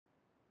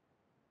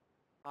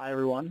Hi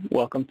everyone,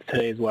 welcome to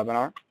today's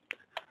webinar.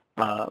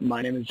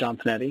 My name is John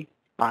Panetti.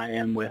 I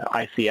am with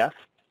ICF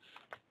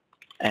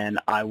and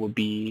I will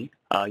be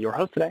your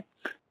host today.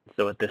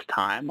 So at this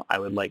time, I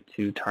would like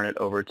to turn it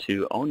over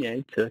to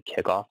Onye to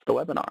kick off the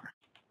webinar.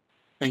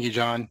 Thank you,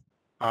 John.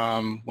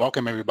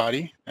 Welcome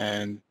everybody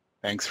and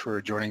thanks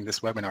for joining this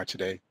webinar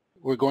today.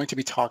 We're going to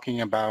be talking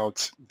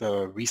about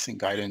the recent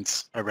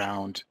guidance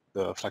around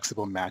the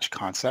flexible match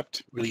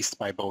concept released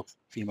by both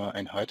FEMA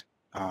and HUD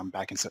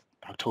back in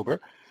October.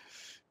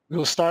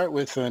 We'll start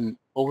with an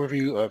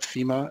overview of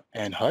FEMA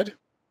and HUD,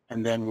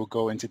 and then we'll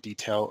go into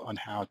detail on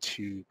how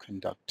to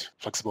conduct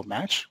flexible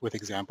match with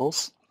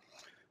examples,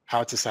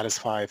 how to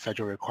satisfy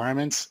federal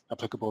requirements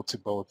applicable to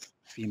both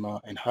FEMA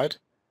and HUD,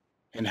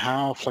 and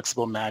how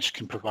flexible match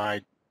can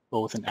provide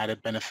both an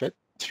added benefit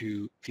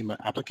to FEMA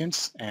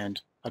applicants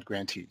and HUD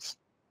grantees.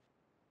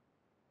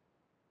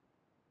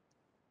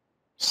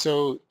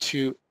 So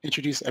to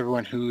introduce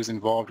everyone who's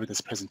involved with this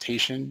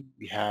presentation,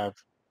 we have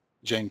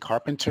Jen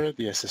Carpenter,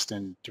 the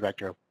Assistant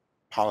Director of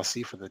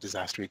Policy for the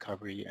Disaster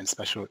Recovery and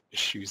Special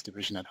Issues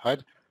Division at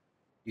HUD.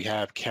 We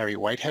have Carrie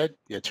Whitehead,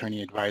 the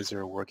Attorney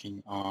Advisor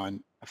working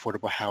on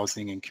affordable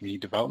housing and community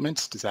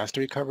development, disaster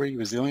recovery,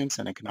 resilience,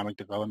 and economic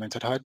development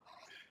at HUD.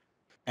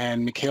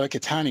 And Michaela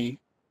Kitani,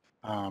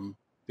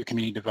 the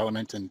Community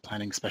Development and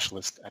Planning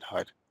Specialist at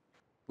HUD.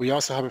 We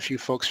also have a few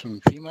folks from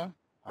FEMA,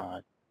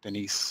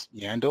 Denise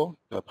Yandel,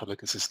 the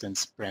Public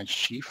Assistance Branch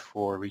Chief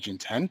for Region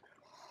 10,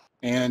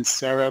 and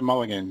Sarah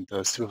Mulligan,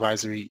 the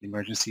Supervisory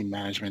Emergency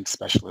Management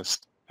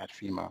Specialist at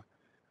FEMA.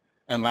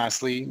 And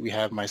lastly, we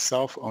have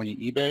myself,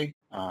 Onye Ibe,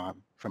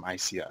 from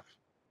ICF.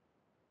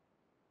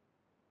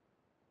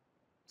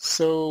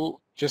 So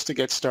just to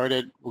get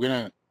started, we're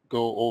going to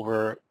go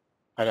over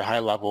at a high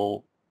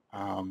level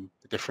the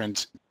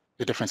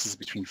differences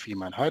between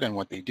FEMA and HUD and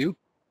what they do.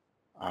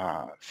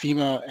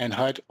 FEMA and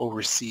HUD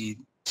oversee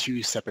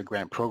two separate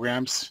grant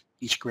programs.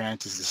 Each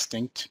grant is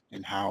distinct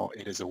in how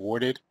it is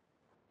awarded,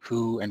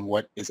 who and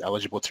what is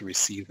eligible to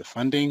receive the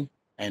funding,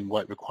 and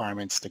what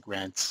requirements the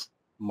grants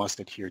must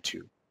adhere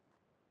to.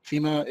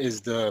 FEMA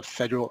is the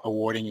federal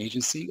awarding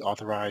agency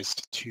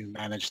authorized to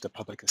manage the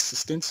public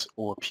assistance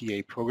or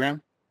PA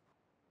program.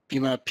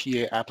 FEMA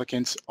PA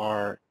applicants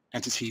are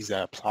entities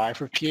that apply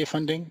for PA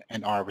funding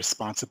and are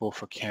responsible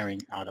for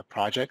carrying out a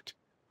project.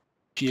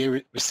 PA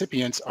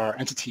recipients are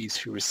entities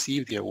who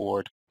receive the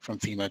award from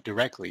FEMA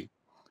directly,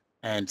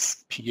 and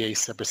PA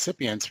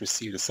subrecipients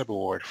receive the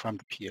subaward from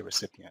the PA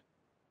recipient.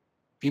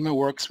 FEMA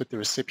works with the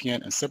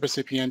recipient and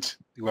subrecipient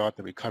throughout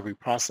the recovery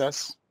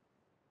process.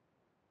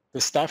 The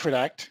Stafford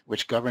Act,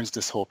 which governs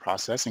this whole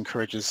process,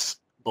 encourages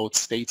both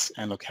states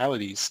and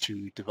localities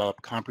to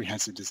develop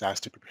comprehensive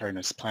disaster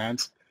preparedness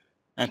plans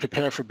and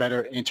prepare for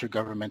better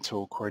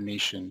intergovernmental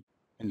coordination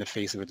in the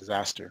face of a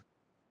disaster.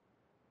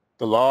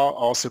 The law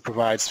also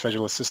provides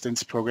federal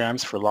assistance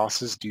programs for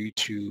losses due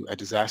to a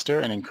disaster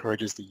and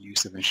encourages the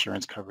use of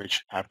insurance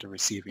coverage after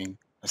receiving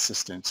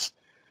assistance.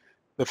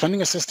 The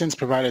funding assistance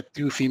provided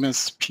through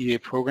FEMA's PA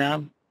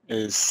program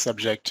is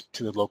subject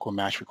to the local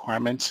match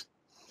requirement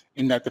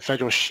in that the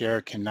federal share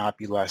cannot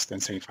be less than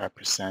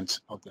 75%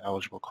 of the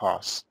eligible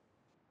costs.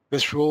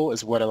 This rule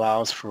is what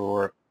allows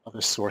for other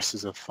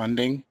sources of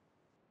funding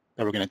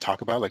that we're going to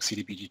talk about, like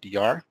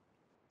CDBG-DR,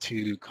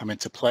 to come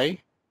into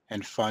play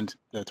and fund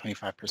the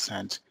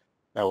 25%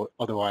 that will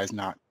otherwise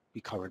not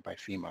be covered by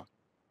FEMA.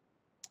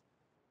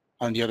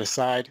 On the other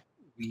side,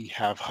 we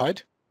have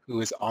HUD, who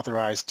is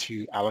authorized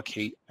to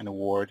allocate and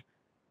award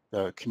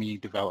the Community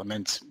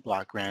Development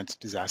Block Grant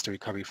Disaster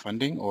Recovery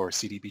Funding, or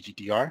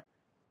CDBG-DR,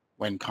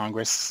 when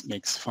Congress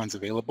makes funds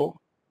available.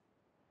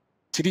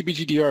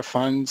 CDBG-DR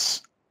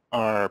funds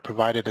are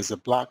provided as a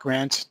block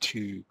grant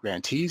to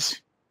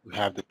grantees who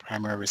have the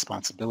primary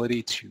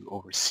responsibility to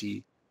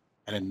oversee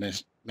and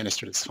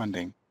administer this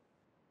funding.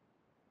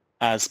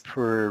 As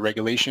per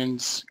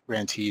regulations,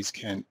 grantees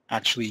can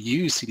actually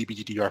use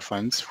CDBG-DR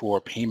funds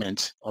for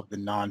payment of the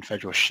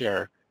non-federal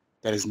share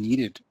that is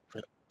needed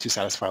to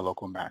satisfy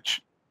local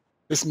match.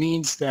 This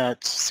means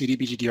that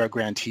CDBG-DR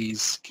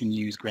grantees can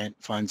use grant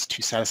funds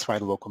to satisfy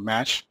the local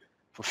match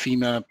for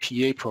FEMA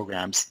PA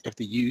programs if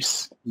the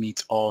use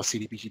meets all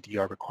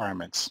CDBG-DR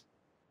requirements.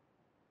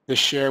 This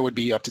share would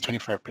be up to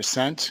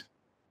 25%,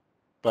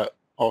 but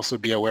also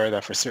be aware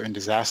that for certain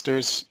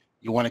disasters,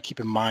 you want to keep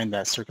in mind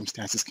that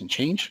circumstances can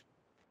change,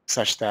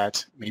 such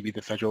that maybe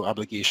the federal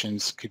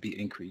obligations could be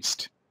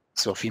increased.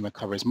 So FEMA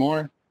covers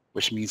more,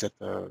 which means that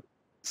the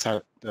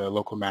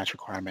local match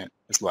requirement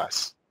is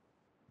less.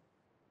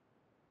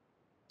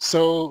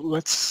 So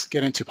let's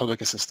get into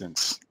public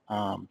assistance.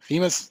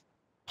 FEMA's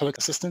public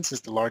assistance is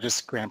the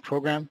largest grant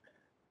program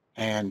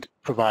and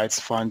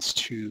provides funds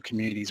to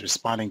communities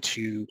responding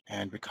to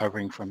and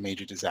recovering from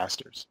major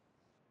disasters.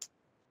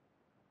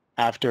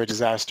 After a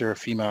disaster,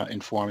 FEMA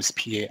informs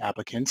PA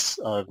applicants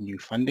of new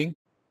funding,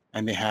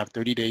 and they have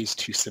 30 days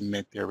to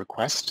submit their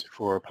request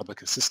for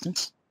public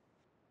assistance.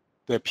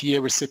 The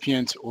PA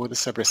recipient or the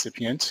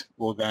subrecipient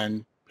will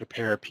then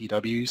prepare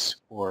PWs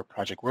or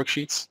project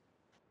worksheets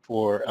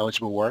for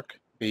eligible work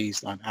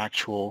based on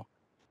actual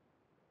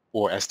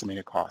or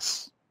estimated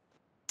costs.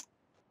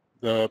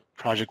 The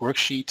project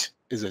worksheet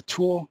is a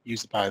tool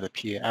used by the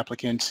PA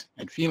applicant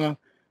and FEMA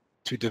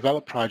to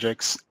develop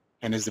projects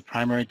and is the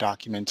primary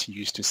document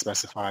used to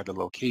specify the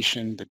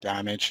location, the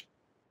damage,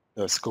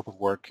 the scope of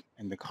work,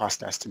 and the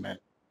cost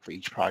estimate for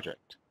each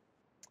project.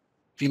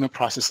 FEMA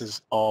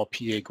processes all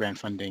PA grant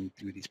funding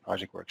through these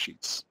project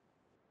worksheets.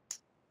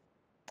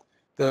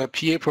 The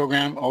PA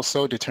program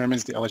also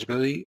determines the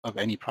eligibility of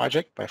any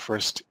project by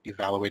first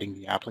evaluating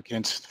the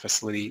applicant's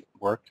facility,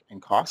 work,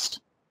 and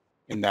cost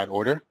in that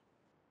order,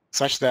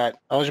 such that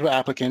eligible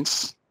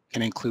applicants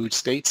can include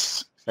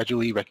states,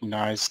 federally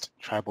recognized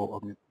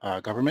tribal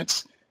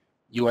governments,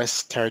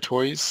 U.S.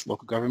 territories,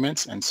 local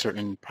governments, and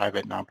certain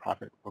private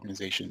nonprofit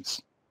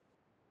organizations.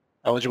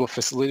 Eligible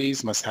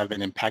facilities must have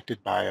been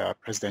impacted by a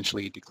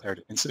presidentially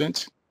declared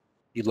incident,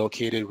 be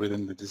located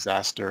within the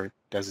disaster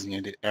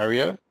designated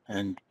area,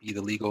 and be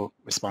the legal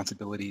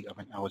responsibility of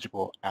an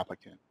eligible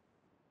applicant.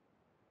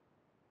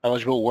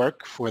 Eligible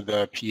work for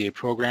the PA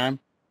program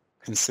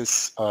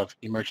consists of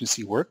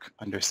emergency work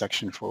under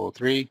Section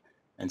 403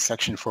 and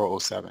Section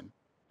 407,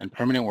 and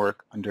permanent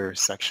work under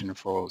Section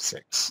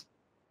 406.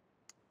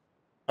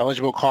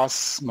 Eligible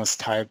costs must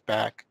tie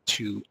back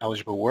to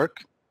eligible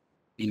work,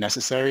 be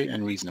necessary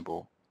and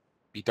reasonable,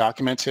 be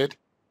documented,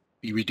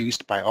 be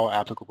reduced by all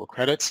applicable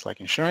credits like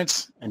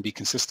insurance, and be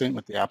consistent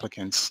with the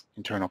applicant's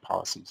internal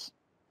policies.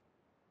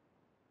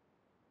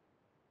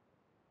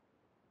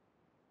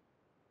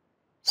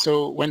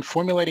 So when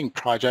formulating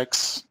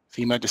projects,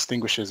 FEMA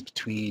distinguishes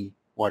between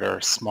what are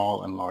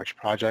small and large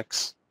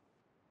projects.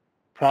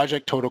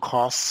 Project total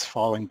costs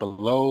falling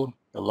below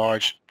the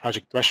large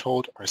project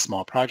threshold are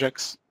small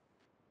projects.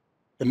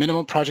 The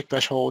minimum project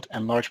threshold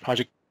and large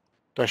project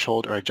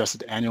threshold are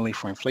adjusted annually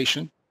for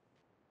inflation.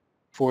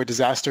 For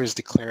disasters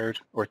declared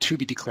or to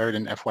be declared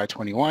in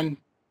FY21,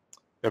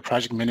 the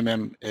project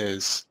minimum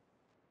is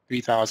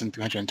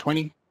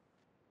 $3,320,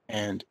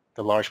 and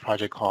the large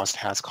project cost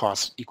has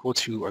costs equal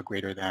to or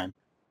greater than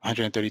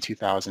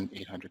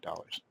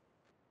 $132,800.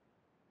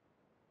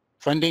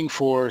 Funding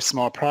for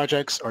small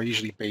projects are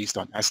usually based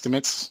on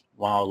estimates,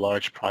 while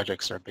large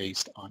projects are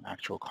based on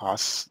actual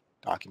costs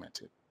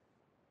documented.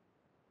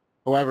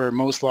 However,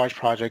 most large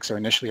projects are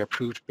initially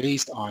approved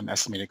based on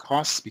estimated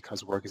costs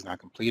because work is not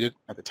completed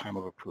at the time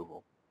of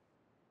approval.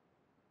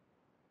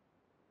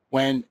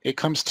 When it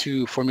comes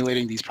to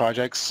formulating these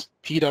projects,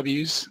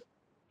 PWs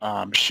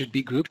should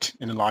be grouped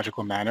in a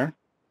logical manner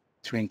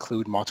to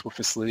include multiple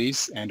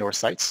facilities and or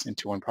sites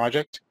into one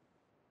project.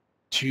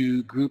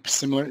 To group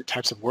similar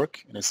types of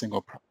work in a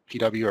single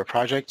PW or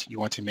project, you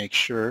want to make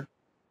sure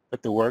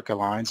that the work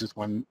aligns with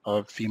one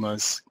of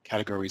FEMA's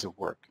categories of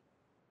work.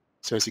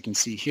 So as you can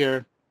see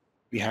here,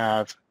 we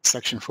have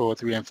Section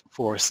 403 and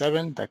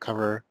 407 that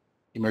cover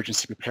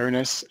emergency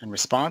preparedness and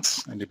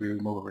response and debris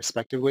removal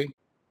respectively.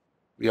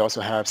 We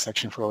also have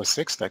Section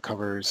 406 that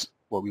covers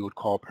what we would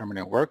call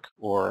permanent work,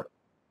 or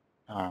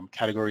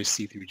categories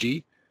C through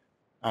G,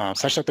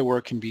 such that the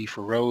work can be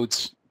for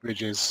roads,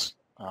 bridges,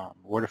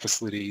 water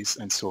facilities,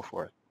 and so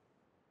forth.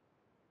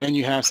 Then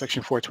you have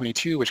Section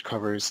 422, which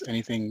covers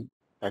anything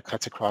that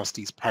cuts across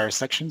these prior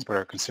sections but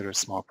are considered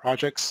small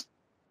projects.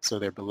 So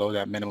they're below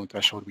that minimum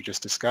threshold we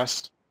just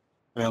discussed.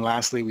 And then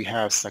lastly, we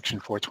have Section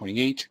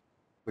 428,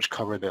 which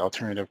cover the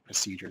alternative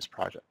procedures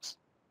projects.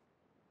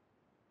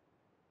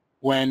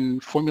 When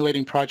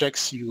formulating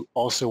projects, you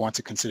also want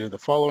to consider the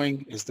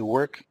following. Is the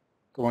work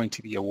going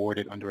to be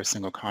awarded under a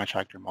single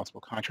contract or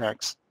multiple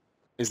contracts?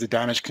 Is the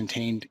damage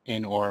contained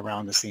in or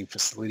around the same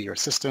facility or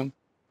system?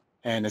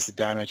 And is the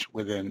damage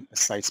within a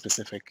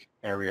site-specific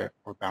area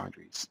or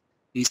boundaries?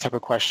 These type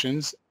of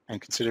questions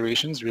and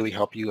considerations really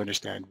help you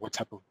understand what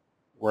type of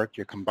work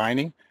you're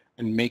combining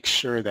and make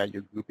sure that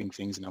you're grouping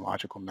things in a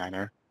logical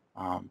manner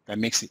that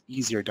makes it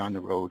easier down the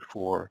road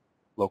for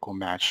local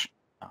match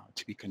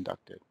to be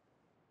conducted.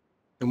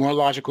 The more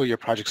logical your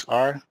projects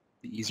are,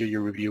 the easier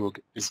your review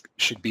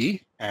should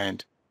be,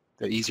 and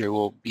the easier it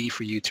will be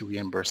for you to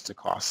reimburse the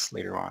costs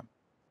later on.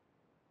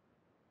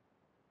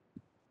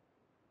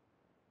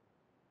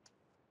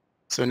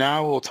 So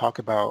now we'll talk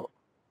about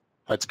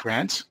HUD's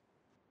grant.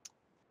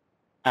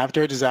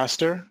 After a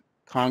disaster,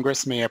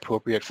 Congress may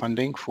appropriate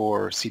funding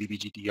for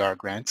CDBG-DR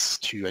grants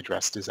to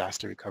address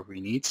disaster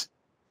recovery needs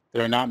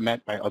that are not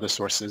met by other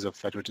sources of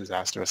federal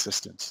disaster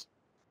assistance.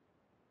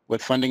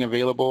 With funding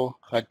available,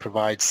 HUD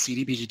provides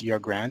CDBG-DR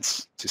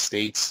grants to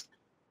states,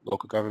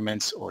 local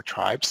governments, or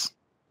tribes.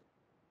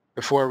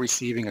 Before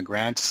receiving a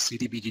grant,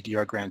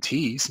 CDBG-DR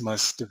grantees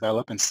must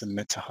develop and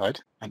submit to HUD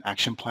an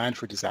action plan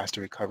for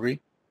disaster recovery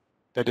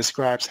that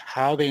describes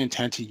how they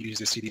intend to use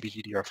the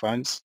CDBG-DR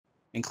funds,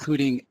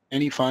 including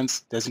any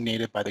funds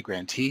designated by the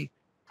grantee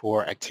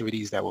for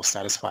activities that will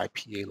satisfy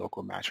PA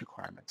local match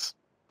requirements.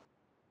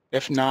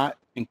 If not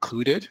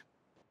included,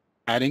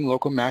 adding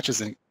local match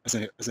as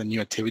a new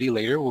activity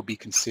later will be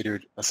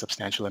considered a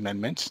substantial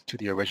amendment to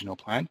the original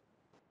plan,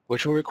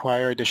 which will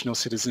require additional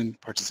citizen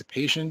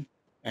participation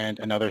and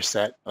another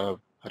set of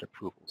HUD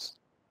approvals.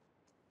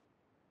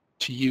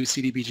 To use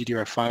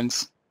CDBG-DR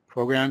funds,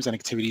 programs and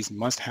activities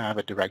must have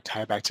a direct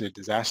tie back to the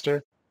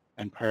disaster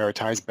and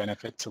prioritize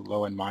benefit to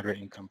low and moderate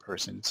income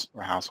persons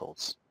or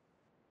households.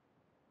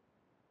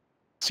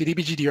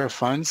 CDBG-DR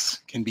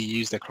funds can be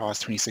used across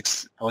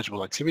 26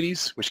 eligible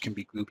activities, which can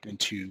be grouped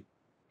into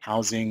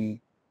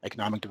housing,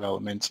 economic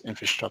development,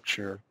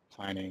 infrastructure,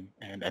 planning,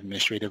 and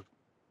administrative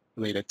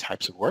related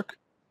types of work.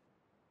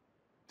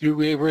 Through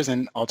waivers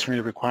and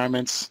alternative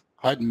requirements,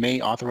 HUD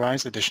may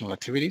authorize additional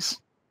activities,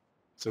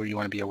 so you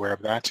want to be aware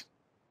of that.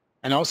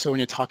 And also when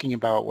you're talking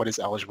about what is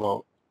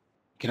eligible,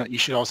 you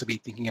should also be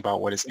thinking about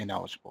what is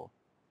ineligible.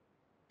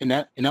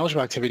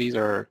 Ineligible activities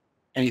are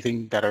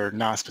anything that are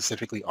not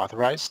specifically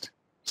authorized.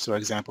 So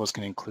examples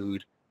can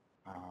include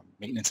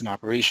maintenance and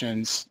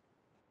operations,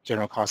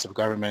 general cost of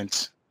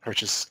government,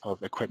 purchase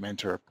of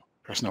equipment or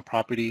personal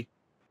property,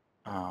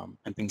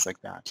 and things like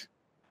that.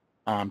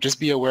 Just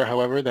be aware,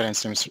 however,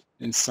 that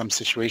in some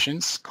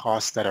situations,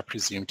 costs that are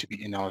presumed to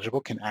be ineligible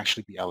can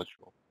actually be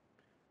eligible.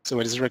 So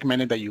it is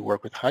recommended that you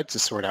work with HUD to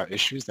sort out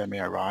issues that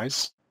may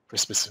arise for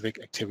specific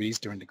activities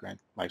during the grant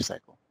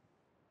lifecycle.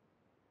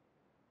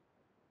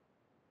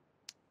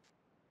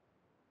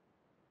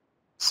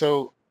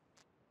 So,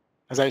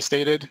 as I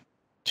stated,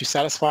 to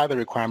satisfy the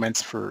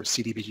requirements for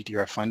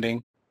CDBG-DR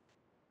funding,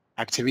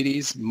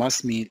 activities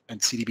must meet a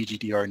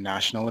CDBG-DR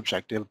national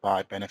objective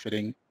by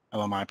benefiting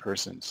LMI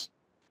persons,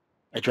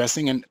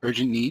 addressing an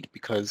urgent need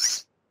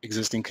because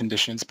existing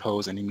conditions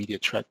pose an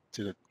immediate threat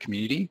to the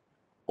community,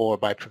 or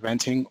by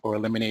preventing or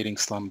eliminating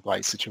slum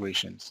blight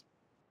situations.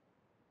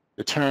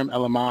 The term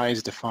LMI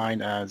is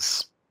defined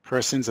as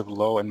persons of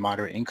low and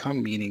moderate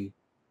income, meaning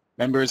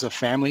members of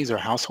families or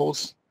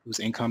households whose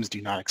incomes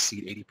do not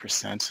exceed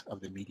 80%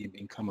 of the median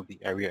income of the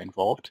area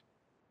involved.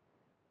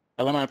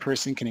 LMI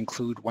person can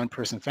include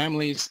one-person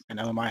families, and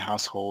LMI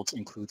households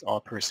includes all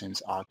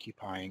persons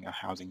occupying a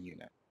housing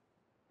unit.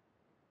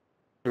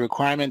 The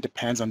requirement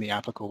depends on the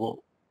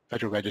applicable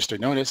Federal Register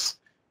notice,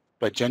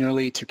 but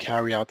generally to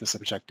carry out this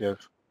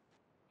objective,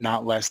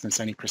 not less than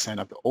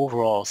 70% of the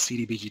overall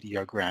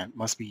CDBG-DR grant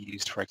must be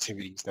used for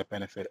activities that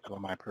benefit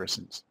LMI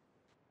persons.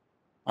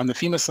 On the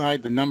FEMA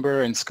side, the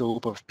number and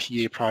scope of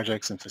PA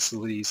projects and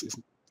facilities is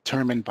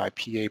determined by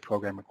PA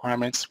program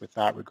requirements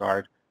without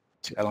regard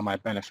to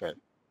LMI benefit.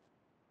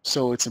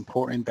 So it's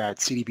important that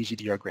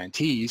CDBG-DR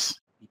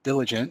grantees be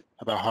diligent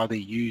about how they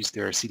use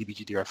their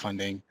CDBG-DR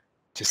funding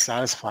to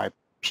satisfy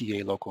PA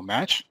local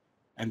match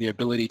and the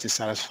ability to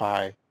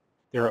satisfy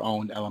their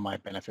own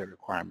LMI benefit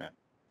requirement.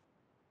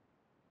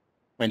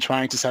 When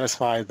trying to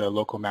satisfy the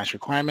local match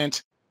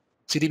requirement,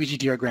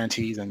 CDBG-DR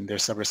grantees and their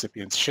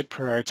subrecipients should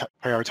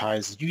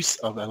prioritize use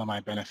of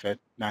LMI benefit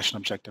national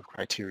objective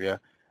criteria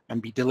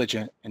and be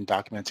diligent in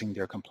documenting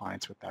their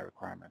compliance with that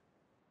requirement.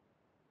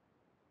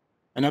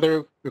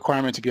 Another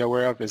requirement to be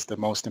aware of is the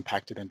most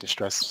impacted and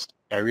distressed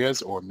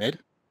areas, or MID.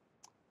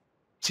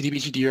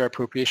 CDBG-DR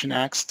appropriation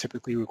acts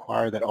typically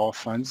require that all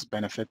funds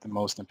benefit the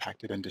most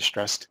impacted and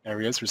distressed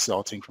areas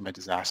resulting from a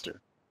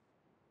disaster.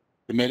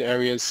 The MID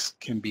areas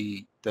can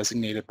be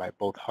designated by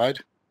both HUD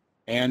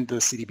and the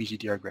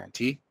CDBG-DR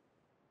grantee.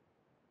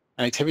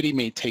 An activity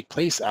may take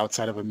place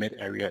outside of a MID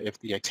area if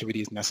the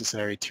activity is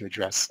necessary to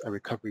address a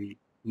recovery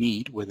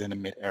need within a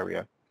MID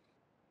area.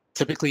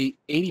 Typically,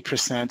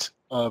 80%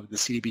 of the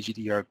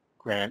CDBG-DR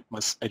grant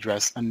must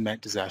address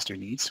unmet disaster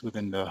needs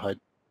within the HUD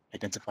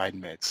identified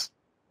MIDs.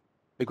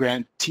 The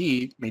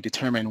grantee may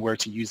determine where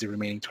to use the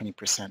remaining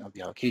 20% of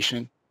the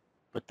allocation,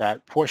 but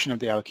that portion of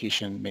the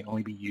allocation may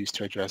only be used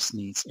to address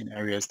needs in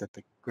areas that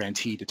the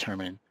grantee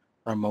determined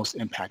are most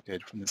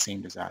impacted from the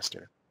same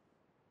disaster.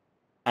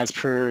 As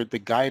per the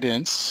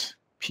guidance,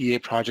 PA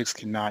projects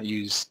cannot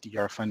use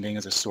DR funding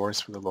as a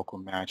source for the local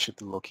match if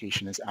the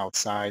location is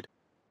outside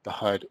the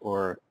HUD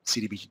or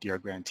CDBG-DR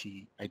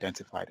grantee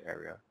identified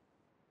area.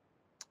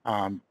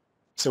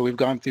 So we've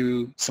gone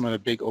through some of the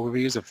big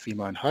overviews of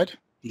FEMA and HUD.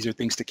 These are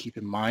things to keep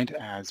in mind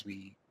as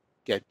we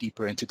get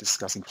deeper into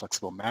discussing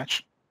flexible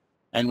match.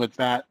 And with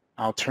that,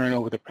 I'll turn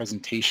over the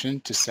presentation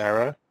to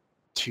Sarah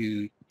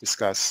to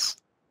discuss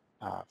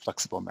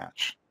flexible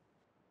match.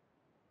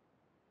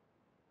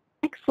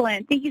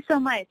 Excellent. Thank you so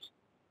much.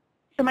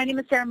 So my name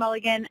is Sarah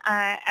Mulligan.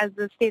 As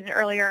was stated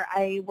earlier,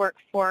 I work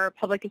for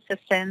public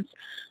assistance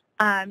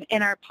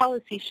in our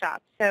policy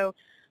shop. So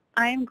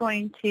I'm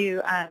going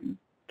to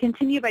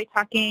continue by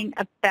talking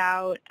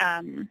about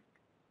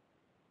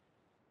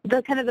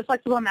the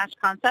flexible match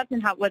concept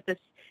and what this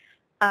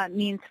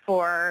means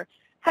for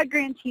HUD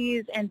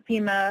grantees and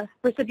FEMA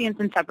recipients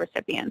and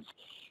subrecipients.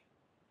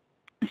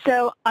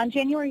 So on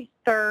January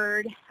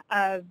 3rd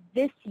of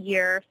this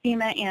year,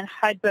 FEMA and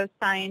HUD both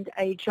signed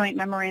a joint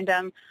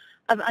memorandum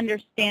of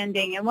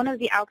understanding, and one of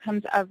the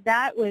outcomes of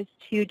that was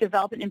to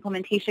develop an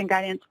implementation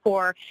guidance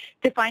for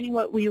defining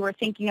what we were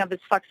thinking of as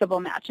flexible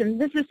match. And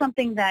this is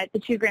something that the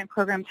two grant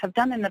programs have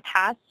done in the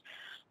past,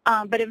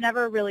 but have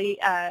never really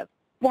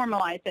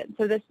formalized it.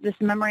 So this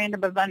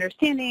memorandum of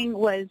understanding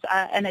was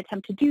an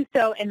attempt to do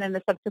so, and then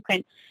the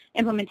subsequent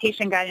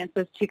implementation guidance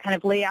was to kind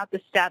of lay out the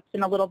steps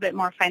in a little bit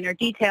more finer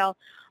detail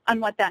on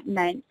what that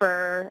meant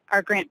for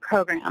our grant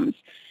programs.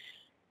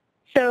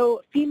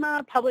 So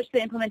FEMA published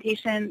the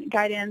implementation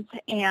guidance,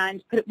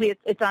 and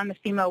it's on the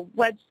FEMA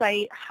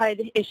website.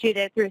 HUD issued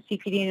it through a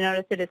CPD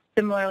notice. It is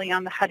similarly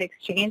on the HUD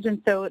exchange,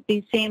 and so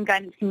these same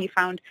guidance can be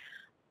found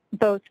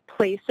both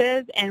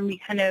places, and we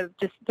kind of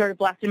just sort of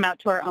blasted them out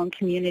to our own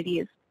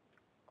communities.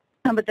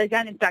 But the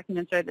guidance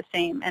documents are the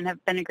same and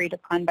have been agreed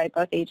upon by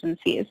both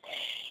agencies.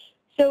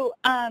 So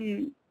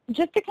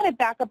just to kind of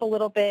back up a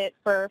little bit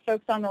for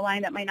folks on the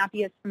line that might not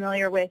be as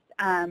familiar with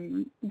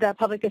the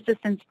public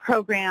assistance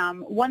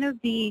program, one of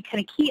the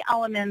kind of key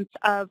elements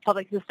of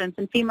public assistance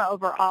and FEMA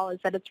overall is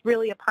that it's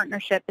really a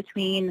partnership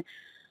between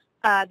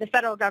the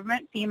federal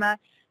government, FEMA,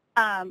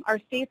 our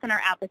states and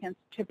our applicants,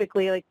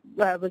 typically like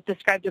was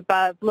described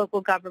above,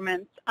 local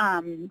governments,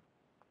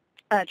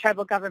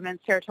 tribal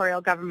governments,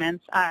 territorial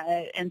governments,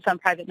 and some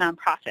private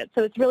nonprofits.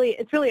 So it's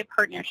really a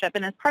partnership,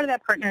 and as part of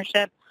that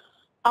partnership,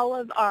 all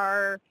of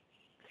our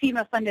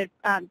FEMA-funded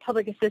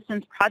public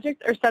assistance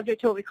projects are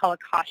subject to what we call a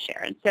cost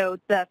share. And so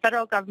the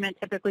federal government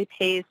typically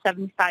pays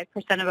 75%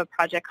 of a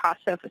project cost.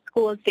 So if a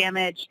school is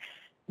damaged,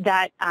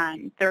 that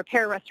the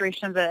repair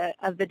restoration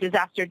of the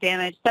disaster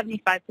damage,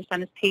 75%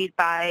 is paid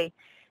by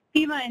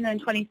FEMA, and then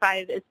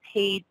 25% is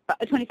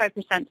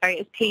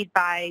paid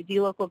by the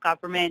local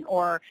government,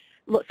 or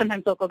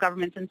sometimes local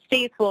governments and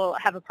states will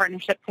have a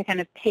partnership to kind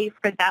of pay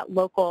for that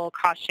local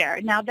cost share.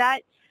 Now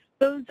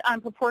those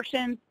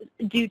proportions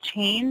do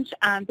change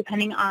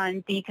depending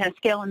on the kind of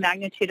scale and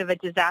magnitude of a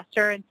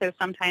disaster, and so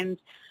sometimes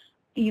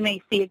you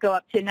may see it go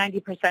up to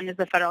 90% as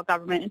the federal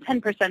government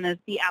and 10% as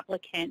the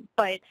applicant,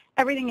 but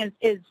everything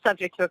is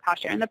subject to a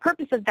cost share. And the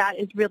purpose of that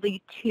is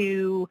really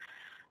to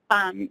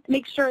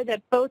make sure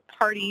that both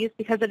parties,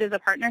 because it is a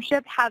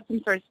partnership, have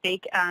some sort of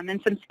stake and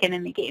some skin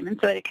in the game. And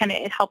so it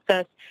helps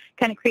us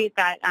kind of create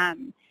that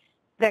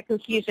that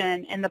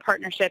cohesion in the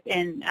partnership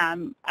in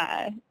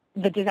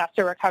the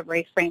disaster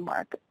recovery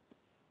framework.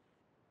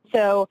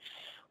 So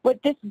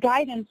what this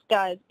guidance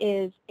does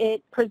is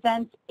it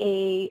presents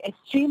a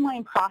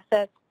streamlined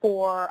process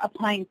for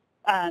applying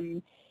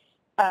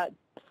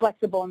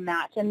flexible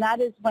match, and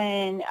that is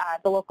when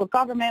the local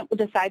government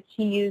decides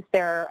to use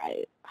their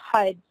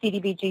HUD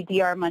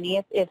CDBG-DR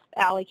money if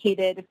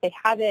allocated, if they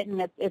have it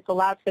and it's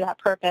allowed for that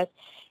purpose,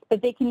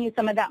 but they can use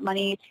some of that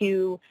money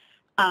to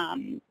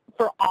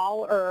for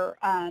all or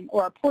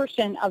a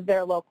portion of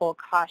their local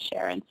cost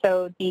share. And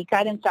so the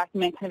guidance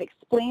document kind of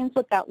explains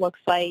what that looks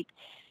like,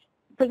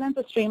 presents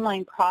a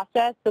streamlined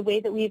process. The way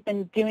that we've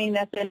been doing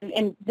this,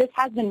 and this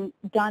has been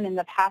done in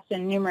the past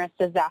in numerous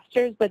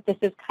disasters, but this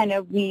is kind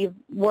of, we've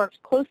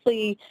worked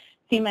closely,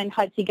 FEMA and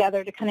HUD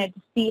together, to kind of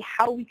see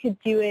how we could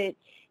do it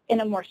in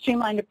a more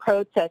streamlined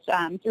approach that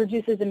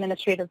reduces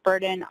administrative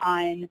burden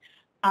on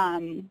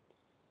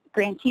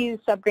grantees,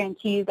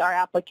 sub-grantees, our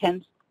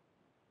applicants,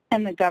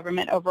 and the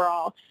government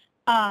overall.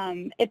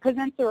 It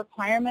presents the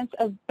requirements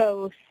of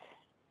both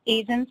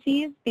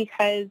agencies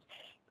because,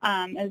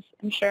 as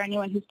I'm sure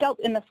anyone who's dealt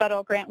in the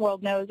federal grant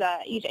world knows,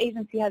 each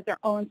agency has their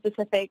own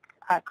specific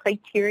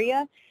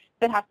criteria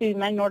that have to be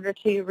met in order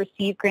to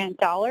receive grant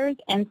dollars.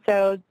 And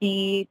so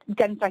the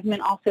guidance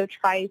document also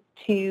tries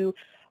to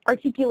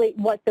articulate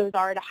what those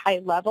are at a high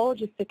level,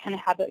 just to kind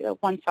of have a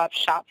one-stop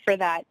shop for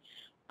that.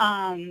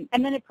 And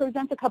then it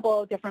presents a couple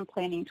of different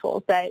planning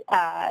tools that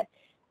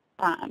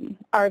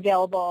are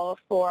available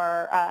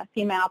for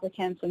FEMA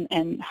applicants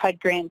and HUD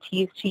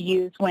grantees to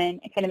use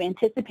when kind of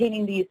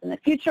anticipating the use in the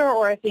future,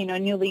 or if, you know,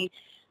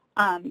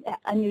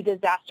 a new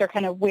disaster,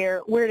 kind of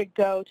where to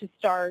go to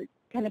start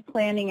kind of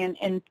planning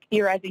and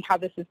theorizing how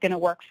this is going to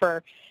work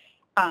for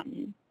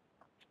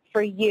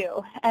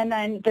you. And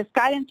then this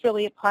guidance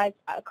really applies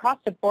across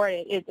the board.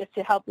 It's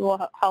to help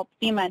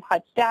FEMA and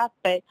HUD staff,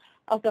 but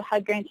also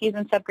HUD grantees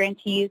and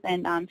sub-grantees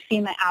and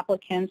FEMA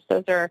applicants.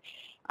 Those are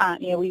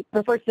we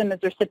refer to them as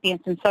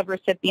recipients and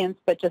subrecipients,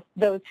 but just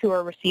those who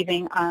are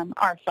receiving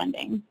our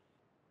funding.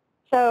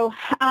 So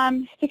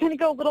to kind of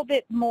go a little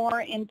bit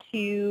more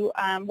into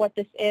what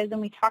this is,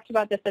 and we talked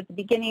about this at the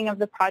beginning of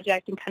the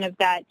project and kind of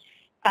that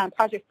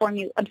project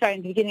formula. I'm sorry,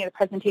 in the beginning of the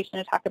presentation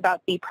to talk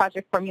about the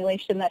project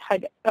formulation that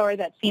HUD or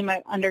that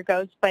FEMA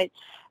undergoes, but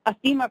a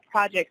FEMA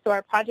project. So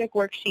our project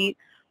worksheet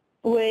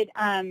would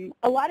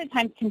a lot of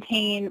times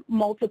contain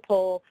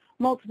multiple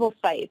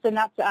sites, and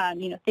that's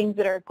things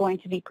that are going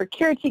to be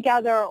procured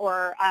together,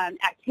 or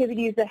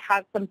activities that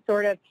have some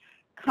sort of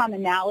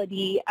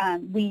commonality.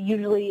 We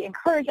usually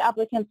encourage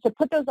applicants to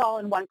put those all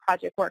in one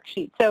project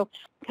worksheet. So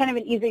kind of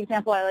an easy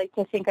example I like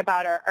to think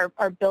about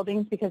are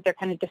buildings, because they're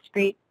kind of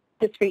discrete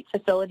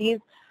facilities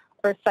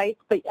or sites,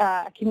 but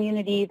a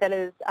community that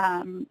is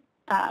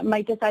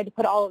might decide to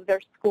put all of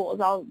their schools,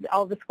 all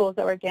of the schools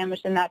that were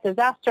damaged in that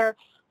disaster,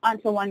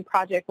 onto one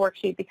project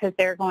worksheet, because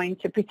they're going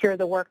to procure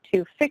the work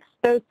to fix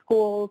those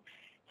schools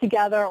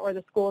together, or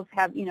the schools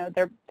have,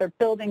 their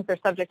buildings are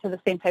subject to the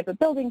same type of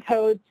building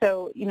code.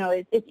 So,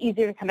 it's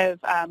easier to kind of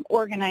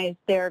organize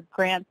their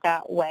grant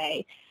that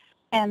way.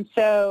 And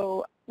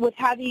so with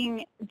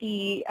having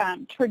the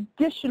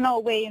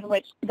traditional way in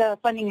which the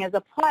funding is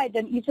applied,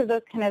 then each of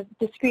those kind of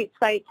discrete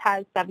sites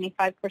has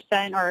 75%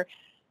 or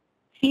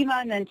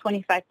FEMA and then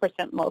 25%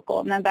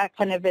 local. And then that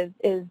kind of is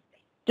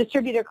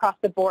distributed across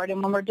the board.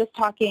 And when we're just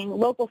talking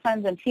local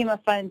funds and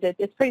FEMA funds,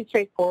 it's pretty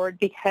straightforward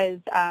because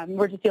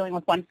we're just dealing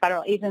with one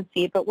federal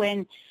agency. But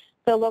when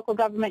the local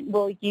government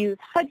will use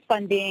HUD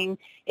funding,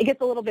 it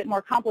gets a little bit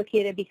more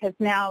complicated because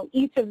now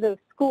each of those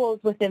schools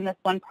within this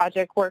one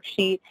project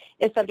worksheet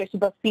is subject to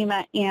both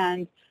FEMA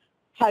and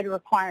HUD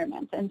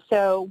requirements. And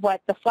so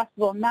what the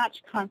flexible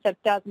match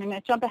concept does, and I'm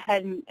going to jump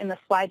ahead in the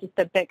slide just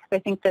a bit because I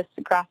think this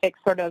graphic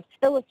sort of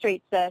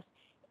illustrates this,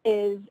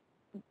 is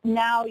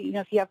now,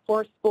 if you have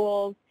 4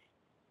 schools,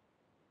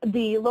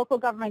 the local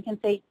government can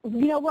say,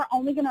 we're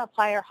only going to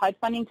apply our HUD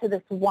funding to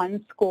this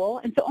one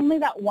school, and so only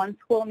that one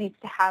school needs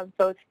to have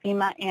both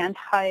FEMA and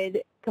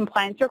HUD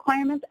compliance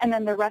requirements, and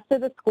then the rest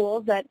of the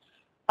schools that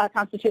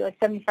constitute like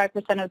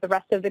 75% of the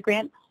rest of the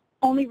grant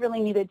only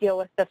really need to deal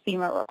with the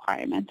FEMA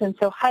requirements. And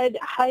so HUD,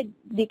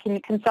 they can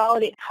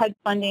consolidate HUD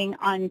funding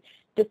on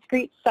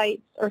discrete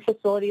sites or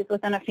facilities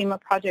within a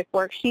FEMA project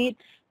worksheet,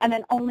 and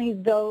then only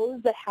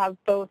those that have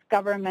both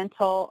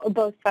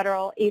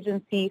federal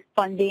agency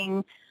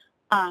funding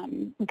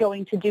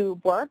going to do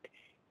work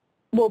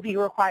will be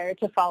required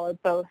to follow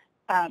both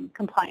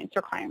compliance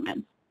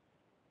requirements.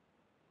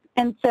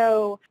 And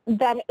so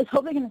that is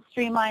hopefully going to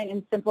streamline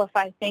and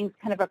simplify things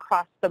kind of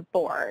across the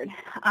board.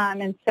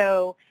 And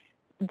so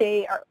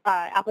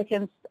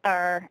applicants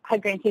or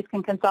HUD grantees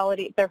can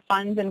consolidate their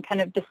funds and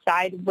kind of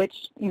decide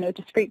which,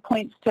 discrete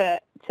points to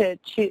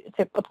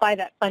apply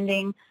that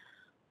funding.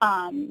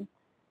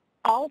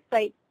 All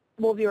sites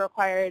will be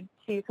required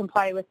to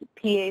comply with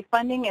PA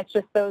funding. It's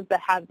just those that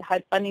have the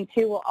HUD funding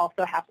too will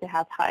also have to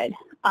have HUD.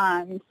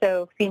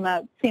 So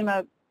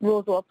FEMA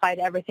rules will apply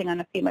to everything on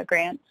a FEMA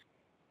grant.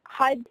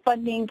 HUD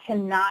funding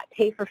cannot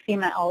pay for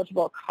FEMA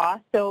eligible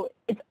costs, so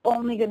it's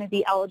only going to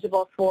be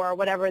eligible for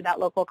whatever that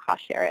local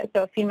cost share is.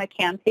 So if FEMA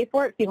can pay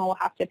for it, FEMA will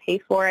have to pay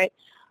for it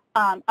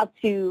up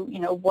to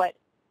what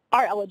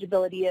our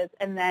eligibility is,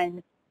 and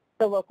then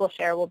the local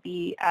share will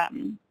be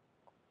can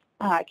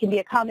be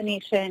a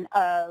combination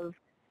of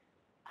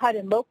HUD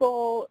and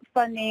local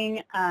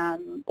funding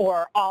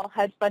or all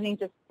HUD funding.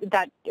 Just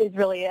that is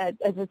really a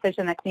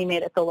decision that can be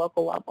made at the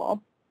local level.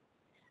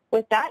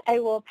 With that, I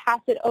will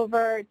pass it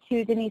over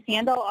to Denise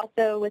Yandel,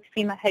 also with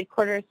FEMA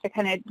headquarters, to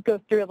kind of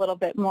go through a little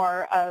bit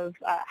more of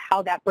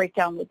how that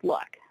breakdown would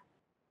look.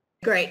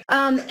 Great.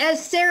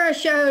 As Sarah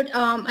showed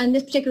on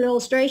this particular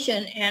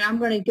illustration, and I'm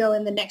going to go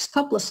in the next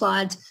couple of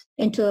slides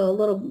into a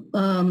little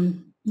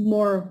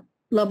more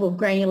level of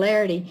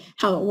granularity,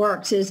 how it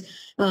works is,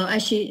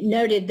 as she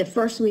noted, the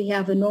first we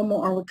have a normal,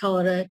 or we call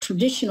it a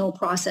traditional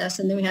process,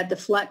 and then we have the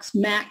flex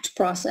match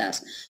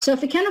process. So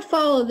if we kind of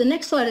follow, the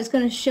next slide is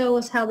going to show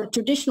us how the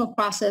traditional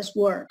process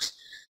works.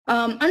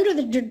 Under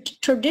the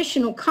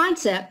traditional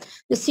concept,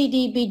 the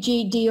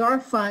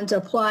CDBG-DR funds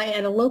apply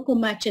at a local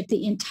match at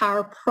the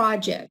entire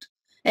project.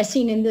 As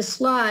seen in this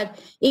slide,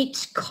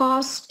 each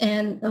cost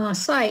and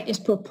site is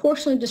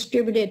proportionally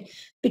distributed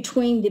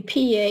between the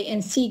PA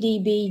and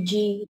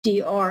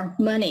CDBG-DR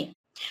money.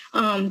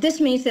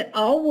 This means that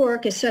all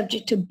work is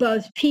subject to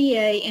both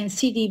PA and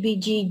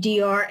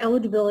CDBG-DR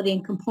eligibility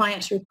and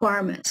compliance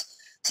requirements.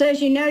 So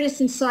as you notice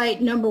in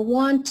site number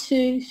 1,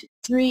 2,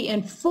 3,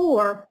 and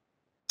 4,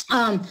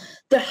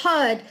 the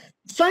HUD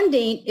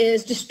funding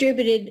is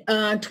distributed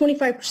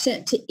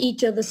 25% to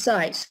each of the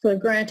sites for a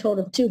grand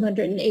total of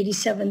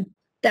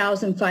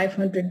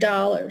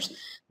 $287,500.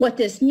 What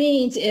this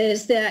means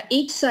is that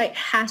each site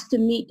has to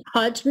meet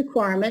HUD's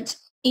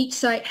requirements. Each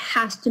site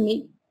has to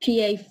meet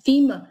PA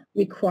FEMA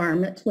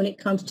requirements when it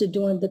comes to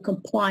doing the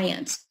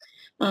compliance.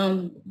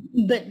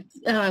 But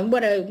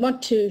what I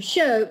want to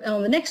show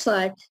on the next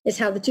slide is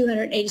how the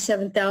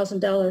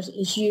 $287,000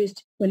 is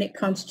used when it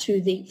comes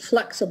to the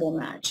flexible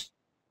match.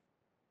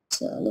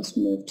 So let's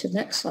move to the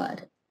next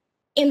slide.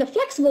 In the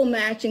flexible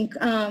matching,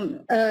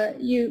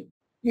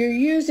 you're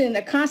using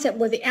the concept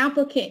where the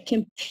applicant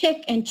can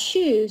pick and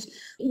choose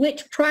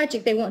which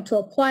project they want to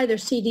apply their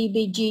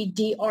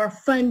CDBG-DR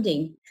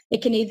funding.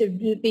 It can either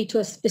be to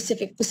a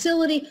specific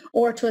facility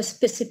or to a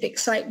specific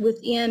site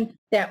within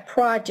that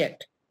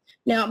project.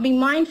 Now, be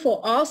mindful,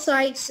 all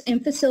sites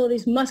and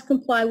facilities must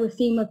comply with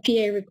FEMA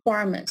PA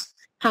requirements.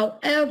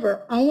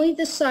 However, only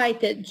the site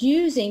that's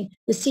using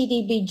the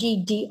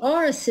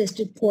CDBG-DR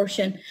assisted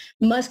portion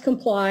must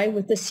comply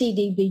with the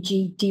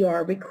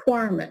CDBG-DR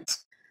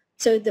requirements.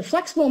 So the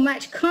flexible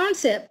match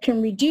concept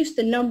can reduce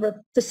the number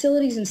of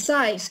facilities and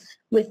sites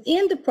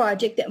within the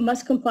project that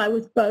must comply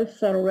with both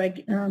federal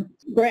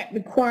grant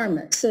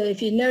requirements. So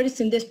if you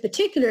notice in this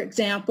particular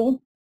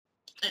example,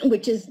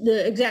 which is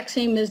the exact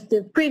same as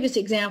the previous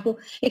example,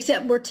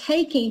 except we're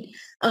taking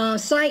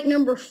site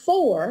number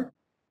 4,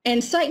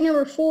 and site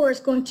number 4 is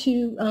going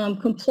to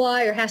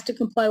comply or has to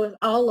comply with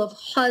all of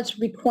HUD's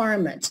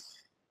requirements.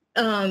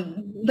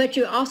 But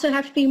you also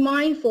have to be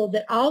mindful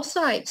that all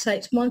sites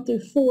 1 through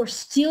 4,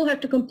 still have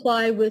to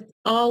comply with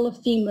all of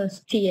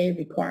FEMA's PA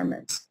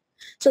requirements.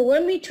 So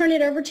when we turn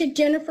it over to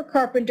Jennifer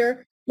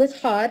Carpenter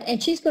with HUD,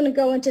 and she's going to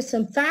go into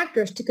some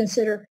factors to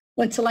consider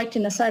when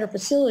selecting a site or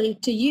facility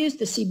to use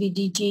the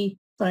CDBG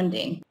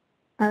funding.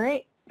 All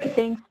right,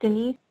 thanks,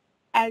 Denise.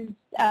 as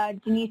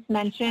Denise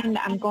mentioned,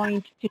 I'm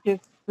going to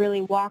just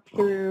really walk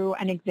through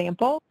an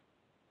example.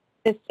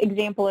 This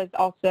example is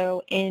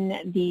also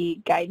in the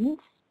guidance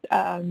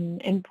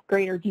in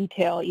greater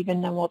detail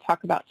even than we'll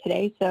talk about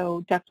today,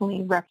 so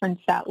definitely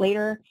reference that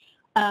later.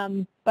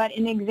 But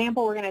in the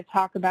example we're going to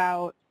talk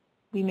about,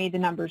 we made the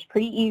numbers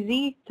pretty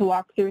easy to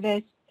walk through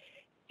this.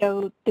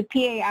 So the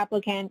PA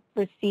applicant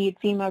received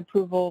FEMA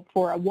approval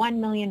for a $1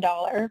 million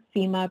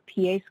FEMA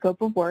PA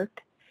scope of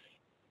work.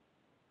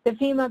 The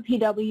FEMA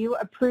PW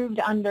approved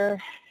under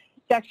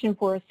Section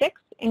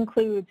 406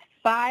 includes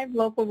 5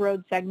 local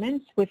road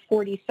segments with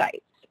 40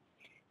 sites.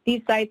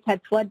 These sites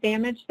had flood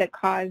damage that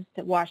caused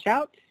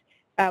washouts.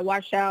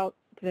 Washout,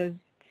 those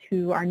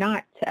who are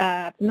not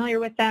familiar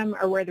with them,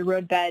 are where the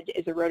roadbed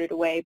is eroded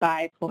away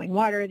by flowing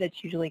water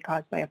that's usually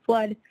caused by a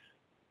flood.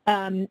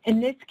 In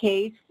this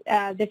case,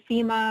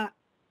 the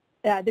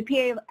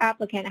PA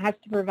applicant has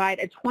to provide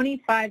a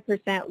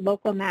 25%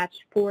 local match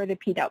for the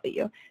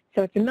PW.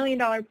 So it's a $1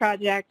 million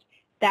project.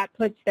 That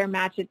puts their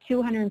match at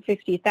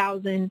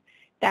 $250,000.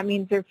 That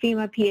means their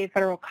FEMA PA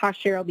federal cost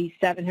share will be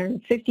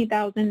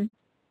 $750,000.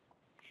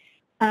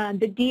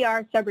 The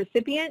DR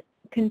subrecipient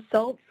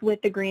consults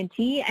with the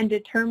grantee and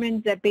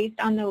determines that based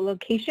on the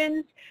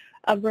locations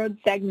of road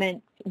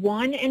segments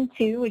 1 and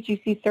 2, which you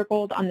see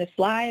circled on the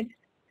slide,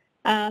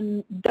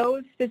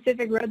 those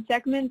specific road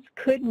segments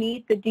could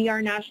meet the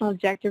DR national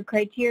objective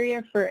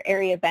criteria for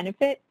area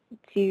benefit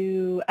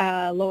to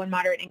low and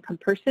moderate income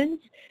persons.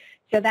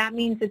 So that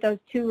means that those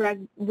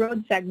 2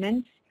 road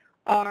segments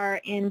are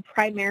in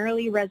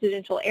primarily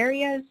residential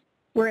areas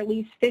where at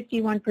least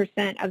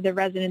 51% of the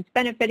residents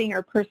benefiting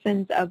are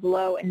persons of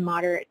low and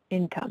moderate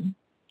income.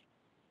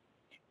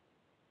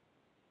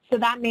 So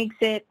that makes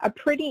it a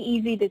pretty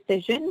easy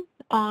decision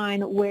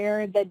on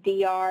where the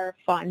DR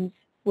funds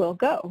will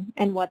go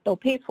and what they'll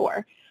pay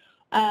for,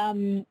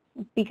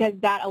 because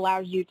that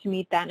allows you to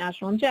meet that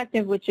national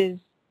objective, which is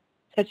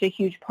such a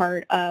huge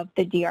part of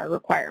the DR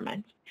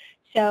requirements.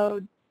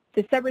 So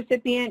the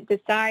subrecipient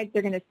decides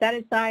they're going to set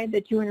aside the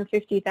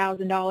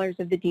 $250,000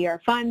 of the DR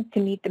funds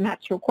to meet the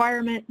match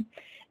requirement,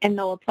 and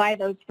they'll apply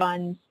those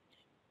funds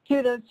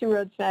to those 2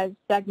 road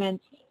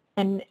segments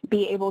and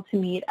be able to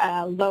meet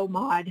a low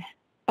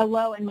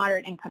and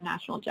moderate income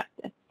national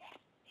objective.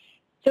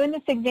 So in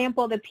this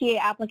example, the PA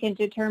applicant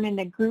determined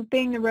that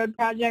grouping the road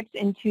projects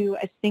into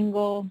a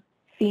single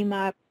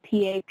FEMA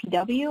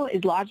PA-PW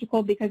is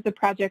logical because the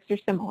projects are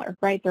similar,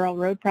 right? They're all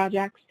road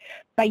projects.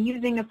 By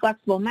using a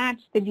flexible match,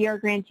 the DR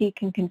grantee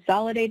can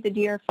consolidate the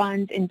DR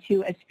funds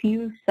into as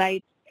few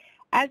sites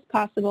as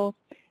possible,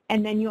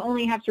 and then you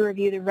only have to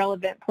review the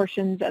relevant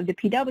portions of the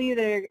PW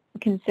that are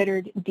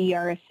considered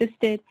DR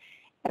assisted.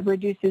 It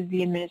reduces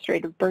the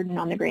administrative burden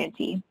on the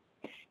grantee.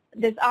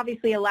 This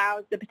obviously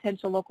allows the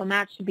potential local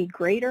match to be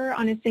greater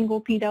on a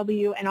single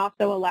PW and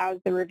also allows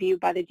the review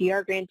by the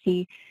DR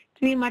grantee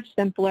to be much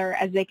simpler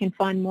as they can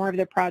fund more of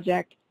the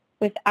project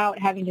without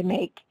having to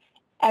make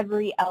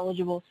every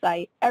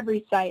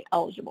site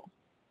eligible.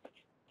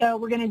 So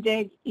we're going to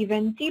dig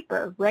even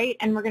deeper, right?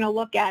 And we're going to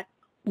look at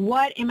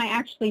what am I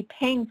actually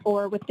paying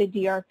for with the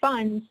DR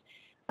funds,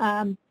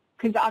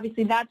 because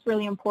obviously that's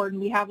really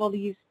important. We have all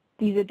these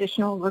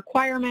additional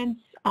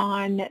requirements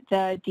on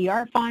the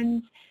DR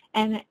funds,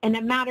 and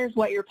it matters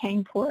what you're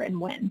paying for and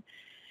when.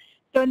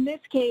 So in this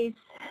case,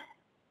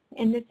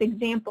 in this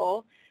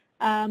example,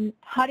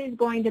 HUD is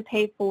going to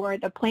pay for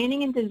the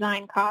planning and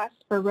design costs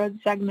for road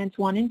segments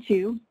 1 and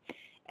 2,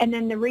 and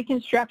then the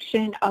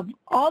reconstruction of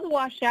all the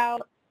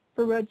washout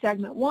for road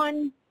segment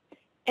 1,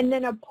 and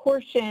then a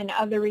portion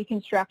of the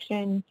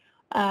reconstruction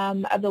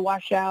of the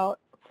washout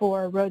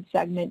for road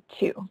segment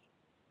 2.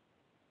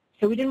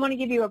 So we didn't want to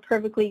give you a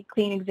perfectly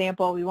clean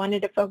example. We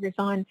wanted to focus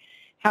on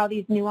how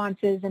these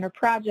nuances in a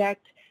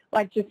project,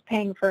 like just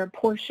paying for a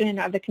portion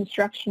of the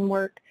construction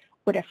work,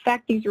 would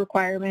affect these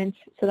requirements.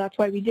 So that's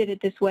why we did it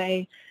this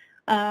way.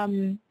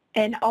 And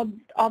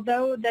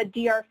although the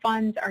DR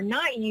funds are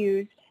not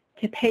used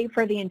to pay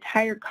for the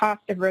entire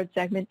cost of road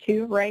segment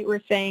 2, right?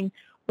 We're saying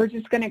we're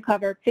just going to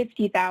cover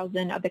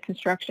 $50,000 of the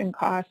construction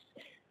costs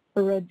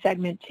for road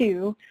segment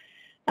 2.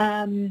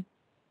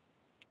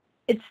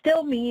 It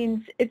still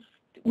means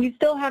we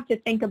still have to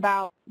think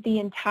about the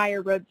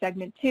entire road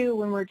segment 2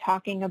 when we're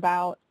talking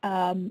about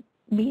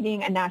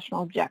meeting a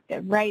national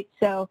objective, right?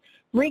 So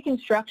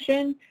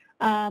reconstruction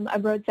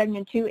of road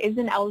segment 2 is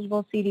an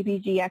eligible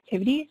CDBG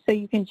activity, so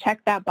you can check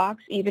that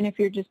box even if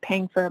you're just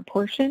paying for a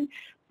portion.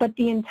 But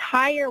the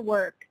entire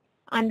work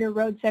under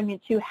road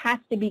segment 2 has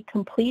to be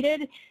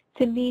completed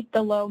to meet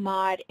the low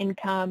mod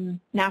income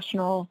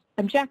national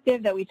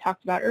objective that we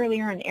talked about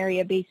earlier on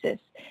area basis.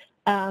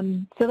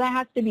 So that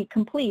has to be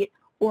complete,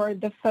 or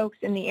the folks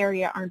in the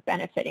area aren't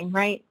benefiting,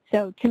 right?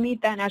 So to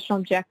meet that national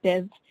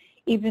objective,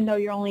 even though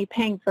you're only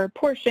paying for a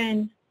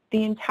portion,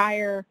 the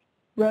entire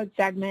road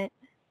segment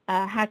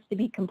has to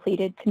be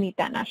completed to meet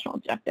that national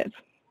objective.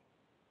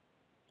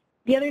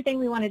 The other thing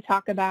we want to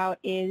talk about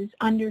is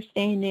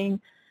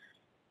understanding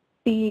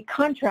the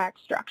contract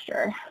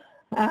structure.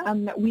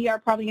 We are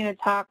probably going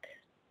to talk,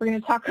 we're going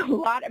to talk a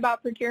lot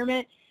about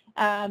procurement,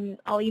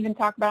 I'll even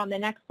talk about on the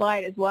next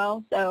slide as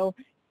well. So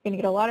you're going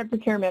to get a lot of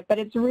procurement, but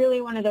it's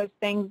really one of those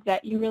things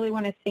that you really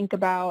want to think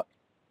about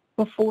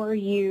before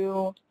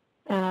you,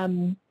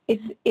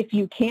 if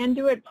you can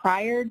do it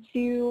prior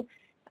to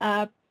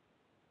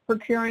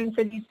procuring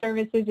for these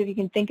services, if you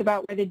can think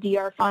about where the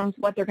DR funds,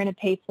 what they're going to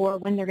pay for,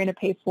 when they're going to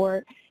pay for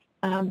it.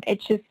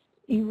 It's just,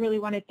 you really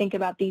want to think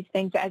about these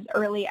things as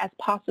early as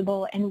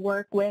possible and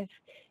work with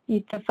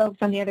the folks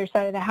on the other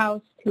side of the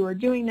house who are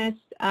doing this,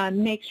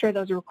 make sure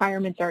those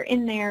requirements are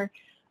in there.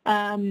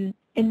 In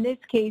this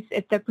case,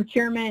 if the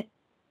procurement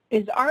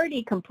is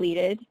already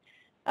completed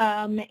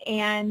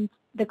and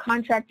the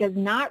contract does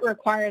not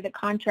require the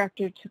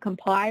contractor to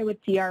comply with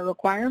DR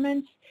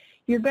requirements,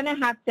 you're going to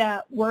have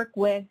to work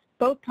with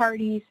both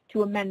parties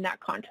to amend that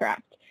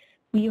contract.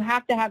 You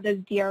have to have those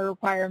DR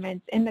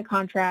requirements in the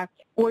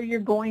contract, or you're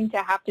going to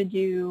have to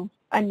do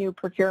a new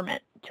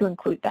procurement to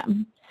include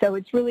them. So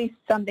it's really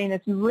something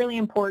that's really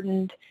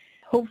important.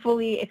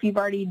 Hopefully, if you've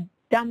already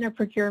done the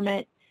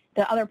procurement,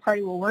 the other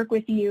party will work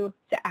with you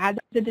to add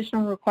those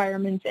additional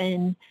requirements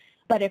in.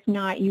 But if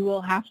not, you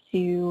will have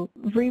to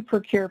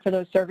re-procure for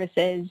those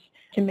services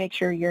to make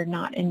sure you're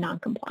not in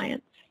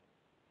non-compliance.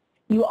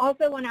 You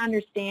also want to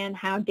understand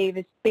how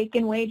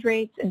Davis-Bacon wage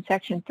rates and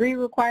Section 3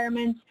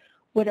 requirements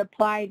would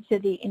apply to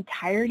the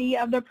entirety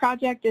of the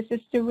project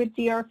assisted with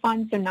DR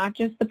funds, so not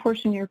just the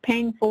portion you're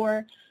paying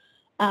for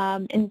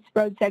in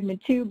road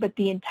segment 2, but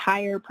the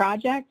entire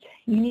project.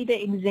 You need to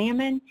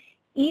examine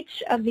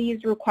each of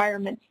these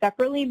requirements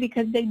separately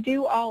because they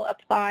do all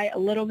apply a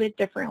little bit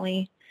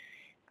differently.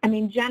 I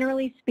mean,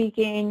 generally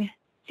speaking,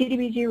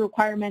 CDBG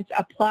requirements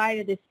apply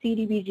to the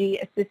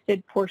CDBG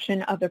assisted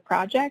portion of the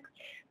project,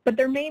 but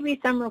there may be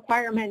some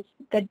requirements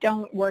that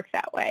don't work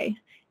that way.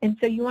 And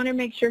so you want to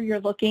make sure you're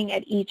looking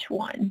at each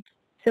one.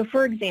 So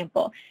for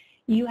example,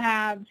 you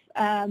have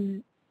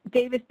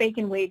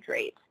Davis-Bacon wage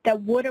rates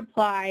that would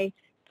apply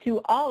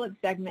to all of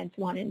segments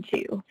 1 and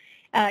 2,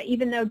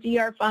 even though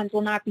DR funds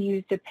will not be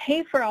used to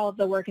pay for all of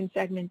the work in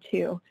segment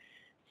 2.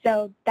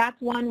 So that's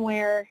one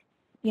where,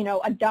 you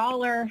know,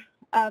 $1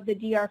 of the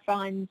DR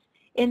funds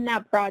in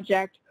that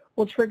project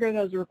will trigger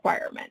those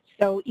requirements.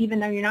 So even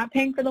though you're not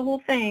paying for the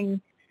whole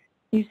thing,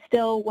 you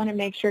still want to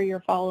make sure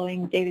you're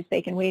following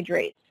Davis-Bacon wage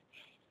rates.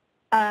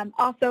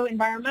 Also,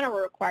 environmental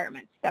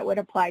requirements that would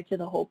apply to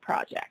the whole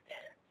project.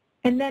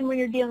 And then when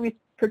you're dealing with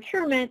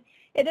procurement,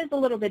 it is a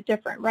little bit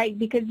different, right?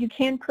 Because you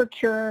can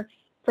procure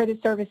for the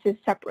services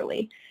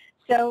separately.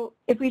 So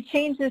if we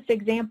change this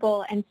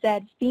example and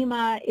said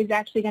FEMA is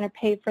actually going to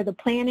pay for the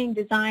planning,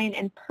 design,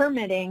 and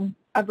permitting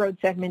of road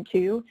segment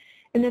 2,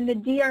 and then the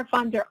DR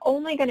funds are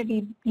only going to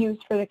be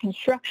used for the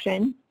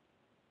construction,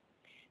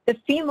 the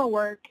FEMA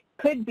work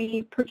could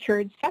be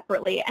procured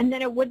separately, and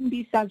then it wouldn't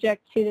be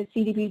subject to the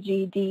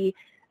CDBG-D,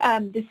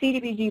 the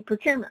CDBG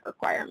procurement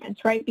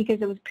requirements, right?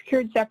 Because it was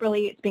procured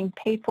separately, it's being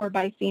paid for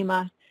by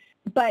FEMA.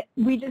 But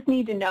we just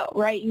need to know,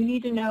 right? You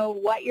need to know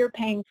what you're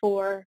paying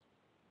for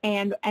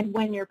and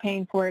when you're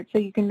paying for it, so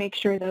you can make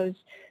sure those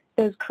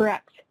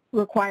correct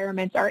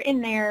requirements are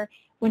in there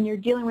when you're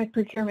dealing with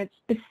procurement,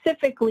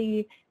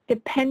 specifically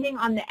depending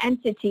on the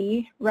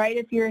entity, right?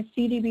 If you're a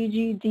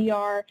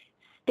CDBG-DR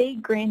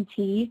state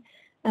grantee,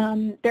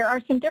 there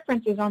are some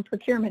differences on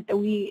procurement that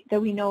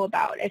we know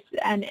about.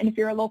 And if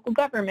you're a local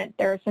government,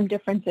 there are some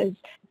differences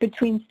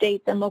between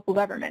states and local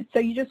governments. So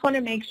you just want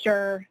to make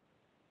sure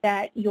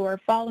that you're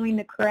following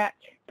the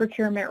correct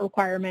procurement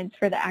requirements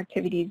for the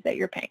activities that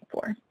you're paying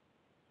for.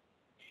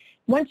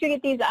 Once you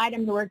get these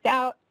items worked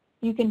out,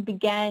 you can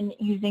begin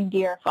using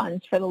DR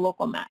funds for the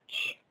local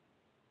match.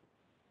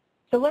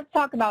 So let's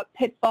talk about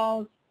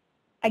pitfalls.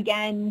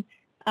 Again,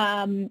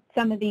 some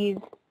of these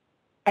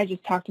I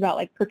just talked about,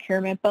 like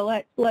procurement,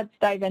 but let's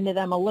dive into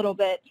them a little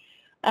bit.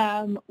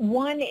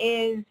 One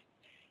is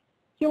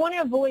you want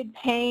to avoid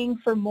paying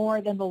for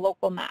more than the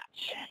local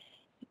match.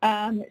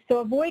 So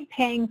avoid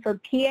paying for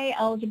PA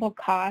eligible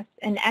costs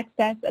in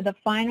excess of the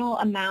final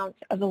amount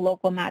of the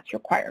local match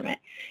requirement.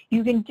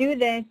 You can do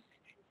this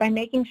by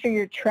making sure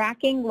you're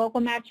tracking local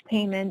match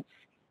payments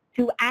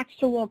to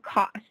actual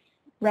costs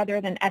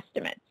rather than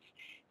estimates.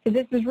 So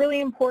this is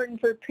really important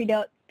for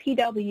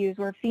PWs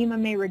where FEMA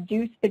may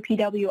reduce the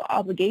PW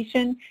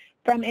obligation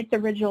from its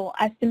original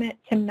estimate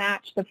to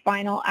match the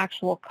final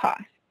actual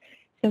cost.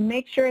 So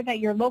make sure that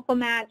your local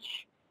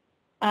match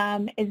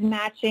is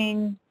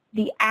matching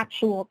the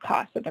actual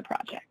cost of the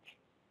project.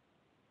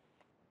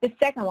 The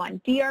second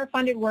one, DR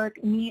funded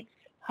work meets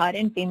HUD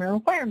and FEMA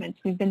requirements.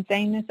 We've been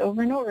saying this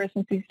over and over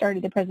since we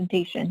started the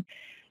presentation.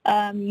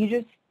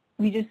 We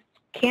just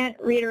can't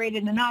reiterate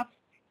it enough.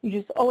 You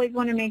just always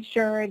want to make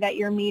sure that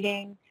you're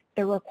meeting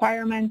the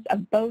requirements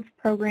of both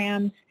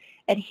programs.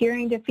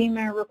 Adhering to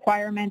FEMA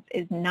requirements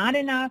is not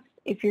enough.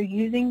 If you're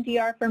using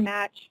DR for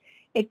match,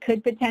 it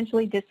could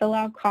potentially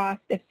disallow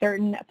costs if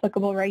certain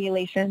applicable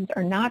regulations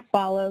are not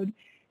followed.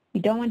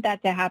 You don't want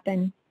that to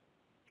happen.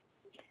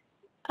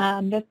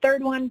 The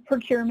third one,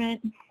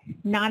 procurement,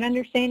 not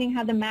understanding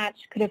how the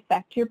match could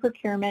affect your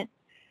procurement.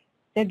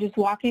 So just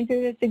walking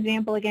through this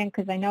example again,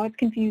 because I know it's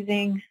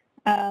confusing.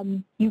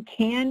 You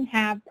can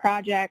have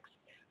projects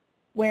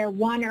where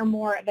one or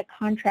more of the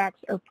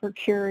contracts are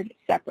procured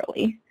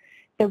separately.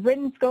 The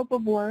written scope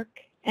of work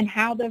and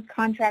how those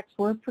contracts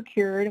were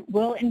procured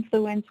will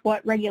influence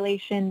what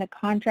regulation the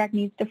contract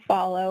needs to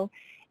follow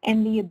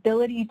and the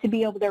ability to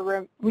be able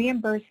to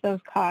reimburse those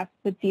costs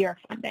with DR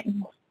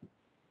funding.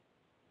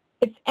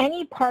 If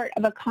any part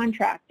of a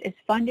contract is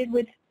funded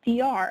with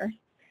DR,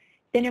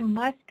 then it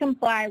must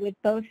comply with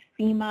both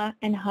FEMA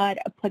and HUD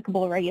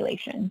applicable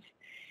regulations.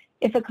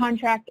 If a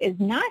contract is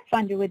not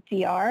funded with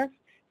DR,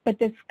 but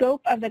the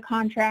scope of the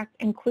contract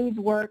includes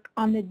work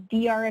on the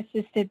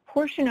DR-assisted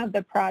portion of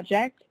the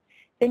project,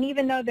 then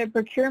even though the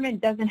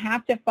procurement doesn't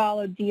have to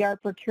follow DR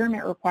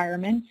procurement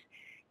requirements,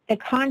 the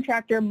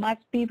contractor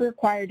must be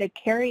required to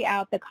carry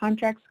out the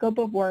contract scope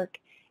of work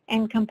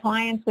in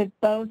compliance with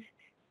both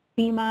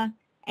FEMA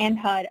and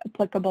HUD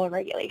applicable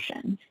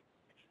regulations.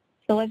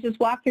 So let's just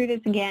walk through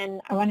this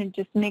again. I want to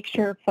just make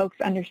sure folks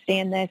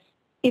understand this.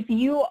 If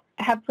you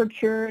have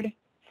procured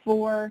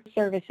 4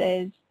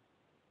 services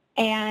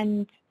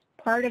and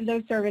part of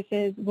those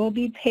services will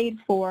be paid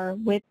for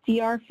with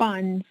DR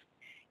funds,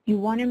 you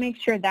want to make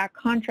sure that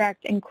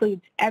contract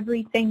includes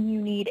everything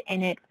you need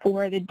in it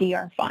for the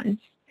DR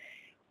funds,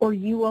 or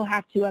you will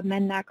have to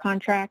amend that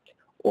contract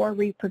or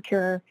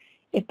reprocure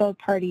if both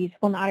parties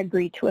will not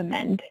agree to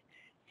amend.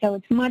 So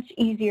it's much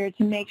easier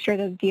to make sure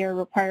those DR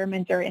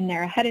requirements are in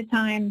there ahead of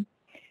time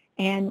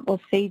and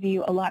will save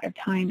you a lot of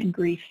time and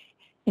grief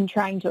in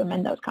trying to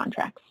amend those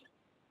contracts.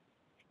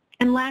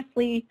 And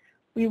lastly,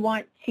 we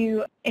want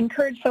to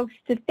encourage folks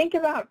to think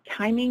about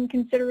timing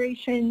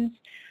considerations.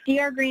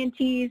 DR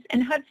grantees,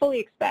 and HUD fully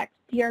expects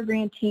DR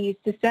grantees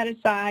to set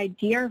aside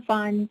DR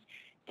funds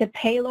to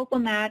pay local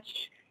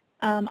match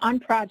on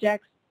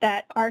projects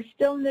that are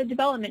still in the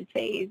development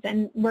phase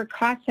and where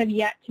costs have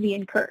yet to be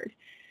incurred.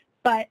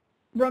 But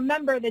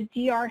remember that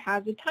DR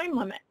has a time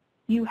limit.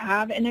 You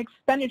have an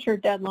expenditure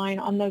deadline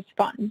on those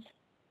funds.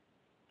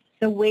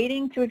 So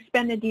waiting to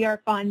expend the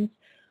DR funds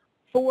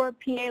for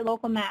PA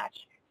local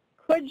match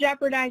could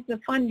jeopardize the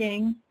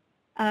funding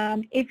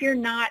if you're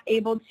not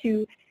able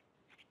to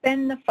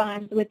spend the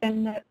funds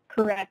within the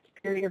correct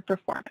period of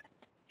performance.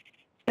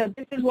 So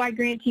this is why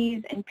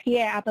grantees and PA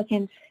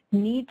applicants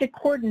need to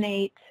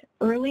coordinate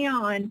early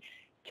on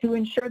to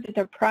ensure that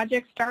the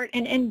project start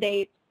and end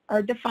dates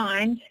are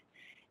defined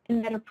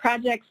and that a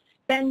project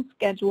spend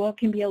schedule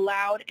can be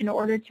allowed in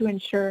order to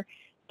ensure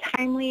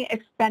timely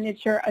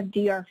expenditure of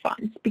DR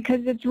funds,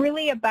 because it's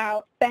really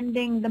about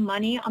spending the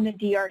money on the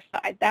DR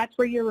side. That's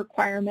where your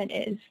requirement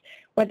is,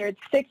 whether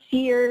it's 6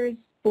 years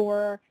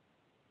for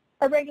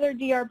our regular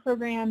DR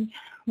programs,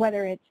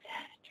 whether it's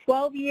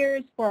 12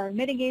 years for our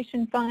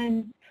mitigation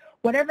funds,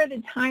 whatever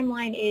the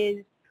timeline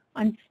is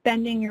on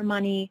spending your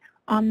money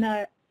on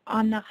the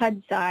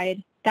HUD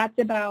side, that's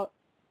about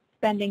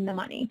spending the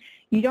money.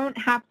 You don't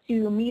have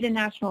to meet a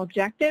national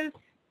objective.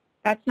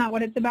 That's not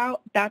what it's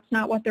about. That's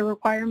not what the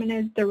requirement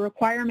is. The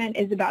requirement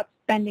is about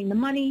spending the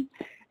money,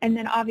 and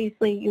then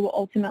obviously you will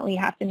ultimately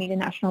have to meet a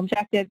national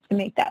objective to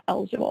make that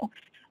eligible.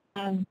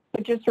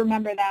 But just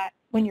remember that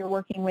when you're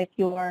working with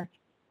your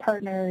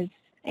partners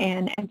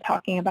and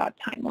talking about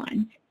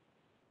timelines.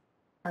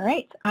 All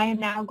right, I am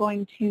now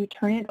going to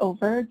turn it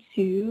over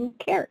to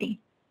Carrie.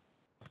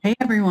 Hey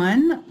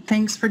everyone,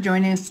 thanks for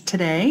joining us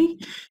today.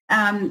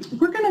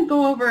 We're going to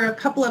go over a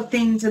couple of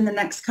things in the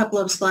next couple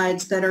of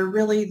slides that are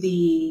really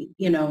the,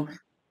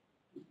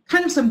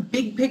 kind of some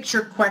big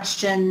picture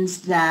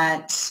questions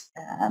that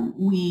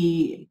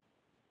we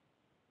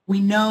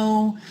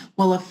know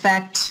will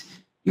affect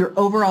your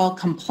overall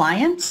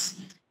compliance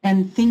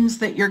and things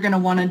that you're going to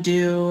want to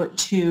do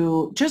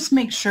to just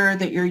make sure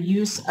that your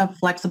use of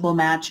flexible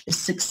match is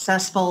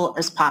successful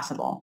as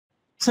possible.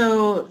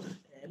 So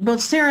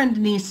both Sarah and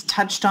Denise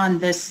touched on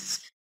this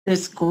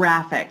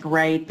graphic,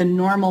 right? The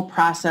normal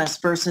process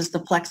versus the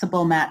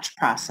flexible match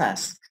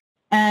process.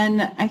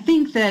 And I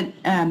think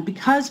that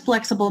because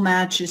flexible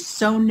match is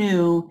so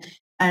new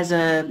as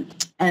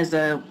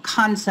a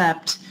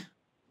concept,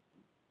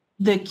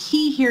 the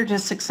key here to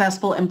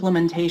successful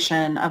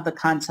implementation of the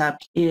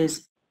concept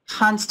is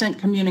constant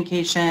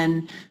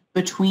communication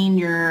between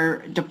your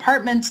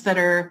departments that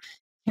are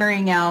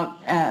carrying out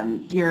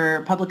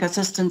your public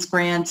assistance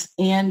grants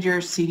and your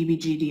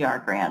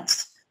CDBG-DR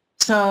grants.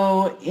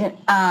 So,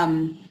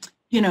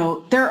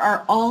 there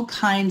are all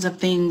kinds of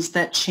things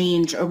that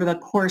change over the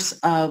course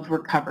of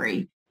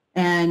recovery.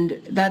 And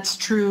that's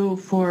true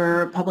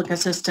for public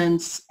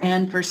assistance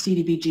and for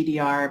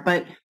CDBG-DR.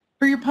 But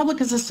for your public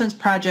assistance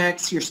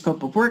projects, your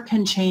scope of work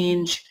can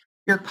change,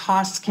 your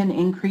costs can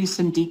increase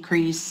and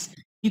decrease.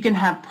 You can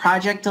have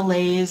project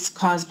delays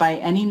caused by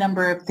any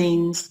number of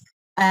things.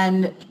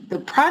 And the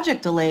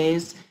project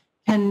delays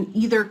can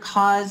either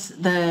cause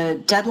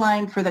the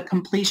deadline for the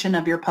completion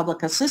of your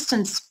public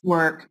assistance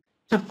work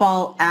to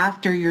fall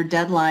after your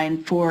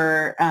deadline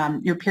for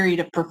your period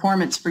of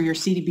performance for your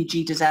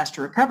CDBG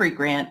disaster recovery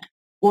grant,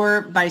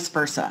 or vice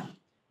versa.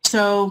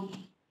 So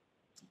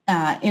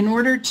in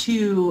order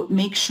to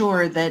make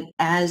sure that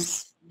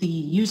as the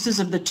uses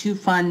of the two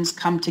funds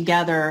come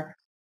together,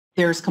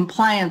 there's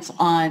compliance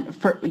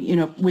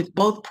with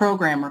both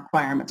program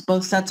requirements,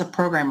 both sets of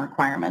program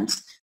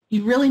requirements,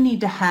 you really need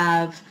to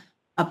have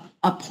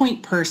a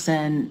point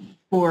person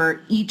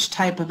for each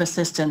type of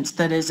assistance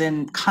that is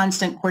in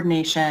constant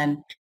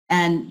coordination,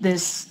 and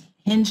this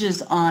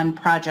hinges on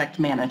project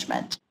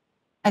management.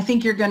 I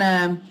think you're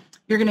gonna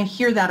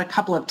hear that a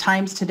couple of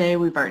times today.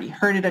 We've already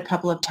heard it a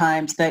couple of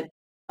times, that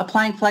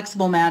applying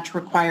flexible match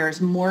requires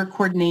more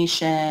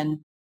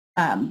coordination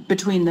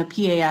between the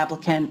PA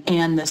applicant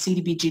and the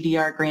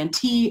CDBG-DR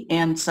grantee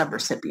and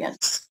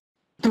subrecipients.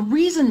 The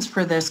reasons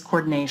for this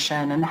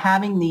coordination and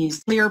having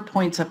these clear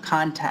points of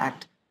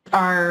contact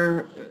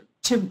are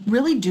to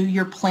really do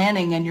your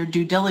planning and your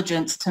due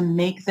diligence to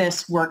make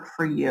this work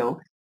for you.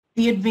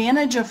 The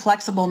advantage of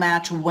flexible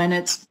match when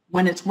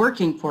it's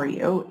working for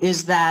you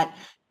is that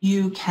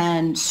you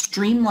can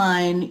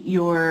streamline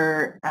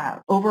your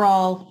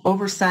overall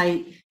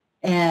oversight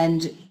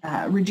and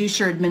reduce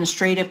your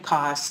administrative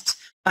costs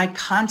by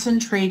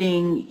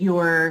concentrating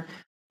your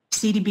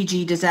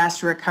CDBG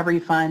disaster recovery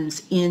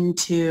funds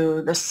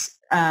into the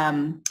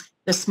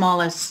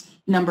smallest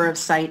number of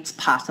sites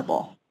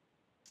possible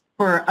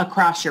for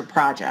across your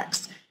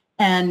projects.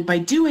 And by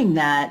doing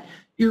that,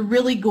 you're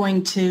really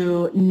going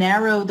to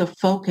narrow the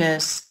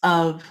focus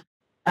of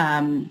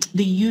the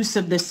use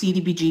of the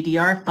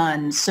CDBG-DR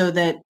funds so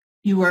that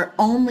you are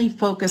only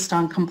focused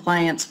on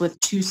compliance with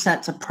two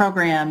sets of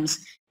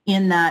programs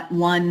in that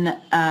one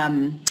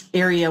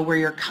area where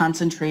you're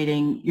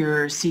concentrating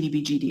your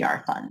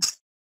CDBG-DR funds.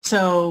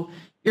 So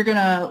you're going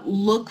to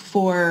look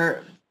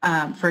for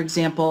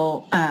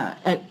example,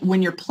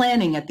 when you're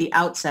planning at the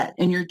outset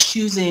and you're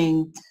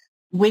choosing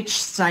which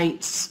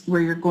sites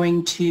where you're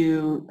going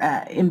to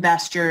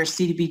invest your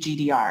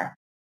CDBG-DR,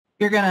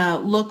 you're going to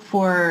look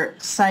for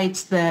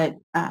sites that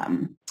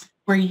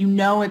where you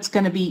know it's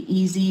going to be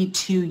easy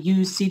to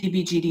use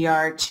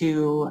CDBG-DR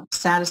to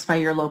satisfy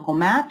your local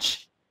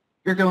match.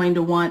 You're going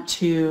to want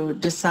to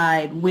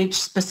decide which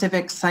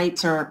specific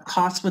sites or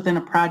costs within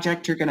a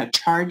project you're going to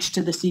charge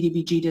to the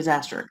CDBG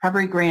Disaster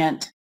Recovery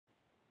Grant.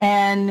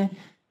 And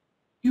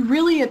you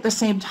really, at the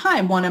same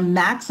time, want to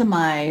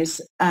maximize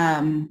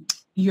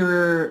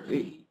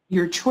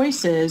your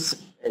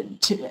choices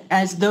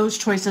as those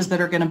choices that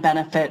are going to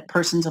benefit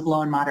persons of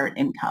low and moderate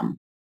income.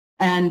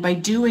 And by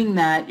doing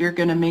that, you're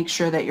going to make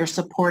sure that you're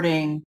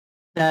supporting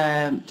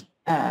the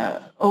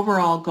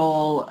overall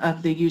goal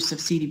of the use of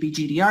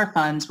CDBG-DR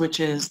funds, which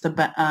is to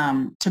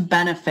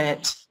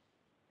benefit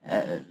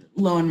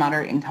low and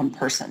moderate income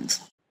persons.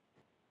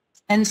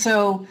 And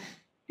so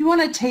you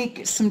want to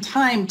take some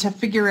time to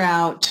figure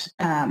out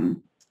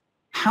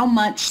how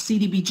much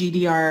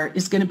CDBG-DR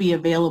is going to be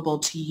available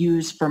to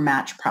use for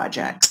match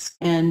projects.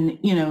 And,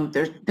 you know,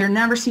 there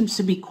never seems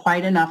to be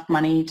quite enough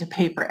money to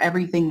pay for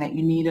everything that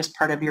you need as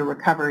part of your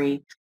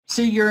recovery.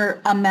 So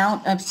your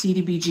amount of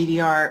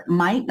CDBG-DR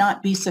might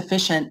not be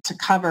sufficient to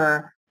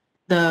cover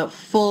the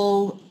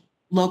full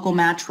local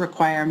match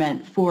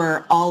requirement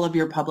for all of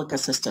your public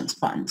assistance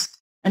funds.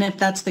 And if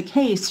that's the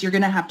case, you're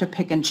going to have to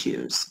pick and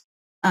choose.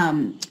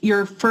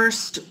 Your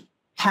first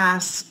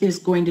pass is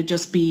going to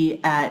just be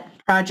at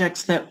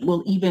projects that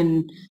will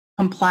even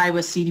comply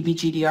with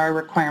CDBG-DR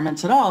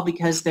requirements at all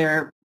because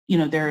they're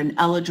an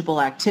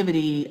eligible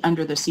activity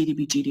under the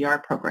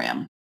CDBG-DR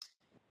program.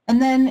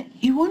 And then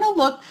you want to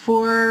look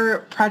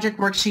for project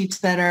worksheets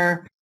that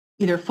are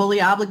either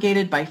fully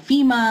obligated by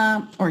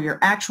FEMA or your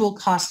actual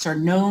costs are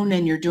known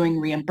and you're doing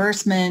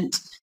reimbursement,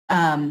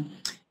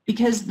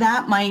 because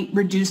that might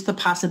reduce the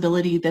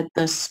possibility that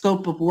the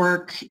scope of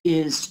work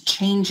is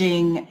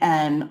changing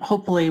and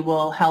hopefully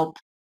will help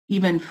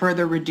even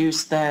further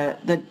reduce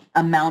the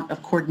amount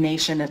of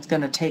coordination it's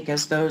going to take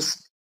as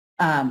those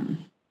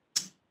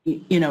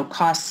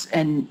costs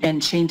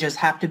and changes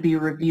have to be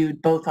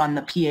reviewed both on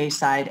the PA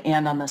side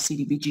and on the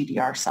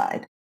CDBG-DR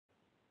side.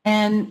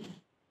 And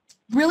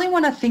really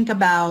want to think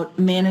about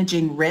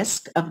managing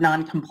risk of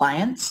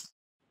noncompliance.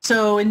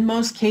 So in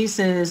most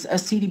cases, a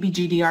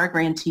CDBG-DR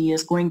grantee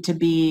is going to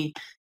be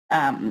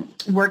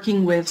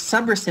working with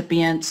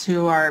subrecipients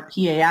who are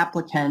PA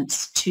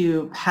applicants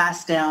to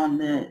pass down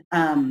the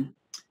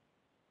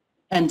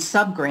and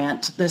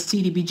subgrant the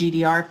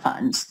CDBG-DR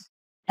funds.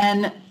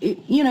 And,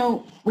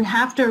 we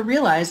have to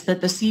realize that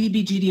the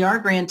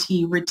CDBG-DR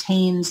grantee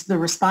retains the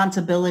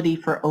responsibility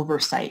for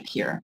oversight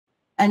here.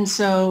 And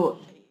so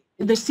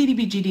the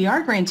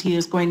CDBG-DR grantee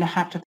is going to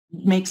have to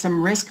make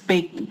some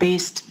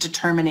risk-based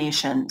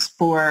determinations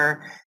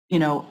for,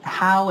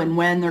 how and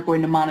when they're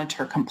going to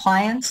monitor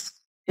compliance.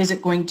 Is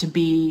it going to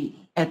be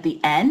at the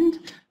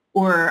end,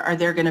 or are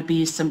there going to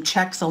be some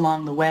checks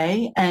along the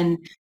way? And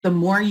the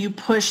more you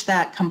push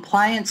that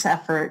compliance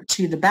effort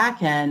to the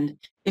back end,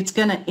 it's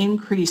going to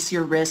increase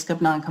your risk of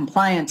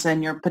noncompliance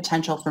and your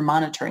potential for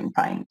monitoring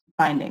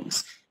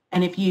findings.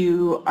 And if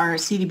you are a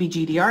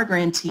CDBG-DR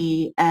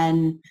grantee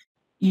and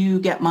you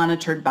get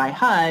monitored by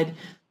HUD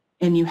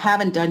and you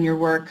haven't done your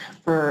work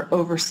for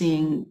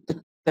overseeing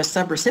the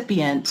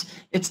subrecipient,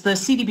 it's the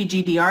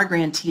CDBG-DR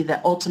grantee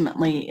that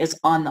ultimately is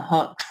on the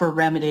hook for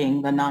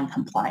remedying the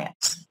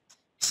noncompliance.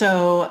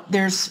 So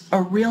there's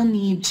a real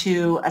need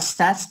to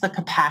assess the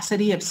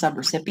capacity of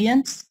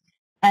subrecipients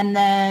and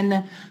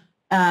then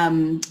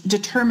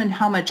determine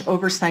how much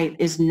oversight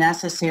is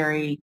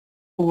necessary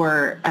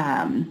for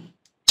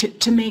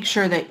to make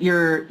sure that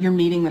you're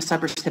meeting the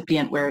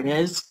subrecipient where it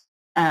is.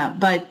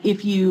 But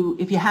if you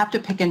have to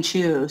pick and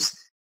choose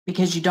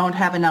because you don't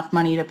have enough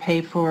money to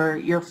pay for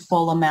your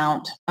full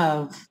amount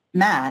of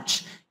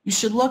match, you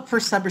should look for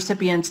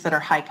subrecipients that are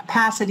high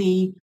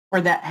capacity or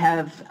that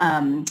have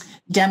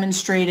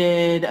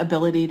demonstrated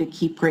ability to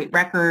keep great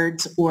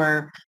records,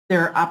 or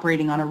they're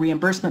operating on a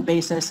reimbursement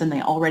basis and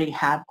they already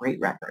have great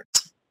records.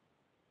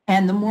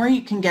 And the more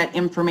you can get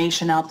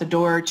information out the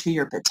door to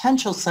your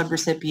potential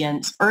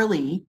subrecipients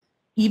early,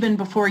 even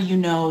before you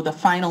know the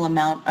final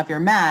amount of your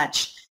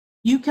match,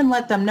 you can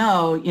let them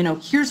know,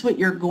 here's what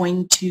you're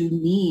going to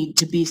need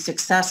to be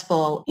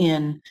successful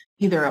in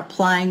either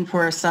applying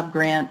for a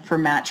subgrant for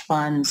match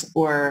funds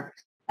or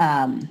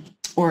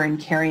in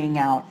carrying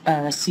out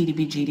a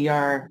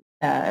CDBG-DR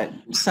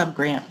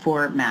subgrant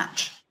for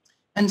match.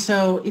 And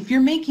so if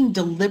you're making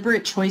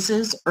deliberate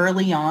choices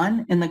early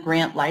on in the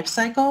grant life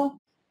cycle,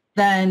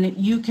 then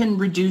you can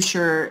reduce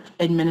your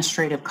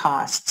administrative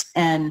costs.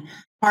 And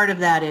part of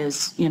that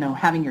is,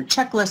 having your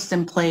checklists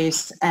in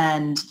place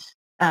and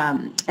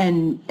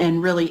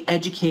really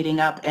educating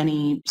up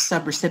any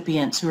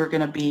subrecipients who are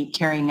going to be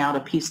carrying out a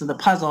piece of the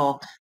puzzle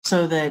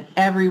so that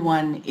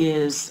everyone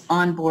is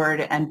on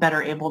board and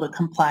better able to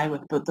comply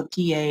with both the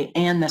PA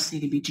and the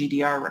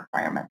CDBG-DR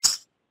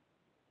requirements.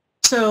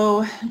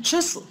 So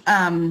just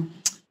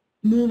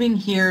moving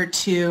here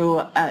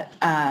to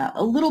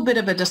a little bit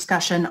of a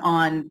discussion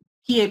on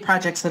PA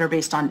projects that are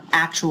based on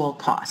actual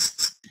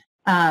costs.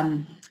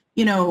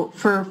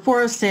 For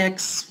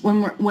 406,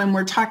 when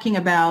we're talking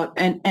about,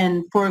 and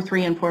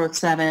 403 and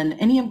 407,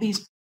 any of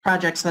these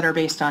projects that are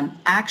based on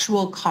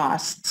actual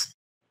costs,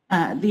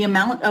 the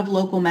amount of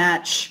local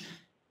match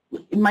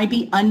might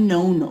be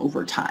unknown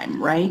over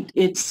time, right?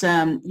 It's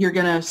you're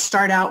going to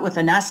start out with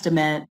an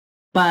estimate,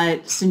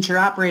 but since you're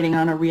operating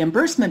on a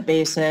reimbursement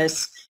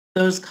basis,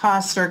 those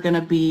costs are going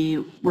to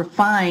be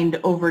refined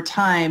over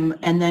time.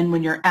 And then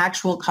when your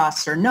actual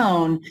costs are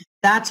known,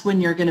 that's when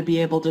you're going to be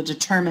able to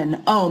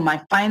determine, oh, my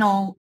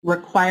final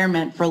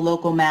requirement for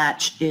local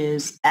match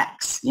is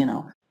X,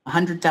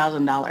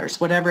 $100,000,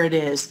 whatever it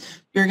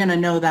is. You're going to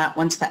know that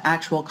once the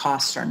actual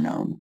costs are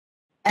known.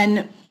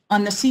 And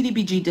on the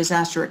CDBG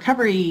disaster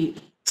recovery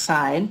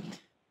side,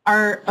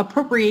 our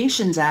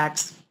appropriations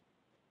acts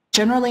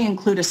generally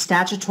include a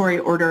statutory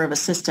order of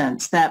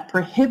assistance that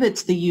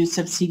prohibits the use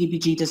of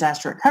CDBG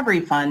disaster recovery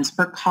funds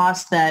for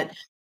costs that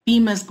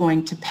FEMA is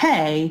going to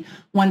pay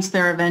once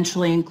they're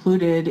eventually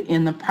included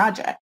in the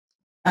project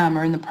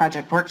or in the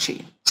project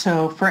worksheet.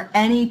 So for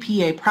any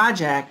PA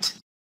project,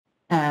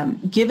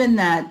 given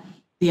that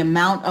the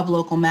amount of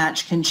local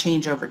match can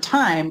change over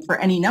time for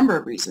any number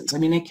of reasons. I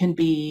mean, it can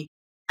be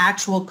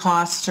actual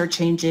costs are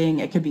changing,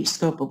 it could be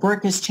scope of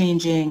work is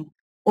changing,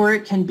 or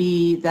it can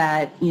be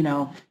that,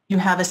 you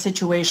have a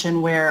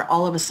situation where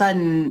all of a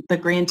sudden the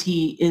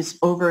grantee is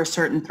over a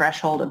certain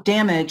threshold of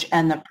damage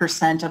and the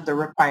percent of the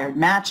required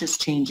match is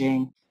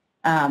changing,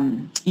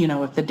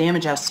 if the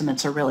damage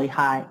estimates are really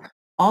high.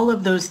 All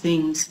of those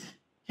things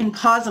can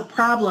cause a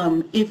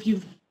problem if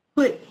you've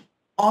put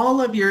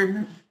all of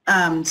your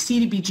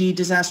CDBG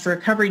disaster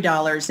recovery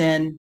dollars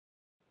in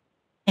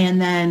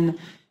and then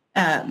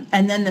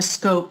the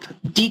scope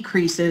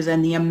decreases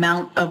and the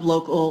amount of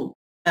local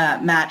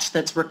match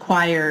that's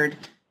required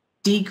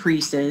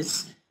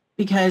decreases,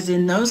 because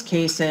in those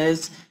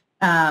cases,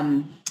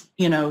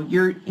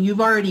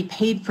 you've already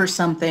paid for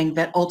something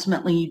that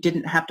ultimately you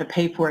didn't have to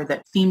pay for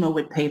that FEMA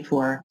would pay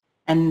for,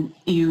 and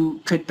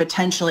you could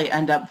potentially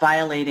end up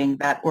violating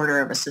that order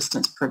of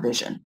assistance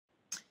provision.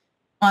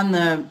 On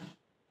the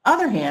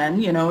other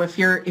hand, if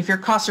your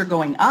costs are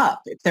going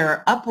up, if there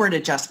are upward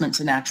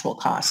adjustments in actual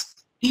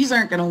costs, these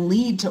aren't going to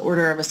lead to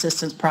order of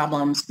assistance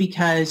problems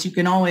because you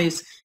can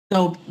always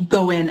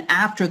go in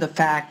after the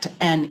fact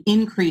and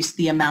increase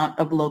the amount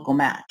of local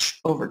match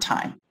over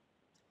time.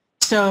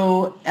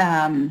 So,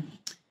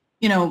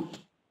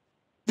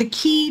 the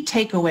key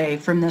takeaway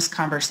from this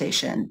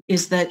conversation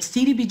is that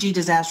CDBG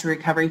disaster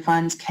recovery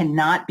funds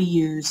cannot be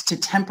used to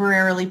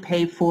temporarily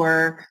pay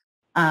for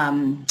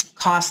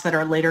costs that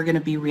are later going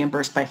to be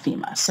reimbursed by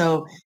FEMA.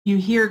 So you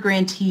hear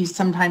grantees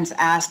sometimes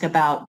ask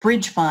about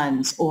bridge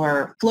funds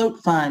or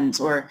float funds,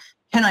 or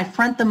can I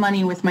front the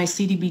money with my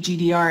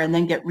CDBG-DR and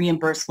then get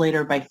reimbursed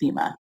later by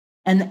FEMA?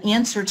 And the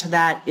answer to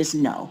that is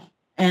no.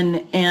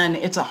 And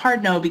it's a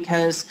hard no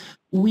because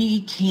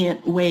we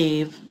can't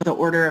waive the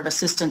order of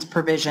assistance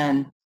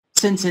provision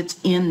since it's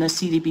in the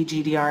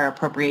CDBG-DR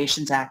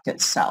Appropriations Act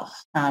itself.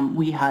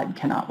 We HUD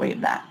cannot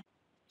waive that.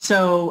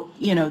 So,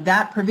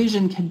 that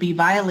provision can be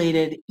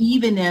violated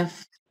even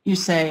if you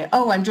say,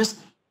 oh, I'm just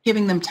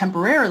giving them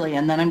temporarily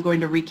and then I'm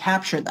going to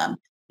recapture them.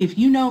 If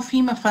you know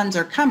FEMA funds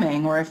are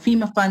coming, or if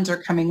FEMA funds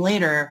are coming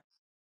later,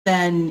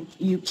 then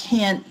you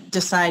can't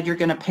decide you're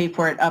going to pay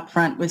for it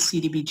upfront with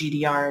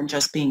CDBG-DR and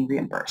just being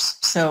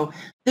reimbursed. So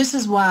this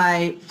is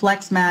why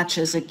flex match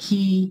is a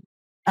key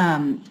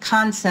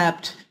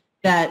concept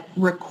that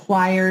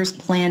requires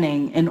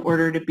planning in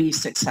order to be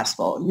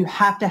successful. You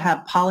have to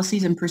have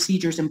policies and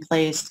procedures in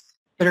place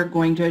that are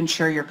going to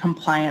ensure your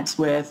compliance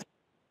with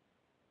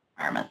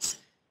requirements.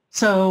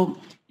 So,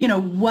 you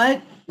know,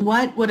 what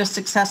would a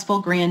successful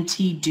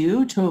grantee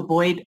do to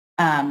avoid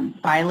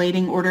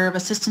violating order of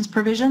assistance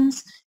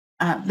provisions?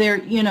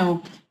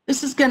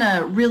 This is going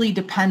to really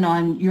depend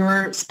on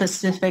your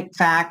specific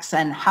facts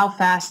and how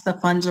fast the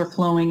funds are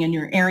flowing in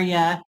your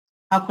area,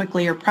 how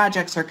quickly your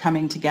projects are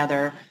coming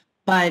together.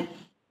 But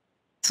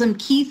some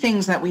key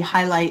things that we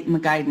highlight in the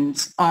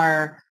guidance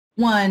are,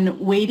 one,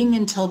 waiting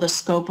until the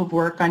scope of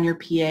work on your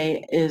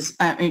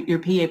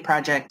PA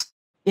project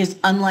is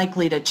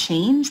unlikely to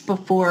change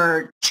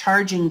before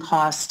charging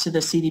costs to the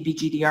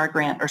CDBG-DR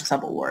grant or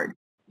subaward.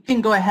 You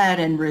can go ahead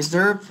and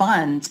reserve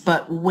funds,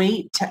 but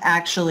wait to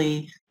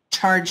actually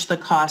charge the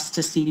costs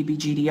to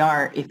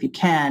CDBG-DR if you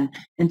can,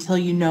 until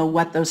you know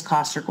what those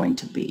costs are going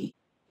to be.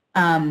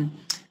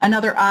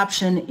 Another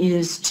option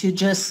is to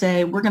just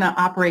say, we're going to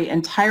operate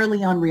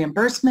entirely on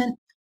reimbursement.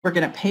 We're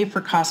going to pay for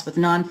costs with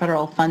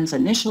non-federal funds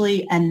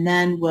initially, and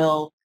then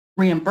we'll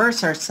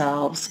reimburse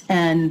ourselves.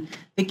 And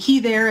the key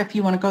there, if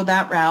you want to go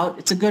that route,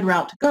 it's a good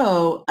route to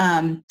go.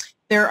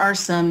 There are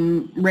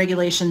some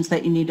regulations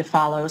that you need to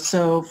follow.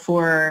 So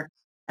for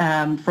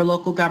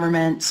local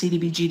government,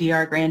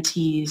 CDBG-DR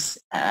grantees,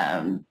 2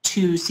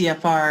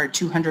 CFR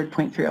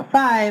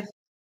 200.305,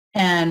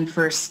 and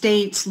for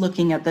states,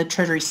 looking at the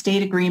Treasury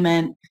State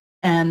Agreement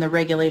and the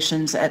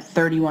regulations at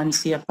 31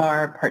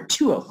 CFR Part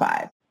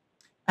 205.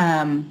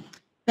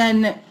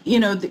 Then,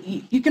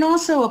 you can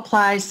also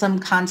apply some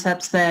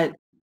concepts that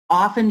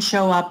often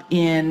show up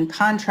in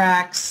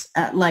contracts,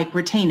 like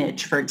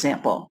retainage, for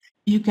example.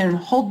 You can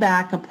hold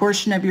back a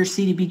portion of your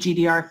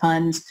CDBG-DR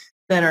funds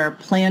that are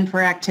planned for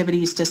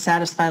activities to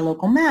satisfy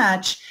local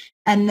match,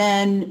 and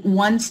then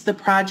once the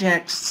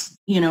projects,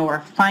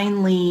 are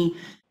finally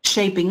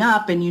shaping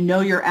up and you know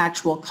your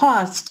actual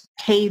cost,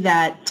 pay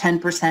that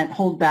 10%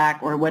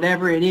 holdback or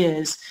whatever it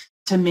is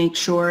to make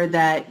sure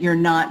that you're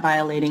not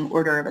violating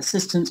order of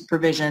assistance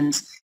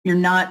provisions. You're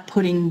not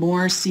putting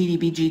more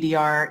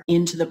CDBG-DR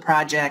into the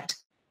project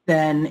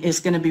than is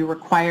going to be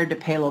required to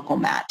pay local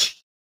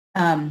match.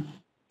 And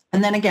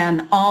then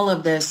again, all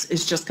of this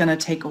is just going to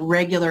take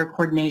regular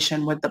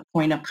coordination with the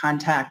point of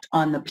contact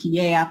on the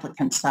PA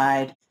applicant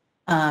side,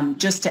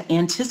 just to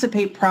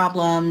anticipate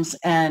problems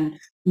and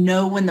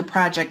know when the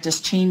project is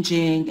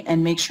changing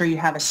and make sure you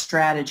have a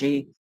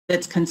strategy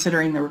that's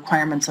considering the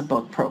requirements of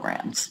both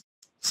programs.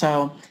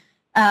 So,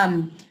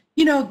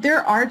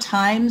 there are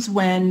times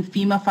when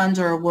FEMA funds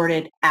are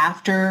awarded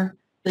after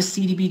the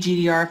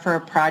CDBG-DR for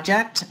a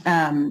project,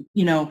 in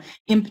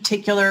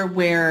particular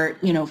where,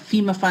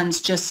 FEMA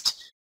funds just,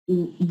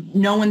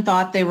 no one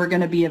thought they were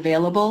going to be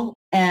available.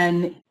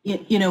 And,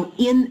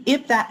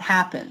 if that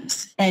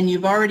happens and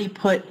you've already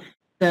put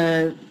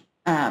the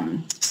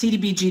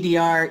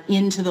CDBG-DR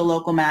into the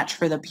local match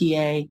for the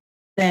PA,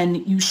 then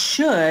you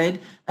should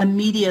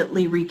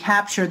immediately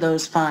recapture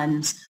those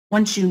funds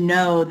once you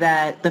know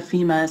that the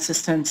FEMA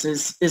assistance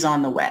is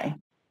on the way.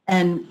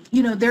 And,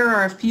 there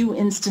are a few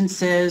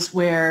instances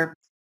where,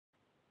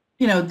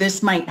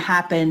 this might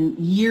happen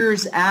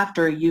years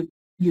after you've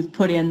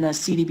put in the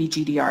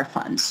CDBG-DR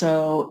fund.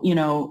 So,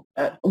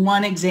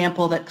 one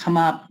example that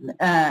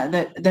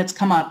that's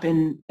come up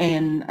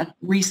in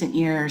recent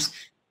years,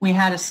 we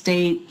had a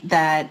state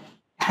that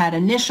had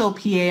initial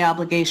PA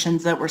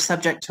obligations that were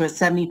subject to a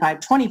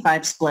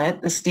 75-25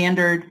 split, the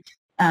standard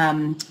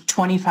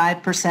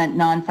 25%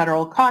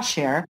 non-federal cost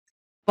share.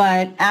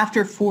 But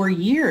after 4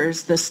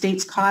 years, the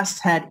state's costs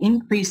had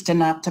increased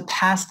enough to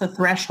pass the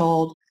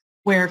threshold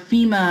where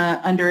FEMA,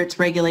 under its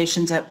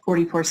regulations at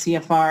 44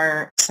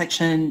 CFR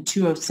section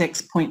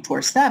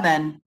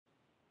 206.47,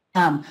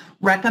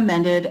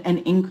 recommended an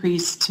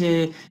increase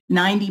to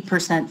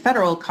 90%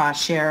 federal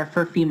cost share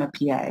for FEMA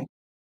PA.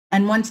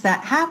 And once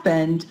that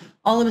happened,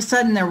 all of a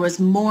sudden there was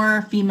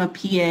more FEMA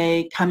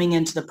PA coming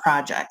into the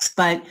projects.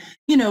 But,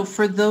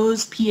 for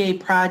those PA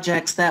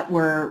projects that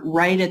were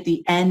right at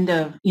the end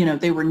of,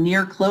 they were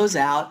near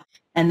closeout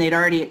and they'd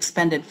already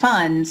expended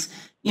funds,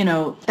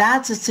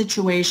 that's a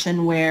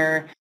situation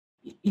where,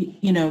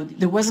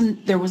 there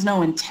was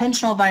no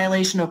intentional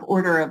violation of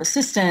order of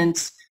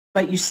assistance,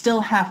 but you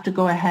still have to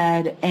go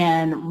ahead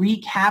and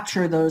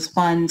recapture those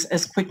funds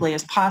as quickly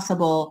as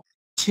possible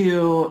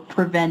to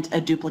prevent a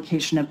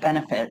duplication of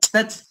benefits.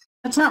 That's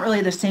not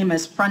really the same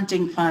as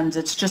fronting funds.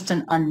 It's just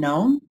an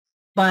unknown.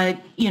 But,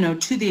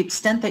 to the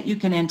extent that you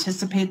can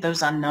anticipate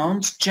those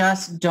unknowns,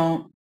 just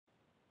don't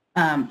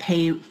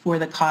pay for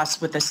the costs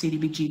with the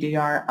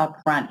CDBG-DR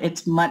upfront.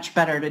 It's much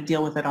better to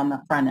deal with it on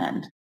the front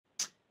end.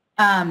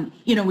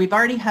 We've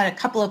already had a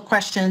couple of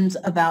questions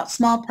about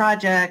small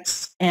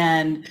projects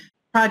and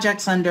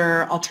projects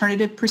under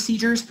alternative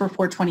procedures for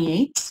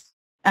 428s.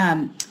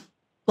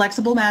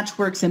 Flexible match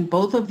works in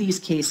both of these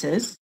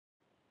cases.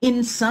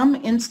 In some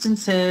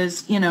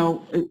instances,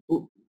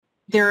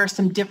 there are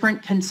some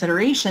different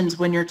considerations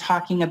when you're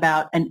talking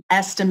about an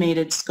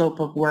estimated scope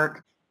of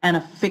work and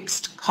a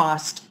fixed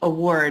cost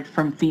award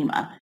from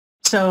FEMA.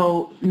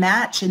 So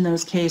match in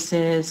those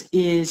cases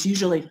is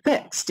usually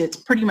fixed. It's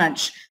pretty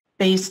much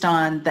based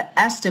on the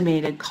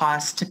estimated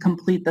cost to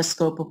complete the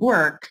scope of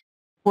work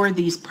for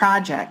these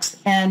projects.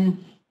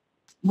 And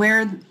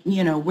where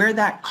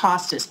that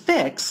cost is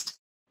fixed,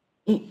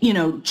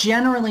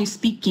 generally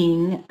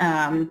speaking,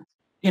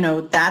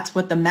 that's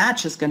what the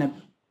match is going to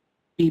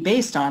be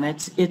based on.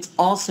 It's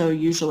also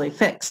usually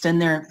fixed.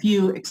 And there are a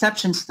few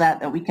exceptions to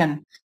that we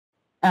can,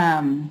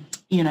 that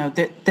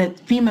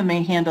FEMA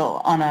may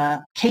handle on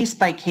a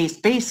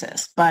case-by-case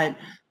basis. But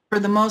for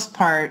the most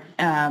part,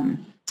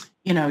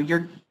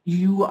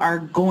 you are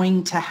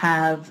going to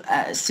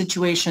have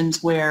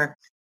situations where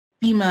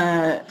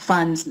FEMA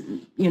funds,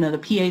 the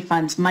PA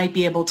funds might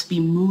be able to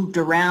be moved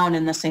around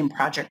in the same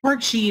project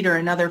worksheet or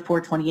another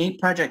 428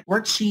 project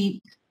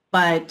worksheet,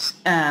 but,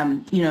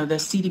 the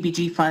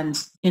CDBG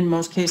funds in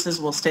most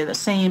cases will stay the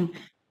same.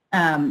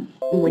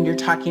 When you're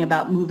talking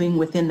about moving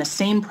within the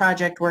same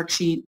project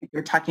worksheet, if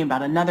you're talking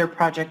about another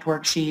project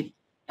worksheet,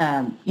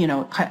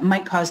 it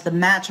might cause the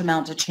match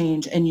amount to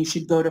change, and you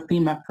should go to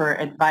FEMA for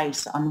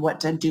advice on what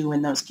to do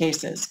in those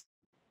cases.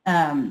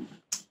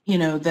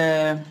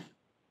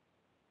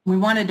 We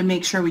wanted to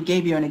make sure we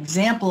gave you an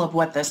example of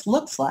what this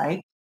looks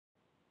like.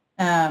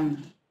 This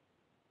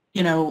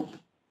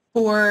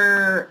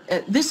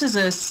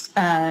is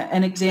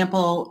an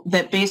example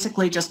that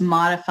basically just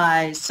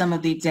modifies some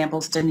of the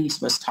examples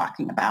Denise was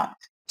talking about.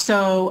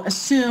 So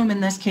assume in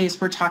this case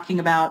we're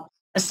talking about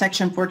a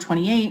Section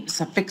 428,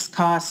 it's a fixed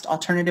cost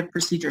alternative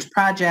procedures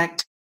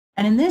project.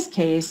 And in this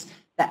case,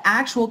 the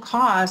actual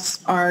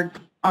costs are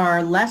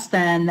less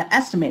than the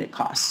estimated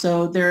costs.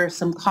 So there are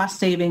some cost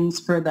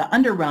savings for the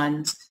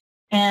underruns,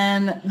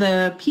 and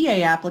the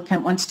PA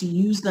applicant wants to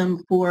use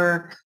them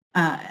for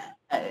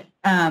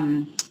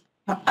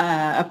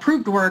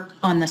approved work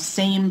on the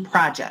same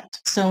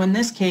project. So in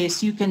this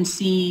case, you can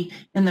see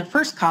in the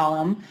first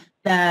column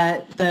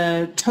that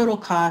the total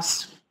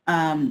costs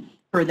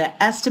for the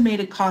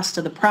estimated cost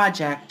of the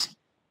project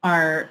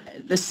are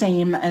the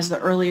same as the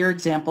earlier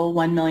example,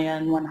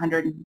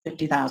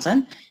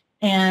 $1,150,000.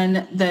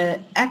 And the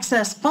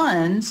excess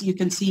funds, you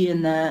can see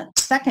in the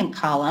second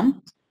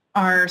column,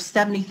 are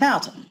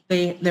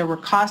 $70,000. There were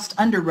cost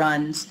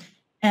underruns,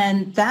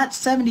 and that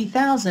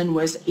 $70,000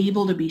 was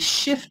able to be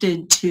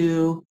shifted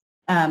to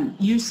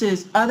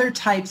other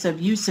types of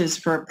uses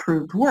for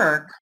approved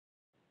work.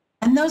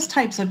 And those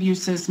types of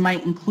uses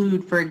might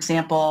include, for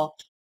example,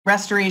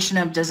 restoration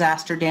of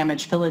disaster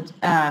damaged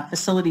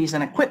facilities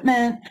and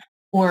equipment,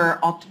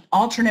 or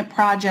alternate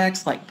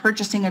projects like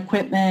purchasing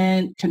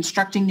equipment,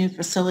 constructing new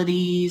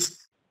facilities,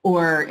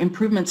 or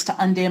improvements to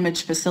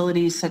undamaged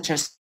facilities such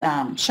as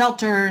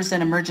shelters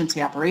and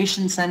emergency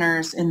operations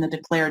centers in the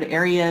declared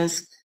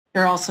areas.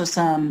 There are also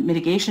some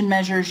mitigation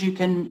measures you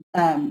can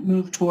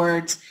move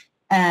towards.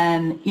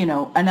 And,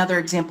 another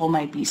example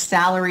might be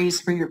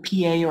salaries for your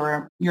PA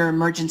or your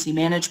emergency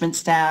management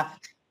staff.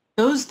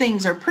 Those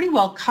things are pretty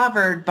well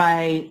covered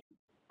by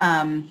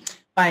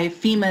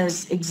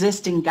FEMA's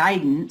existing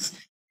guidance.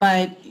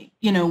 But,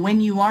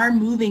 when you are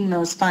moving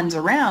those funds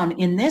around,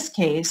 in this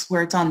case,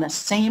 where it's on the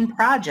same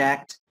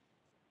project,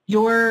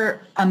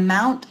 your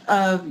amount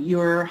of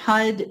your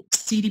HUD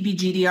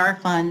CDBG-DR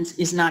funds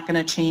is not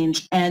going to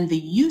change, and the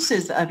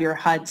uses of your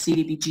HUD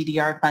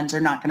CDBG-DR funds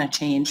are not going to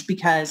change,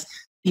 because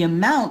the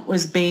amount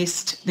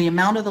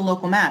of the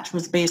local match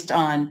was based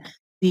on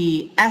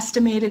the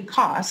estimated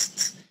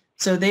costs.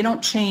 So they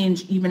don't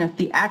change even if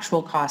the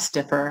actual costs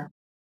differ.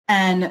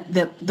 And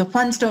the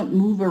funds don't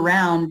move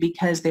around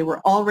because they were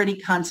already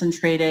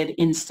concentrated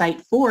in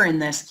Site 4 in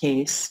this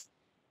case.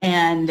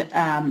 And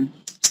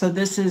so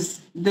this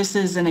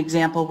is an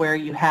example where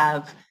you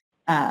have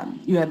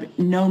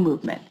no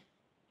movement.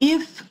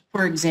 If,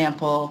 for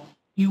example,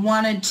 you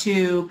wanted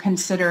to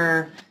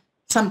consider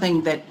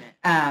something that,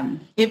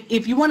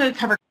 if you wanted to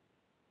cover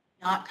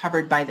not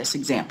covered by this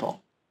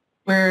example,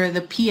 where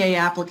the PA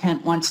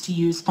applicant wants to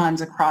use funds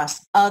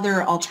across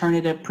other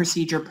alternative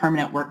procedure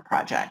permanent work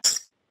projects.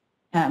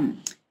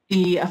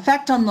 The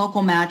effect on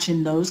local match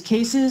in those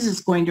cases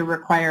is going to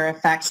require a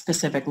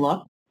fact-specific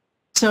look.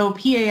 So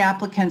PA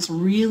applicants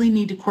really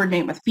need to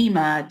coordinate with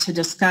FEMA to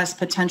discuss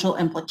potential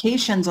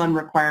implications on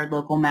required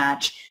local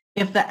match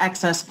if the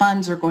excess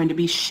funds are going to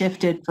be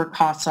shifted for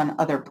costs on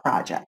other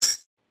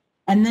projects.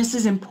 And this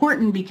is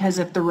important because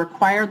if the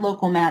required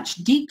local match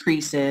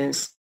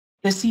decreases,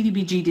 the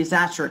CDBG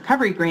disaster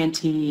recovery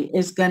grantee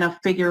is going to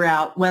figure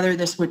out whether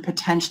this would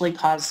potentially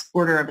cause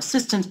order of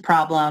assistance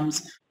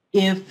problems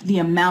if the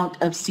amount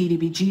of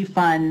CDBG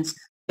funds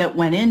that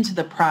went into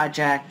the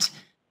project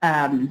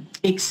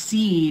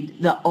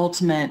exceed the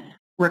ultimate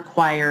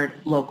required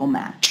local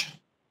match.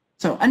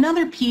 So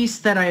another piece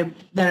that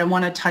I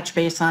want to touch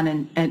base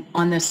on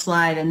on this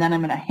slide, and then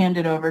I'm going to hand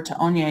it over to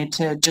Onye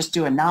to just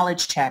do a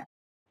knowledge check,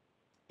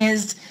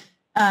 is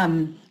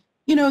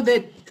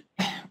that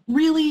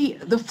really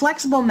the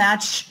flexible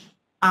match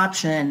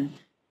option,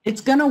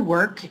 it's going to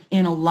work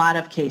in a lot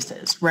of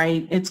cases,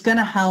 right? It's going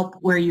to help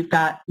where you've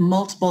got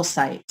multiple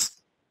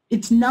sites.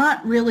 it's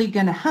not really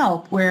going to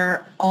help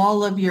where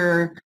all of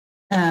your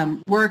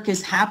work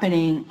is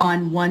happening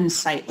on one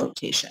site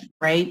location,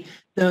 right?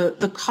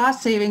 The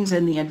cost savings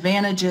and the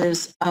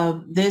advantages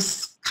of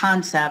this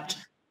concept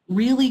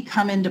really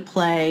come into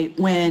play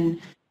when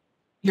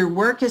your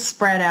work is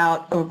spread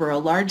out over a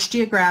large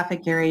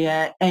geographic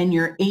area and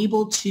you're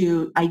able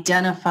to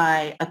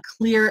identify a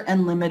clear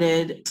and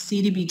limited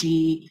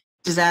CDBG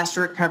disaster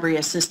recovery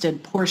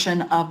assisted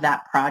portion of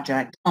that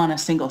project on a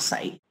single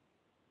site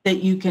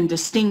that you can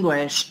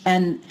distinguish.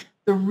 And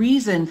the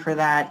reason for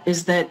that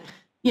is that,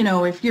 you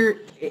know, if you're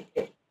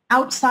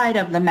outside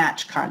of the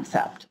match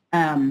concept,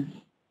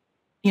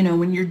 you know,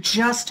 when you're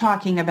just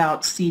talking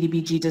about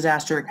CDBG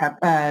disaster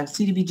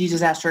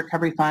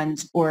recovery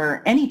funds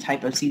or any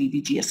type of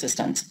CDBG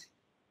assistance,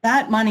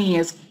 that money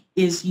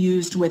is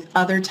used with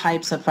other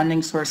types of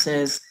funding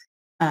sources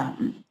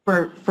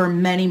for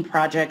many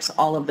projects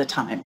all of the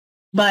time.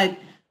 But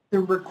the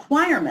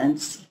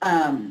requirements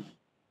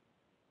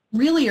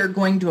really are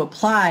going to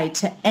apply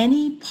to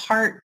any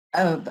part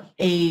of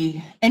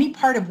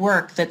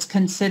work that's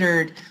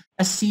considered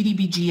a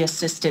CDBG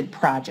assisted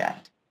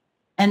project.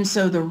 And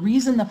so the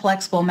reason the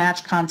flexible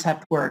match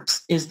concept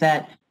works is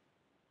that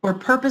for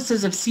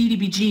purposes of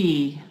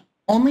CDBG,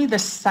 only the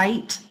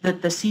site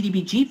that the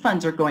CDBG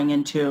funds are going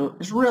into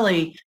is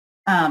really,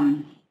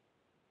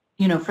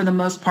 you know, for the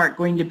most part,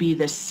 going to be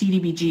the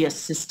CDBG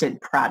assisted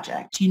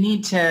project. You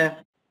need to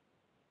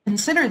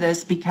consider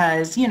this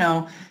because, you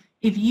know,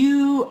 if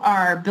you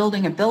are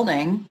building a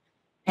building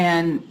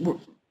and,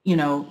 you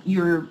know,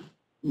 you're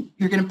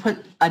going to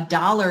put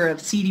 $1 of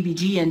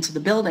CDBG into the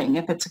building.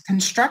 If it's a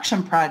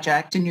construction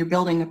project and you're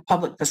building a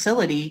public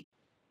facility,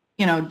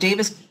 you know,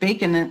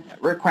 Davis-Bacon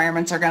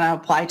requirements are going to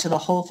apply to the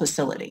whole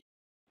facility.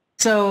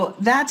 So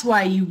that's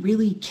why you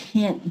really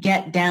can't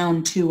get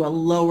down to a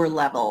lower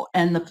level.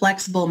 And the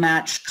flexible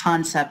match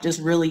concept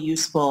is really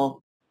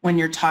useful when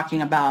you're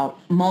talking about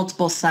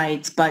multiple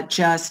sites, but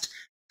just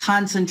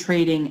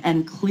concentrating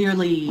and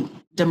clearly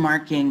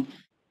demarking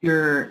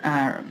your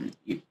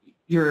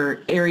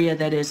area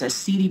that is a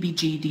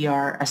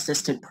CDBG-DR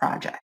assisted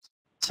project.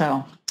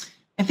 So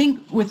I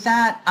think with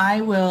that,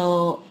 I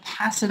will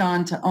pass it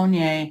on to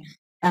Onye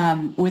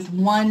with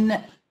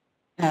one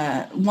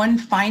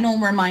final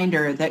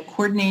reminder that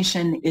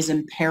coordination is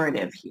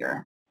imperative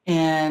here.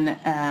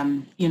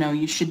 And you know,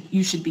 you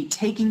should be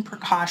taking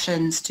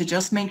precautions to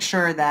just make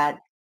sure that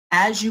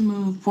as you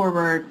move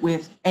forward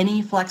with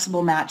any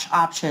flexible match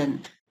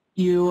option,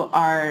 you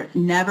are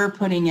never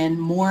putting in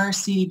more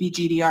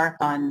CDBG-DR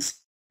funds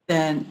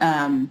than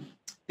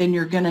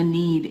you're going to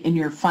need in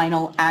your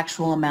final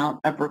actual amount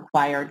of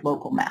required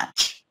local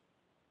match.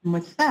 And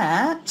with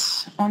that,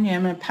 Onye,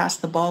 I'm going to pass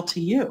the ball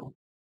to you.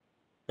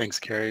 Thanks,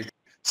 Carrie.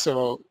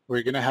 So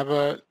we're going to have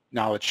a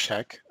knowledge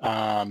check.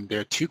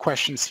 There are 2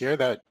 questions here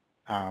that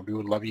we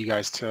would love you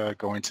guys to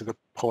go into the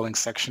polling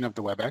section of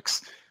the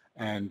WebEx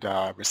and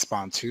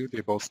respond to.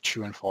 They're both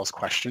true and false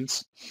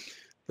questions.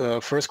 The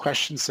first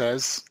question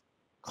says,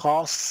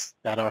 costs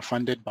that are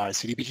funded by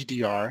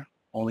CDBG-DR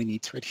only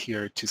need to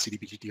adhere to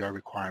CDBG-DR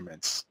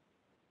requirements.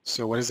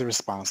 So what is the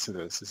response to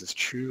this? Is this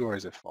true or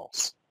is it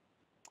false?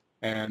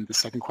 And the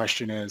second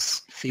question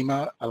is,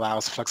 FEMA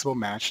allows flexible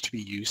match to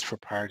be used for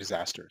prior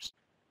disasters.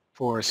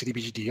 For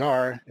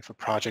CDBG-DR, if a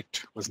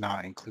project was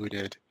not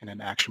included in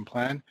an action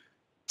plan,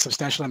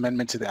 substantial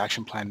amendment to the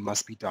action plan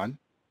must be done.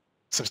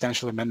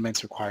 Substantial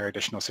amendments require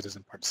additional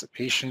citizen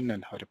participation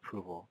and HUD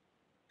approval.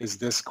 Is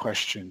this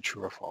question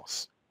true or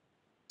false?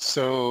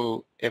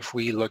 So if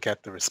we look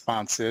at the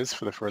responses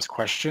for the first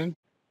question,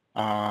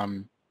 a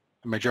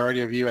majority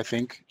of you, I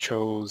think,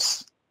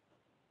 chose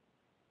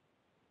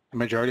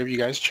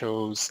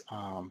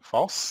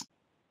false,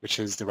 which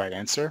is the right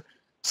answer.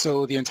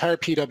 So the entire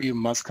PW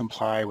must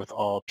comply with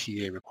all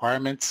PA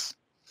requirements.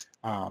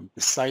 The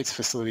sites,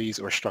 facilities,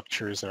 or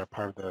structures that are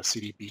part of the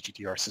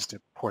CDBG-DR assisted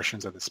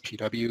portions of this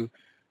PW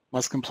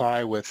must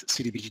comply with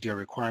CDBG-DR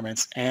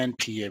requirements and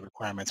PA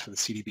requirements for the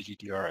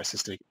CDBG-DR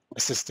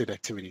assisted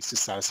activities to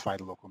satisfy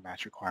the local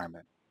match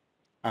requirement.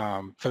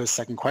 For the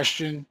second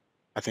question,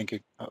 I think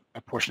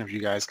a portion of you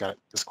guys got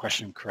this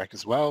question correct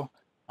as well.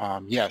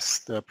 Yes,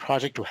 the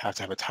project will have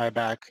to have a tie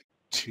back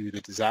to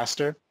the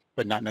disaster,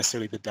 but not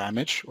necessarily the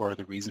damage or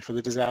the reason for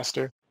the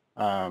disaster.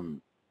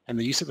 And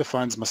the use of the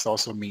funds must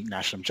also meet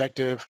national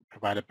objective,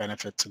 provide a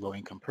benefit to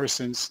low-income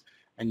persons.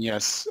 And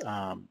yes,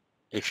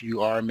 if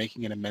you are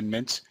making an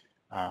amendment,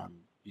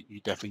 you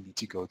definitely need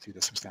to go through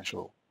the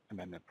substantial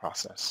amendment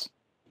process.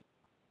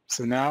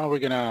 So now we're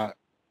going to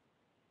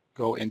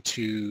go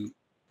into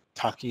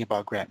talking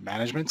about grant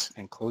management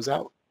and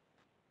closeout.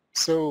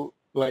 So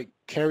like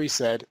Carrie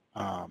said,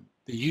 the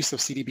use of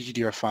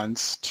CDBG-DR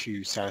funds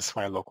to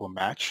satisfy local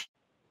match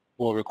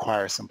will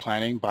require some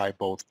planning by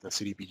both the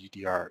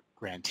CDBG-DR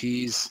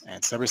grantees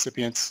and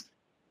subrecipients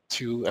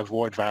to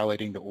avoid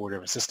violating the order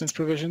of assistance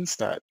provisions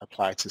that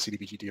apply to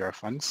CDBG-DR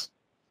funds.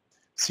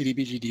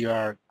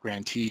 CDBG-DR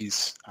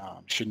grantees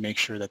should make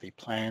sure that they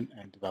plan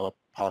and develop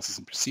policies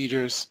and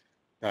procedures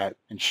that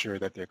ensure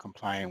that they're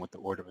complying with the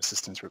order of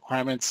assistance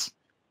requirements.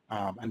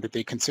 and that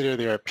they consider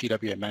their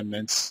PW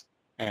amendments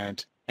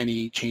and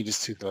any changes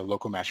to the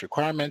local match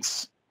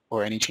requirements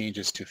or any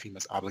changes to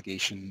FEMA's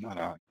obligation on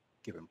a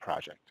given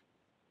project.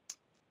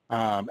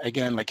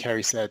 Again, like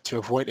Carrie said, to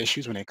avoid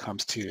issues when it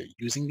comes to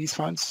using these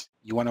funds,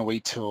 you want to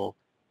wait till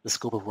the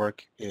scope of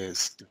work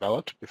is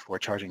developed before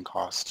charging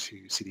costs to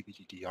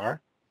CDBG-DR.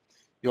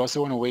 You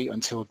also want to wait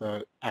until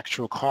the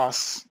actual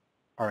costs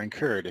are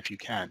incurred if you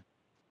can.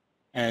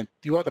 And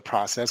throughout the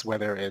process,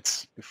 whether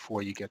it's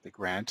before you get the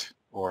grant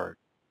or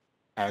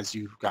as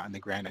you've gotten the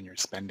grant and you're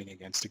spending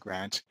against the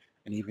grant,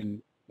 and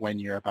even when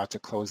you're about to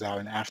close out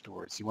and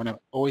afterwards, you want to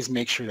always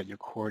make sure that you're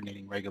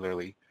coordinating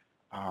regularly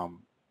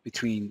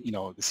between the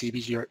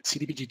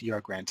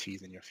CDBG-DR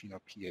grantees and your FEMA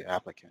PA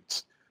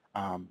applicants.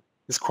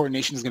 This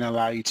coordination is going to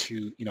allow you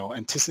to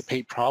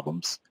anticipate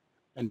problems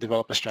and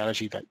develop a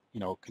strategy that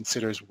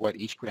considers what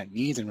each grant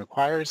needs and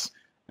requires,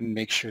 and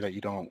make sure that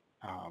you don't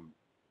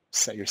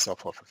set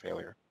yourself up for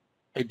failure.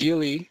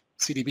 Ideally,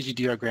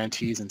 CDBG-DR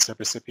grantees and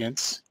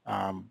subrecipients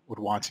would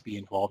want to be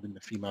involved in the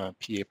FEMA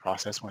PA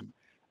process when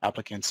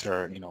applicants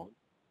are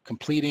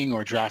completing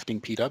or drafting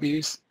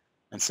PWs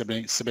and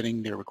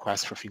submitting their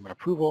requests for FEMA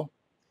approval,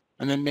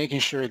 and then making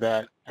sure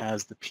that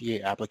as the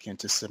PA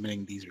applicant is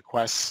submitting these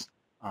requests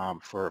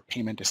for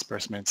payment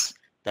disbursements,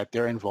 that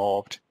they're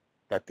involved,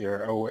 that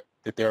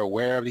they're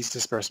aware of these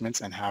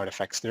disbursements and how it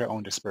affects their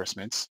own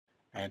disbursements,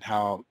 and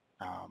how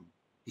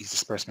these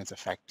disbursements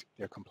affect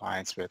their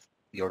compliance with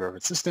the order of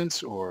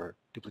assistance or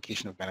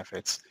duplication of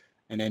benefits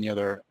and any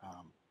other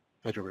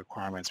federal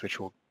requirements, which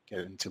we'll get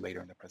into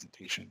later in the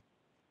presentation.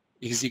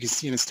 As you can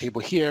see in this table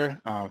here,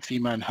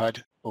 FEMA and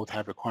HUD both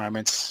have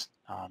requirements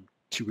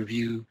to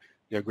review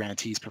their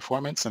grantees'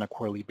 performance on a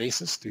quarterly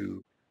basis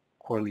through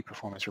quarterly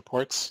performance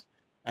reports.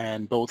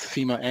 And both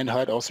FEMA and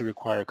HUD also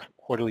require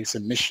quarterly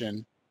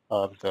submission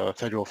of the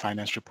Federal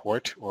Finance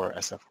Report, or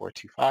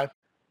SF-425.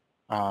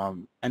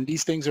 And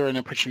these things are an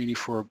opportunity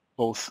for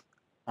both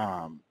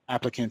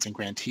applicants and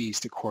grantees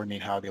to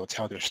coordinate how they'll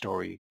tell their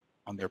story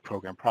on their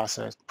program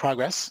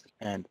progress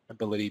and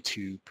ability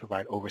to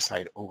provide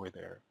oversight over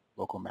their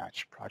local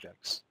match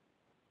projects.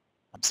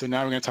 So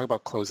now we're going to talk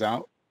about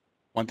closeout.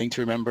 One thing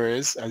to remember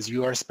is, as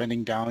you are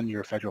spending down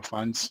your federal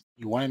funds,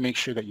 you want to make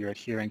sure that you're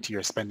adhering to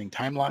your spending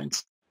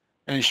timelines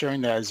and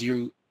ensuring that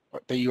you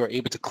are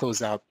able to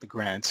close out the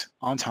grant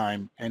on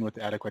time and with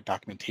adequate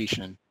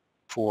documentation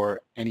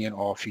for any and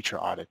all future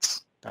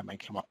audits that may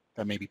come up,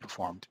 that may be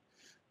performed.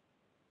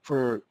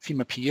 For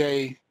FEMA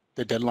PA,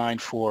 the deadline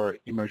for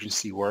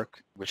emergency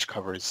work, which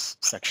covers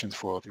sections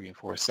 403 and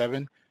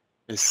 407,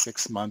 is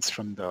 6 months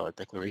from the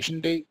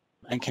declaration date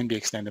and can be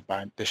extended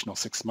by an additional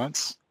 6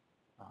 months.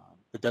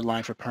 The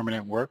deadline for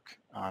permanent work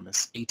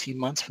is 18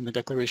 months from the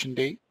declaration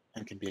date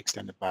and can be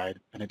extended by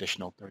an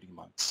additional 30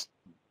 months.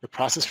 The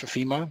process for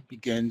FEMA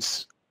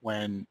begins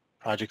when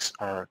projects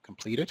are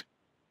completed.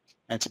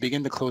 And to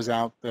begin to close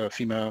out, the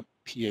FEMA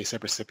PA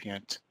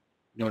subrecipient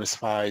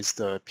notifies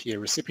the PA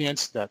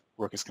recipient that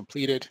work is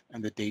completed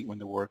and the date when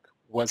the work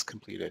was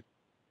completed.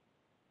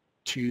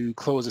 To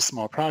close a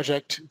small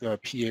project, the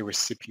PA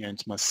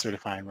recipient must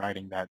certify in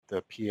writing that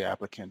the PA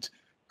applicant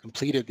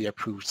completed the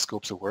approved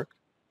scopes of work.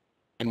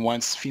 And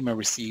once FEMA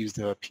receives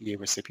the PA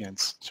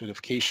recipient's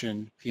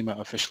certification, FEMA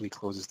officially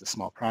closes the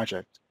small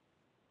project.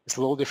 It's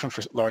a little different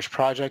for large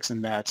projects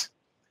in that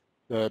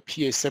the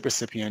PA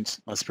subrecipient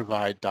must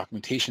provide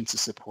documentation to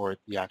support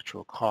the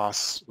actual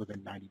costs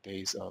within 90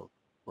 days of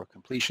work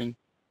completion.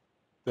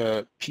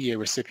 The PA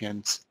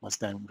recipient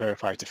must then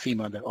verify to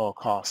FEMA that all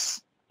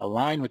costs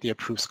align with the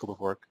approved scope of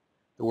work,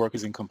 the work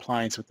is in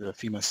compliance with the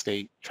FEMA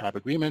state tribe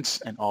agreements,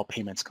 and all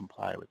payments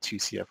comply with 2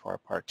 CFR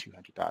Part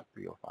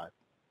 200.305.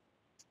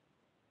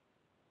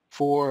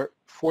 For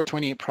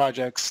 428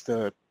 projects,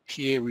 the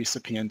PA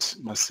recipient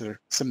must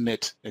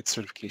submit its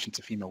certification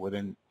to FEMA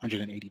within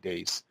 180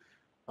 days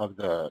of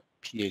the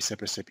PA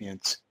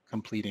subrecipient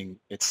completing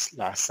its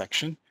last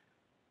section,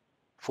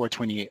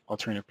 428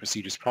 alternative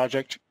procedures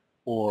project,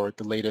 or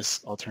the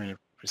latest alternative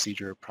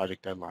procedure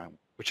project deadline,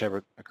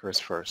 whichever occurs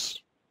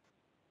first.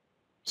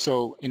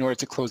 So in order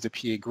to close the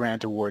PA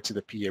grant award to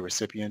the PA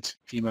recipient,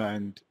 FEMA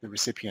and the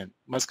recipient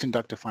must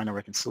conduct a final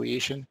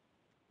reconciliation,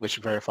 which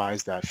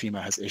verifies that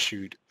FEMA has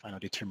issued final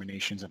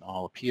determinations on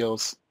all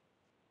appeals.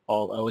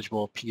 All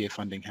eligible PA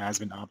funding has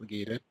been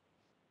obligated.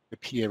 The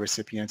PA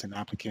recipient and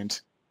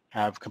applicant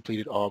have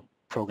completed all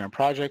program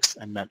projects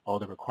and met all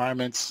the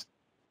requirements.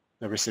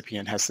 The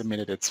recipient has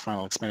submitted its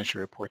final expenditure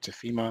report to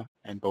FEMA,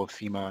 and both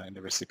FEMA and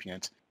the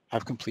recipient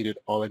have completed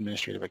all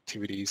administrative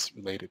activities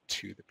related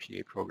to the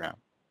PA program.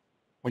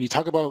 When you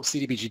talk about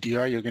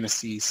CDBG-DR, you're going to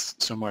see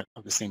somewhat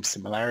of the same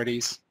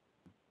similarities.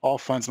 All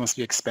funds must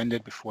be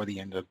expended before the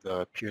end of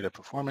the period of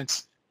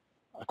performance,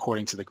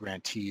 according to the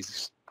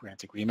grantee's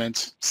grant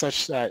agreement,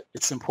 such that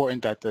it's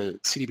important that the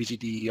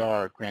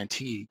CDBG-DR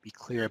grantee be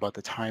clear about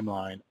the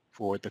timeline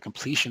for the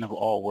completion of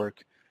all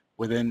work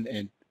within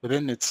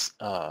its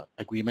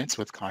agreements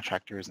with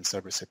contractors and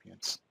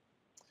subrecipients.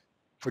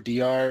 For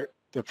DR,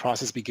 the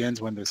process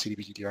begins when the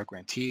CDBG-DR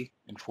grantee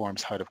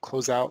informs HUD of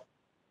closeout.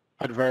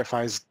 HUD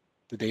verifies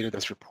the data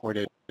that's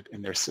reported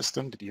in their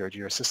system, the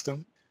DR-GR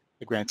system.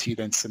 The grantee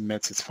then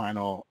submits its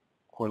final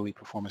quarterly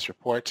performance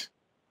report.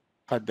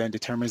 HUD then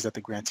determines that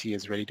the grantee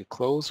is ready to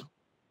close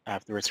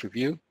after its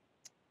review.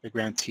 The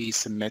grantee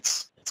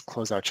submits its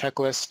closeout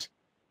checklist.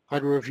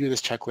 HUD will review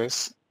this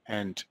checklist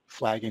and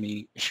flag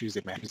any issues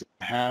it may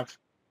have.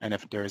 And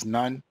if there is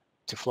none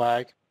to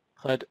flag,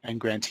 HUD and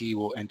grantee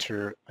will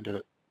enter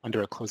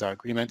under a closeout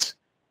agreement,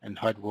 and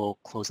HUD will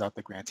close out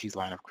the grantee's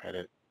line of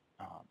credit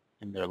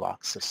in their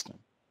lock system.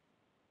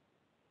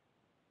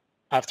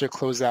 After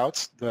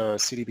closeout, the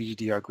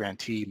CDBG-DR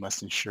grantee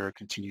must ensure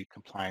continued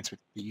compliance with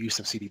the use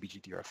of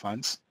CDBG-DR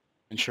funds,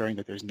 ensuring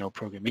that there's no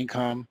program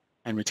income,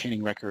 and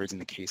retaining records in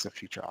the case of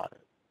future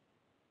audit.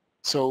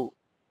 So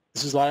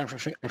this is a lot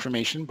of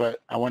information,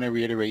 but I want to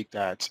reiterate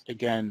that,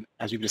 again,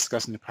 as we've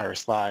discussed in the prior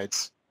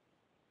slides,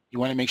 you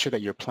want to make sure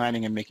that you're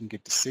planning and making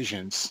good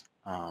decisions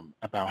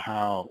about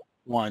how,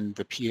 one,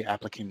 the PA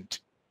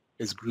applicant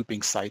is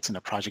grouping sites in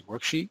a project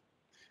worksheet,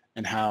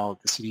 and how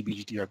the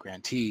CDBG-DR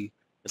grantee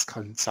is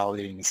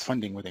consolidating its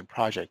funding within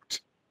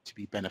project to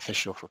be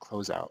beneficial for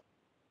closeout.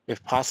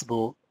 If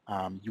possible,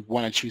 you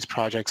want to choose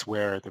projects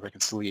where the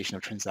reconciliation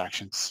of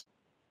transactions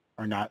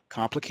are not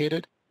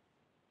complicated,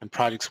 and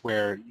projects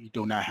where you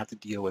do not have to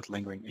deal with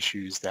lingering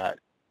issues that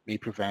may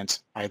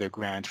prevent either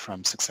grant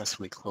from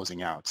successfully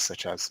closing out,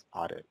 such as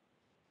audit.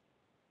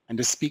 And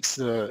this speaks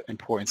to the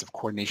importance of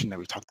coordination that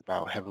we talked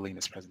about heavily in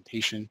this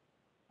presentation.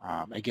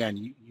 Again,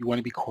 you want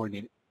to be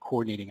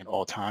coordinating at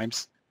all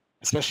times,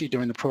 especially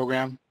during the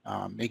program,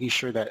 making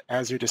sure that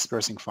as you're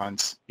dispersing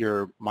funds,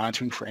 you're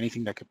monitoring for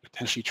anything that could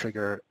potentially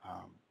trigger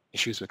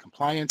issues with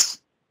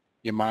compliance.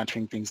 You're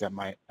monitoring things that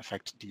might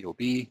affect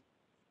DOB.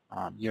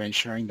 You're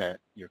ensuring that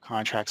your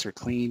contracts are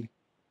clean.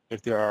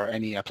 If there are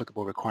any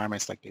applicable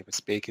requirements like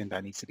Davis-Bacon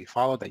that needs to be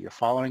followed, that you're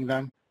following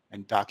them,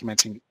 and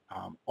documenting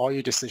all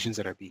your decisions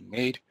that are being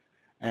made.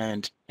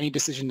 And any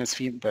decision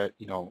that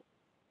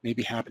may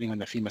be happening on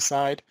the FEMA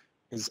side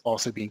is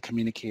also being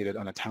communicated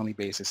on a timely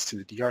basis to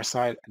the DR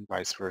side and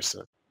vice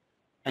versa.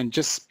 And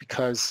just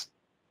because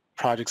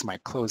projects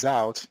might close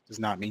out does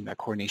not mean that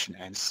coordination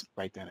ends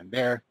right then and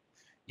there.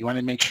 You want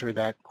to make sure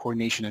that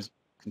coordination is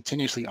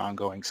continuously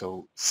ongoing,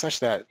 so such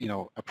that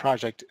a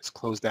project is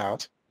closed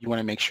out. You want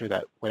to make sure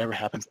that whatever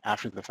happens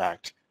after the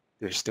fact,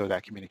 there's still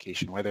that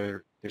communication,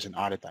 whether there's an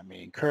audit that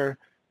may incur.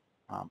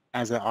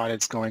 As the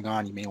audit's going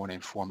on, you may want to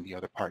inform the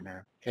other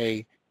partner,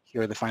 hey,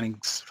 here are the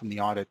findings from the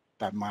audit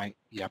that might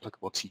be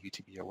applicable to you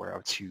to be aware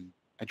of to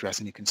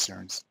address any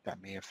concerns that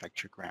may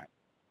affect your grant.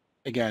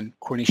 Again,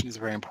 coordination is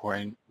very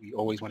important. We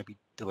always want to be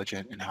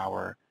diligent in how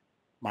we're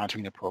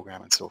monitoring the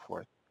program and so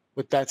forth.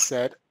 With that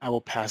said, I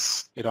will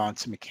pass it on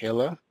to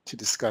Michaela to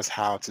discuss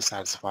how to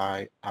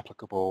satisfy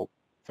applicable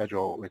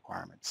federal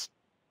requirements.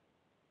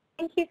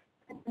 Thank you,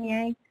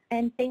 Stephanie,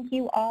 and thank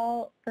you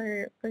all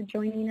for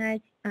joining us.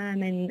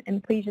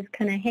 And please just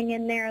kind of hang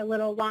in there a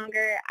little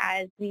longer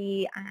as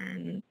we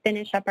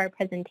finish up our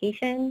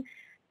presentation.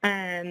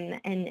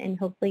 And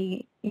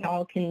hopefully you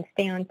all can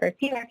stay on for a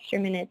few extra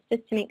minutes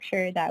just to make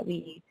sure that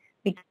we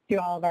get through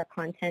all of our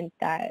content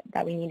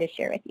that we need to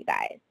share with you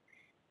guys.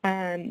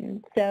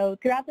 So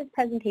throughout this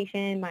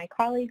presentation, my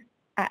colleagues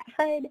at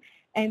HUD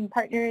and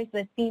partners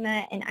with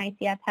FEMA and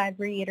ICF have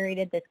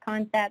reiterated this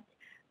concept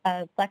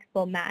of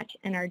flexible match,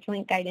 and our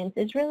joint guidance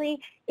is really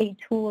a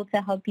tool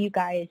to help you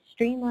guys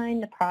streamline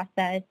the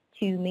process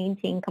to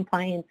maintain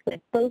compliance with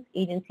both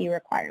agency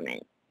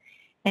requirements.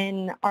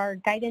 And our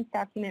guidance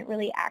document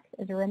really acts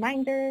as a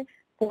reminder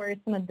for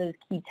some of those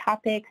key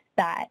topics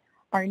that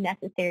are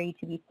necessary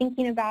to be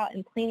thinking about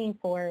and planning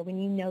for when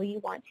you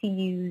want to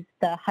use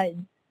the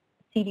HUD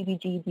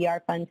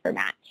CDBG-DR funds for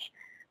match.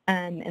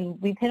 And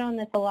we've hit on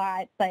this a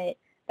lot, but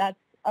that's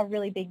a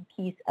really big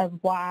piece of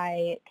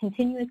why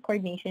continuous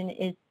coordination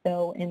is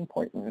so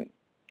important.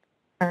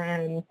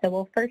 So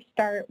we'll first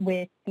start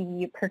with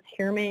the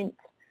procurement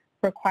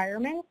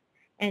requirements,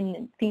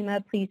 and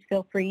FEMA, please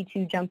feel free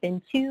to jump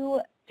in too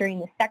during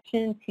the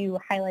section to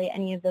highlight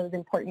any of those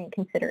important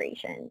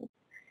considerations.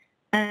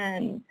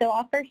 So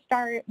I'll first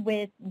start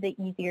with the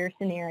easier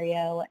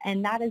scenario,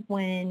 and that is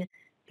when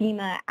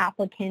FEMA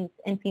applicants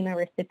and FEMA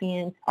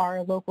recipients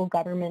are local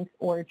governments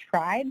or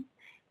tribes,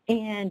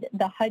 and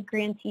the HUD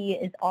grantee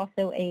is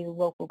also a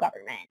local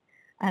government.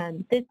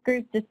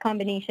 This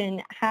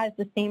combination has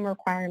the same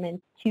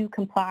requirements to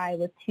comply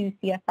with 2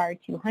 CFR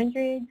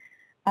 200,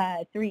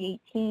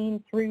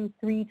 318 through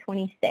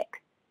 326.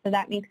 So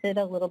that makes it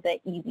a little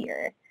bit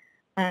easier.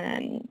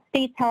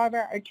 States,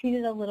 however, are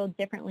treated a little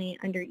differently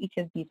under each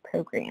of these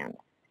programs.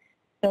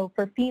 So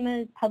for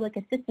FEMA's public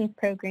assistance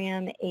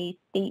program, a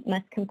state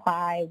must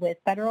comply with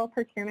federal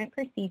procurement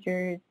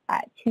procedures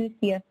at 2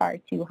 CFR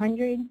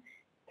 200,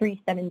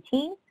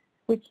 317,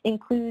 which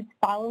includes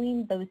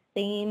following those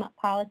same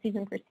policies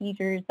and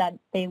procedures that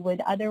they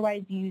would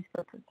otherwise use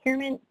for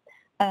procurement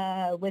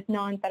with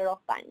non-federal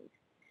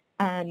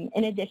funds,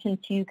 in addition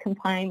to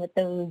complying with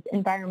those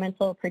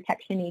Environmental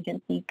Protection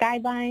Agency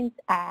guidelines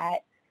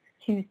at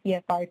 2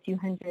 CFR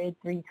 200,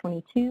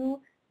 322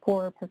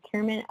 for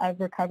procurement of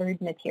recovered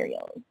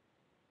materials.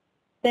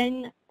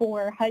 Then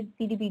for HUD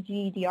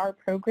CDBG-DR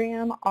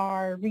program,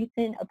 our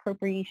recent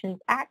Appropriations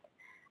Act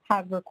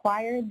have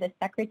required the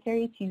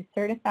Secretary to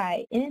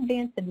certify in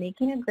advance of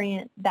making a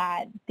grant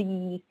that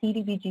the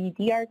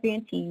CDBG-DR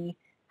grantee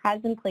has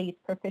in place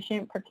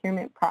proficient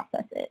procurement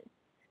processes.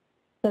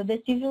 So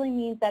this usually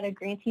means that a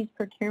grantee's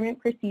procurement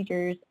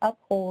procedures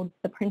upholds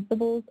the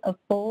principles of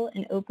full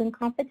and open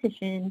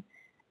competition,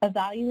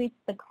 evaluates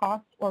the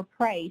cost or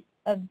price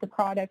of the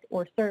product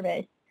or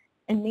service,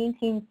 and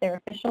maintains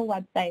their official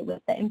website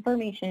with the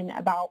information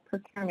about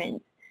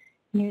procurement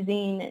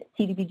using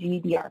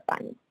CDBG-DR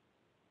funds.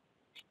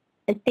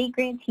 A state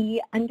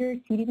grantee under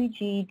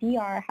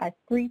CDBG-DR has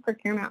 3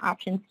 procurement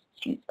options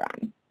to choose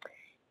from.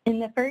 In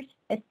the first,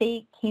 a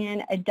state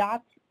can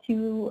adopt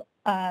to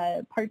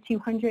Part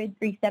 200,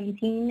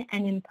 317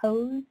 and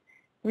impose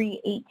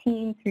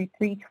 318 through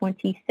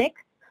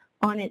 326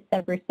 on its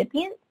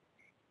subrecipients.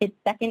 Its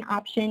second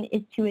option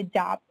is to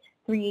adopt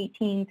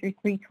 318 through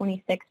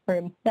 326 for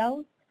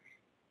themselves.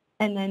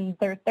 And then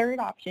their third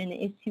option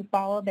is to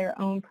follow their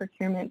own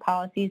procurement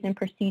policies and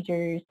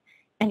procedures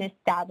and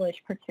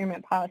establish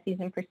procurement policies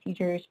and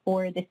procedures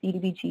for the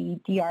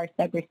CDBG-DR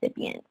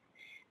subrecipients,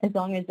 as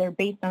long as they're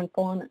based on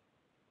full and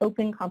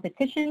open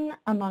competition,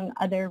 among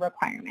other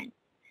requirements.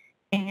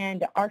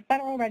 And our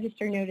Federal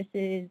Register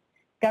notices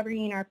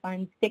governing our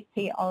funds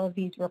dictate all of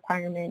these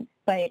requirements.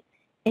 But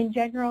in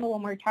general,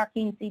 when we're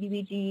talking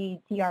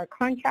CDBG-DR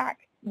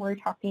contracts, we're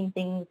talking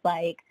things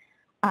like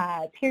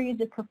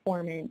periods of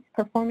performance,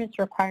 performance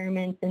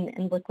requirements,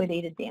 and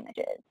liquidated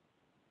damages.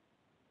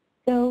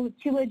 So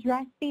to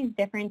address these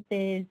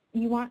differences,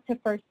 you want to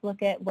first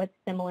look at what's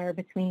similar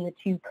between the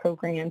 2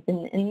 programs,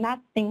 and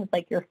that's things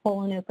like your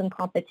full and open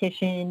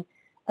competition,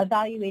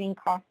 evaluating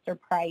cost or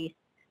price.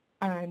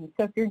 So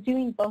if you're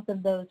doing both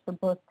of those for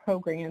both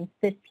programs,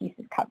 this piece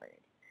is covered.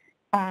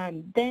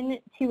 Then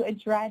to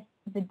address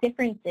the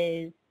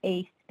differences,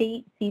 a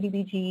state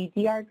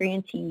CDBG-DR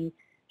grantee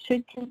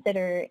should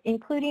consider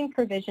including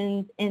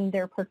provisions in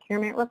their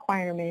procurement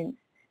requirements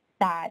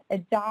that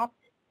adopt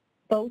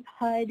both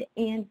HUD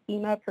and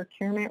FEMA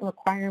procurement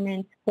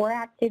requirements for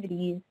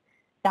activities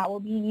that will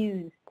be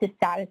used to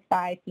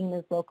satisfy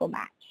FEMA's local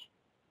match.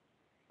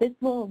 This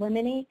will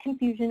eliminate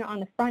confusion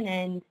on the front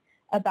end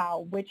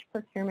about which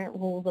procurement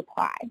rules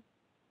apply.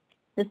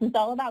 This is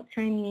all about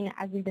timing,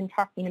 as we've been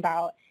talking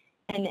about,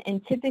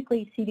 and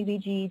typically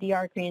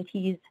CDBG-DR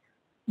grantees,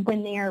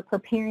 when they are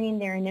preparing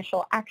their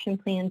initial action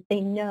plans,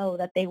 they know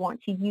that they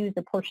want to use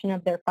a portion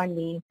of their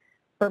funding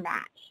for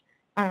match.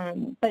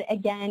 But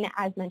again,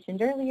 as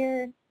mentioned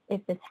earlier,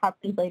 if this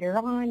happens later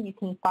on, you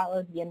can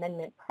follow the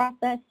amendment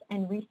process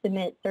and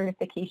resubmit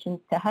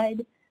certifications to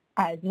HUD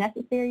as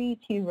necessary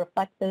to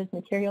reflect those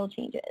material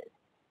changes.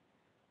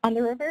 On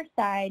the reverse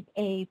side,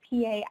 a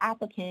PA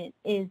applicant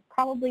is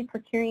probably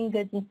procuring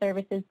goods and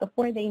services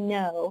before they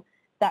know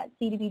that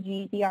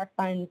CDBG-DR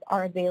funds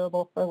are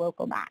available for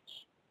local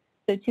match.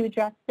 So to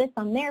address this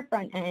on their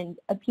front end,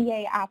 a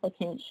PA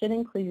applicant should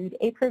include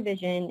a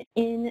provision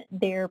in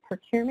their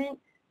procurement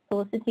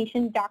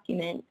solicitation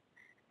document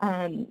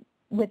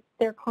with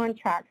their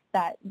contracts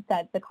that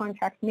the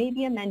contracts may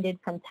be amended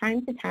from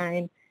time to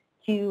time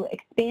to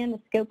expand the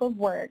scope of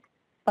work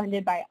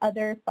funded by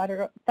other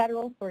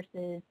federal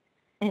sources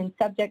and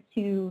subject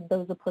to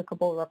those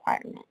applicable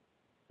requirements.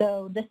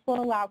 So this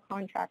will allow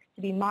contracts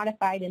to be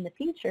modified in the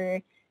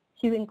future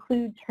to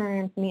include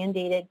terms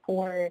mandated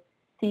for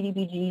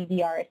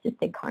CDBG-DR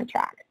assisted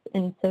contracts.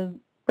 And so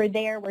for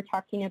there, we're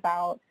talking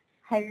about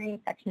hiring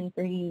Section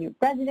 3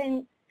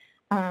 residents,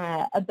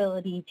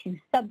 ability to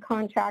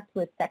subcontract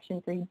with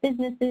Section 3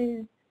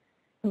 businesses,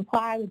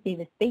 comply with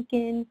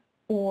Davis-Bacon,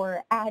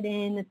 or add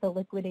in the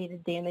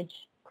liquidated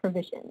damage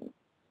provisions.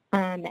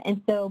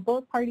 And so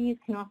both parties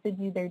can also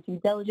do their due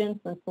diligence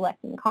when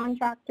selecting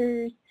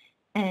contractors,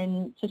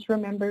 and just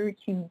remember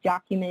to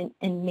document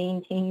and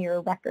maintain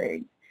your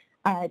records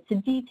to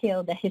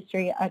detail the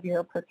history of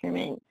your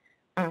procurement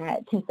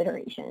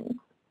considerations.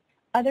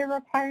 Other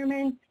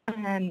requirements,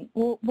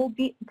 we'll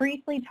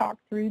briefly talk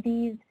through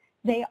these.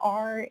 They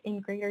are in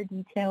greater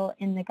detail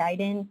in the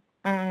guidance.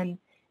 And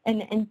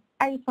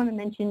I just want to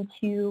mention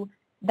too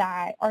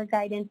that our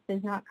guidance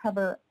does not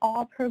cover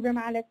all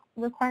programmatic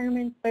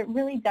requirements, but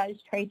really does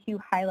try to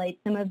highlight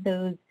some of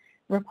those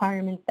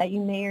requirements that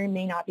you may or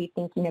may not be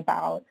thinking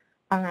about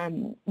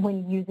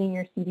when using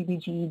your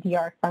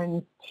CDBG-DR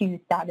funds to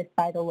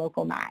satisfy the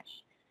local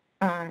match.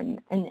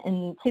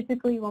 And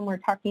typically when we're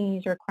talking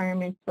these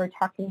requirements, we're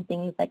talking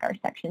things like our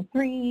Section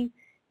 3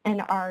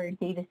 and our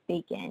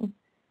Davis-Bacon.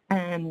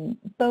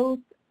 Both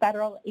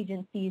federal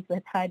agencies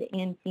with HUD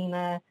and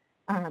FEMA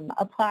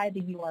apply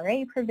the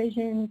URA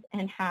provisions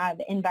and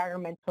have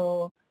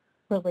environmental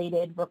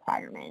related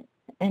requirements.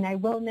 And I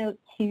will note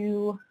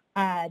too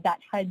that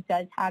HUD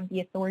does have the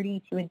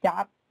authority to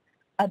adopt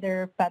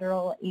other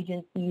federal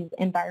agencies'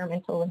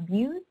 environmental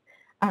reviews.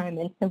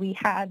 And so we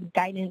have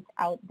guidance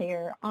out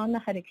there on the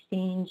HUD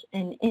exchange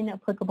and in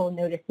applicable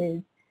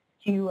notices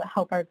to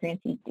help our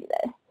grantees do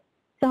this.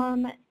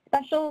 Some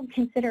special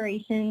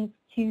considerations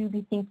to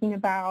be thinking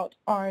about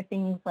are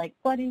things like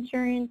flood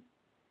insurance,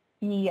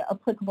 the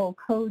applicable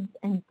codes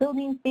and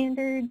building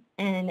standards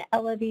and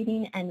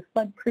elevating and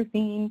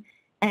flood-proofing,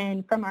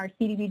 and from our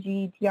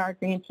CDBG-DR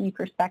grantee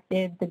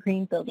perspective, the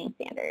green building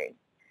standards.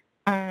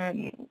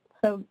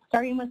 So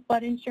starting with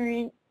flood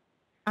insurance,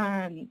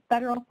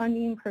 federal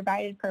funding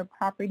provided for a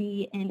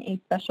property in a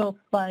special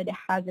flood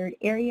hazard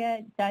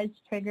area does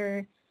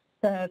trigger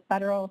the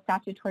federal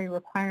statutory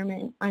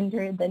requirement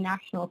under the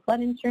National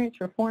Flood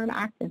Insurance Reform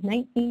Act of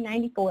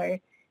 1994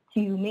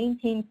 to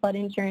maintain flood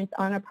insurance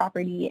on a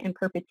property in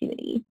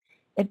perpetuity.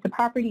 If the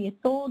property is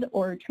sold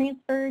or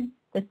transferred,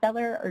 the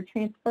seller or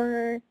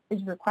transferor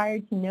is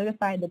required to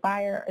notify the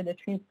buyer or the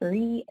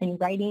transferee in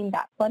writing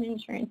that flood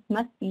insurance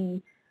must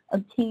be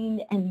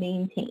obtained and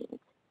maintained.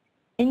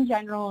 In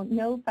general,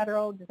 no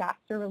federal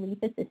disaster relief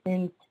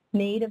assistance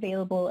made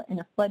available in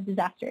a flood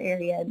disaster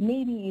area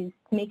may be used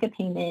to make a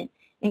payment,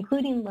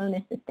 including loan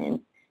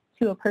assistance,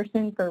 to a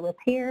person for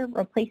repair,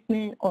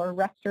 replacement, or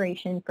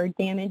restoration for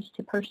damage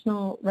to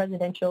personal,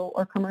 residential,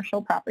 or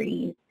commercial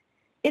properties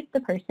if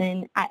the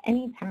person at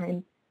any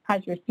time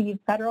has received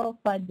federal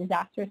flood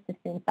disaster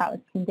assistance that was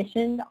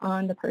conditioned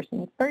on the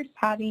person first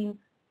having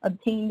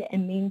obtained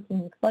and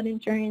maintained flood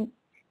insurance,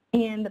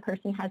 and the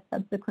person has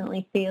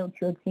subsequently failed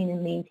to obtain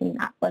and maintain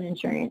that flood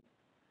insurance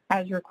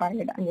as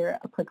required under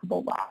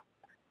applicable law.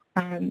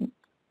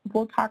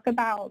 We'll talk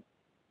about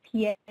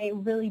PA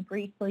really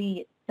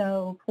briefly.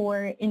 So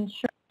for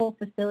insurable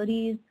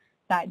facilities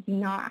that do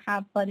not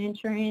have flood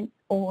insurance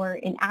or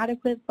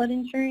inadequate flood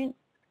insurance,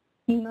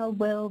 FEMA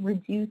will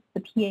reduce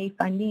the PA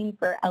funding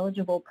for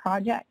eligible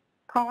project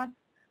costs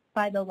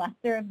by the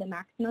lesser of the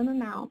maximum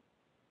amount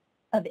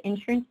of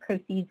insurance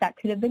proceeds that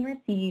could have been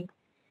received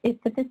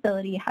if the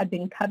facility had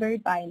been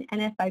covered by an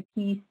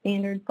NFIP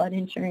standard flood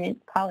insurance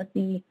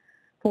policy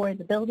for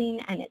the building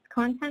and its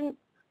contents,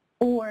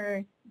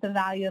 or the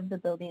value of the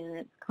building and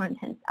its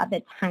contents at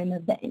the time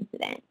of the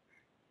incident.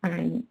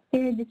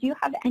 Sarah, did you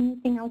have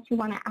anything else you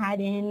want to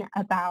add in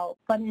about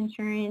flood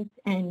insurance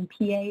and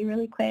PA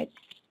really quick?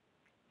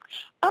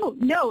 Oh,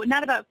 no,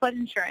 not about flood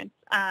insurance.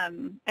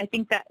 I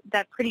think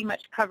that pretty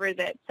much covers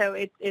it. So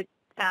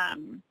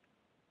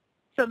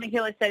so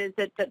Michaela said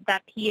is that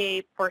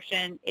PA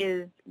portion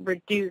is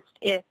reduced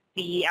if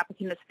the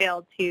applicant has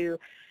failed to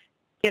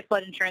get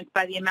flood insurance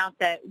by the amount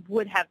that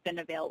would have been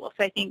available.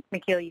 So I think,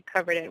 Michaela, you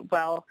covered it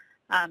well,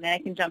 and I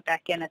can jump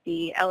back in at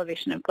the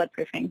elevation and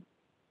floodproofing.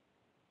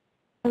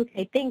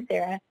 Okay, thanks,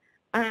 Sarah.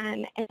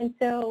 And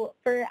so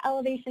for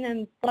elevation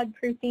and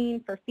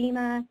floodproofing for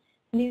FEMA,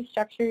 new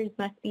structures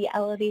must be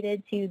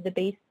elevated to the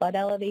base flood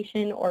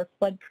elevation or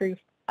floodproof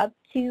up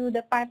to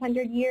the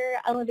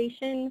 500-year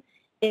elevation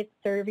if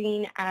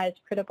serving as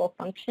critical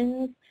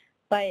functions,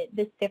 but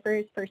this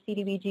differs for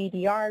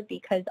CDBG-DR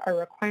because our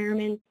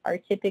requirements are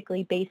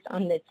typically based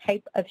on the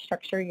type of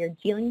structure you're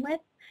dealing with.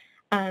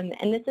 And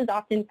this is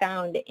often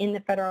found in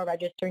the Federal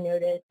Register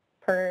notice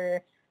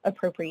per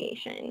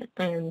appropriation.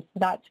 So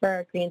that's where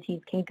our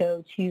grantees can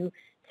go to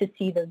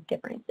see those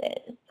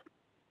differences.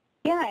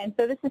 Yeah, and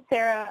so this is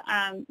Sarah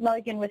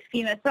Mulligan with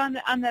FEMA. So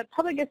on the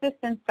public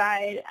assistance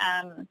side,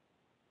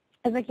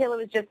 as Michaela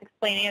was just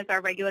explaining, is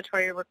our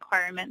regulatory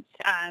requirements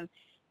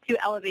to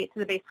elevate to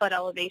the base flood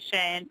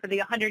elevation for the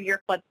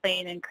 100-year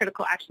floodplain and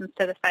critical actions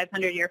to the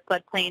 500-year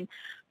floodplain.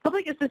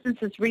 Public assistance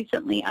has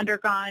recently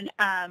undergone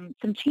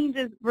some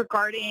changes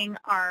regarding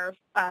our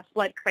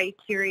flood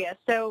criteria.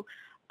 So,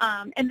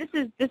 and this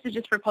is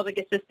just for public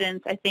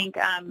assistance. I think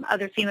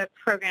other FEMA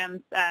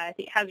programs, I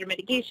think hazard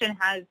mitigation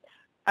has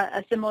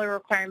a similar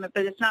requirement,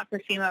 but it's not for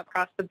FEMA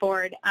across the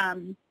board.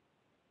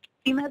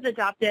 FEMA has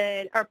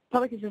adopted, or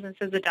public assistance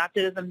has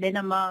adopted as a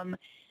minimum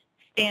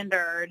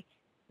standard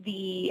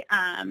the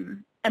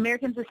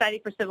American Society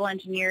for Civil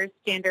Engineers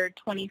Standard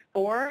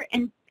 24,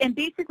 and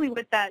basically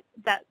what that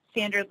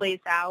standard lays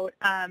out,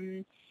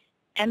 and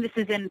this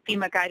is in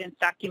FEMA guidance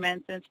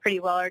documents, and it's pretty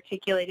well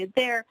articulated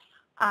there.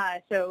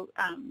 So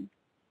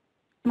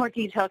more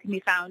detail can be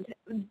found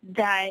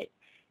that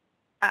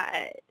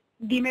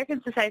the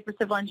American Society for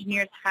Civil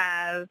Engineers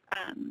have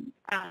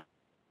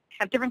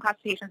different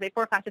classifications. They have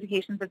 4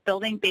 classifications of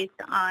building based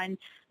on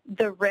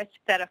the risk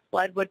that a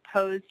flood would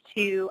pose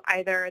to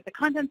either the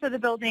contents of the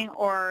building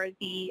or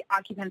the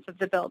occupants of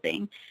the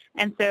building.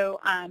 And so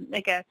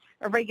like a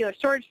regular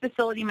storage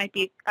facility might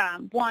be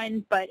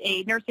 1, but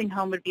a nursing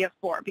home would be a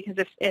 4, because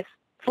if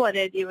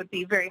flooded, it would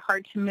be very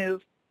hard to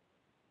move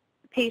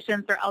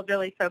patients or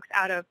elderly folks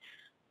out of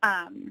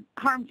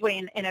harm's way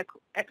in an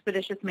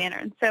expeditious manner.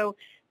 And so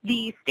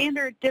the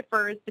standard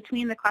differs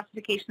between the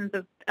classifications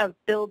of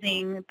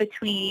building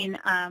between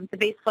the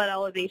base flood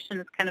elevation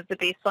is kind of the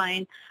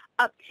baseline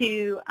up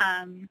to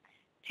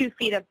 2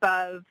 feet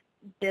above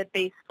the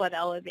base flood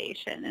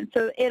elevation. And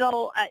so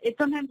it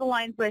sometimes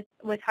aligns with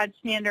HUD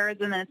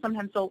standards, and then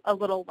sometimes a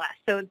little less.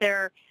 So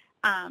they're,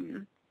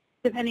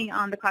 depending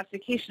on the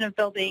classification of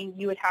building,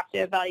 you would have to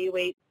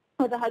evaluate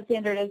what the HUD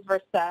standard is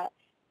versus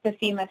the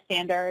FEMA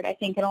standard. I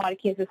think in a lot of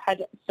cases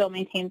HUD still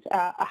maintains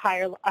a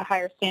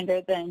higher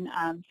standard than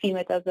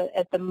FEMA does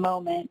at the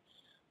moment.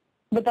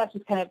 But that's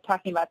just kind of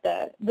talking about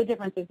the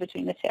differences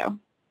between the two.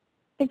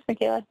 Thanks,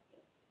 Michaela.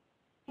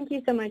 Thank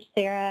you so much,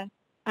 Sarah.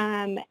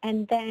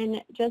 And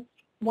then just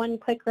one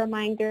quick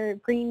reminder,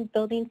 green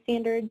building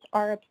standards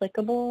are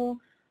applicable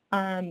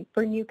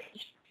for new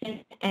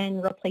construction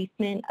and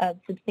replacement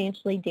of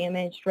substantially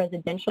damaged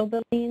residential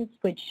buildings,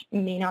 which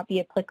may not be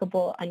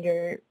applicable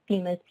under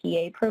FEMA's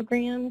PA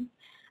program.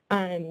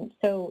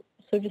 So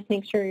just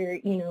make sure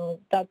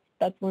that's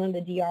one of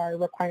the DR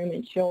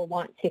requirements you'll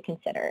want to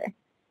consider.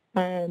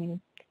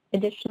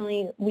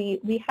 Additionally,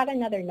 we had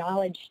another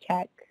knowledge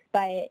check,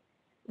 but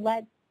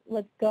let's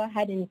go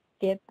ahead and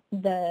skip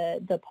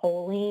the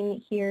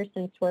polling here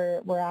since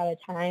we're out of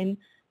time.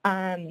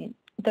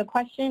 The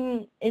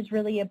question is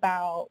really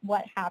about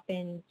what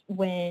happens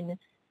when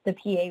the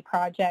PA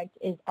project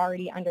is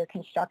already under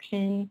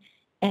construction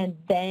and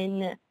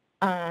then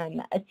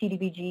a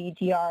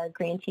CDBG-DR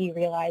grantee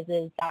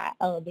realizes that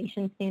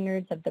elevation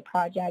standards of the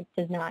project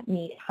does not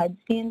meet HUD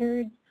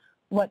standards.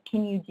 What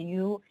can you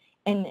do?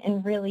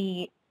 And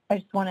really, I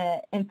just want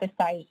to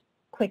emphasize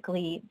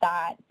quickly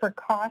that for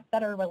costs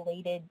that are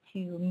related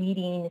to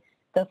meeting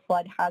the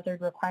flood hazard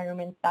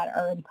requirements that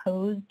are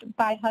imposed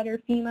by HUD or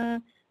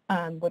FEMA,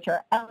 which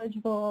are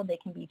eligible, they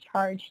can be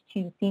charged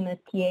to FEMA's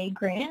PA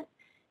grant.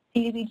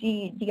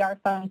 CDBG-DR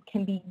funds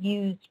can be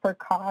used for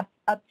costs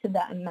up to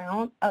the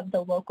amount of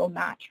the local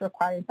match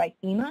required by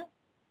FEMA.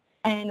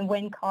 And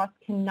when costs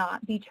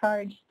cannot be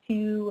charged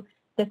to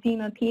the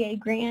FEMA PA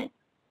grant,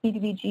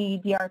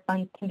 CDBG-DR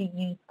funds can be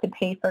used to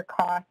pay for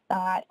costs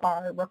that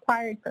are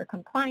required for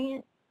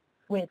compliance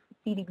with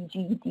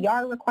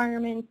CDBG-DR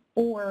requirements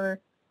or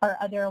are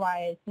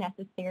otherwise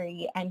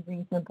necessary and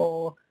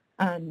reasonable,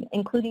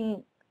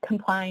 including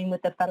complying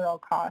with the federal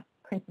cost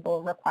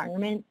principle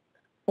requirements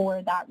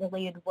for that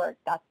related work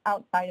that's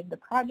outside of the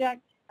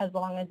project, as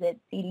long as it's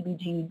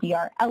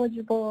CDBG-DR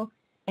eligible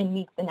and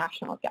meets the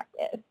national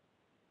objective.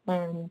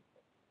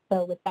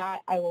 So with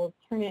that, I will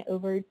turn it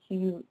over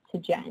to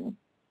Jen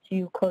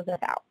to close us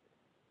out.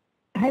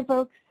 Hi,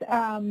 folks.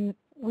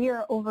 We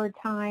are over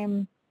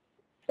time.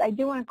 I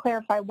do want to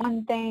clarify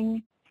one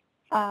thing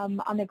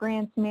on the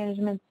grants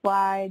management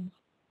slides,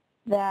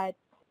 that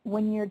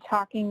when you're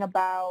talking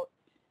about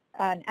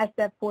an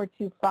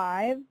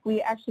SF425,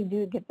 we actually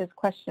do get this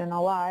question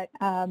a lot.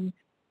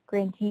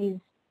 Grantees,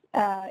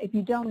 if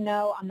you don't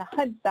know, on the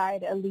HUD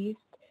side at least,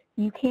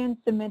 you can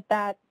submit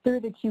that through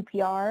the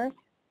QPR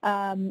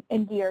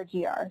in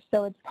DRGR.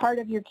 So it's part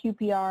of your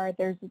QPR.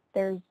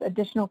 There's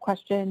additional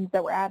questions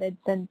that were added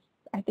since,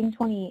 I think,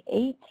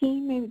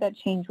 2018, maybe that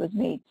change was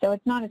made. So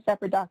it's not a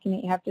separate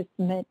document you have to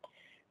submit.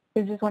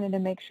 We just wanted to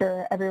make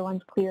sure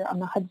everyone's clear on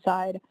the HUD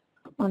side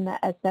on the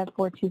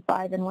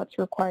SF425 and what's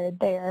required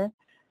there.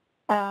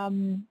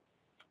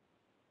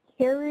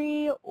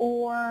 Carrie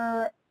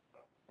or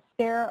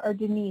Sarah or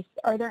Denise,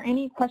 are there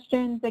any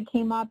questions that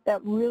came up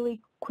that really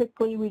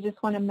quickly we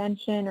just want to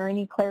mention, or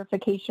any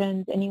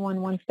clarifications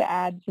anyone wants to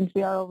add since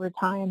we are over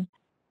time?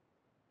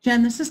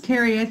 Jen, this is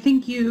Carrie. I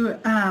think we've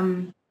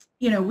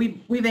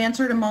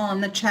answered them all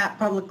in the chat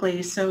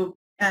publicly. So,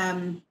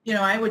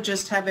 I would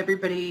just have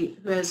everybody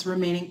who has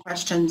remaining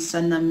questions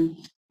send them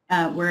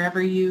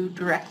wherever you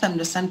direct them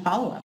to send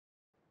follow-up.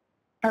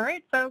 All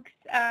right, folks.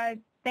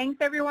 Thanks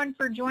everyone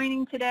for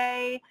joining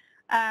today.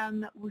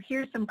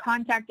 Here's some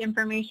contact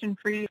information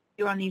for you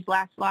on these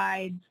last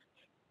slides.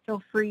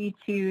 Feel free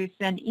to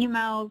send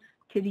emails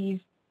to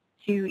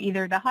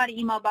either the HUD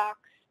email box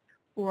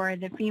or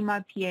the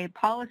FEMA PA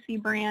policy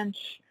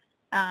branch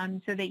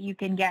so that you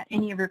can get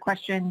any of your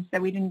questions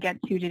that we didn't get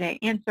to today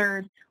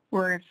answered,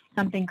 or if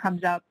something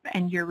comes up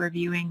and you're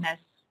reviewing this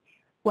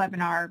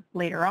webinar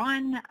later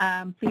on,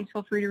 please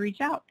feel free to reach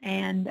out.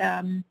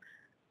 And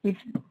we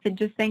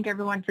just thank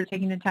everyone for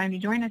taking the time to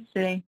join us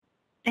today.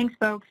 Thanks,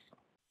 folks.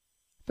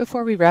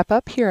 Before we wrap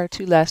up, here are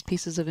two last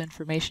pieces of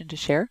information to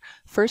share.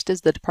 First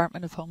is the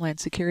Department of Homeland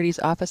Security's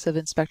Office of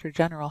Inspector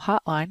General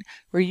hotline,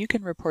 where you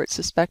can report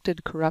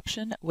suspected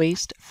corruption,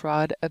 waste,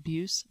 fraud,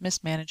 abuse,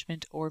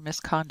 mismanagement, or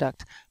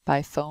misconduct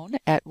by phone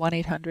at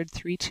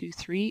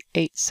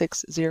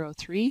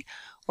 1-800-323-8603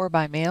 or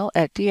by mail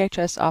at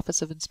DHS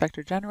Office of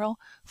Inspector General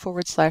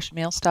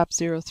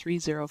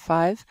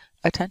 /mailstop0305,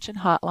 attention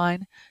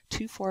hotline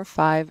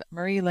 245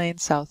 Murray Lane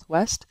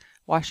Southwest,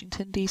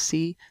 Washington,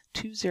 D.C.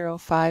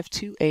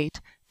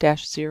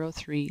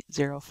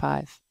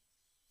 20528-0305.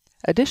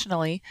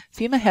 Additionally,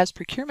 FEMA has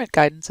procurement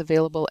guidance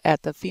available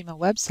at the FEMA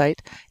website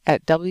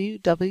at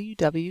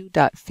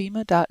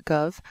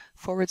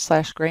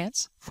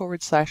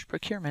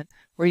www.fema.gov/grants/procurement,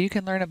 where you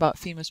can learn about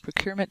FEMA's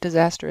procurement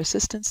disaster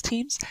assistance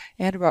teams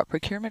and about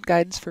procurement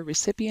guidance for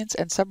recipients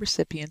and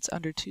subrecipients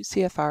under 2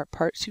 CFR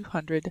Part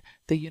 200,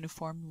 the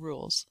Uniform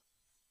Rules.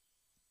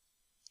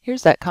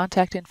 Here's that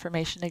contact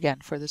information again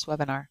for this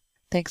webinar.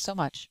 Thanks so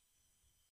much.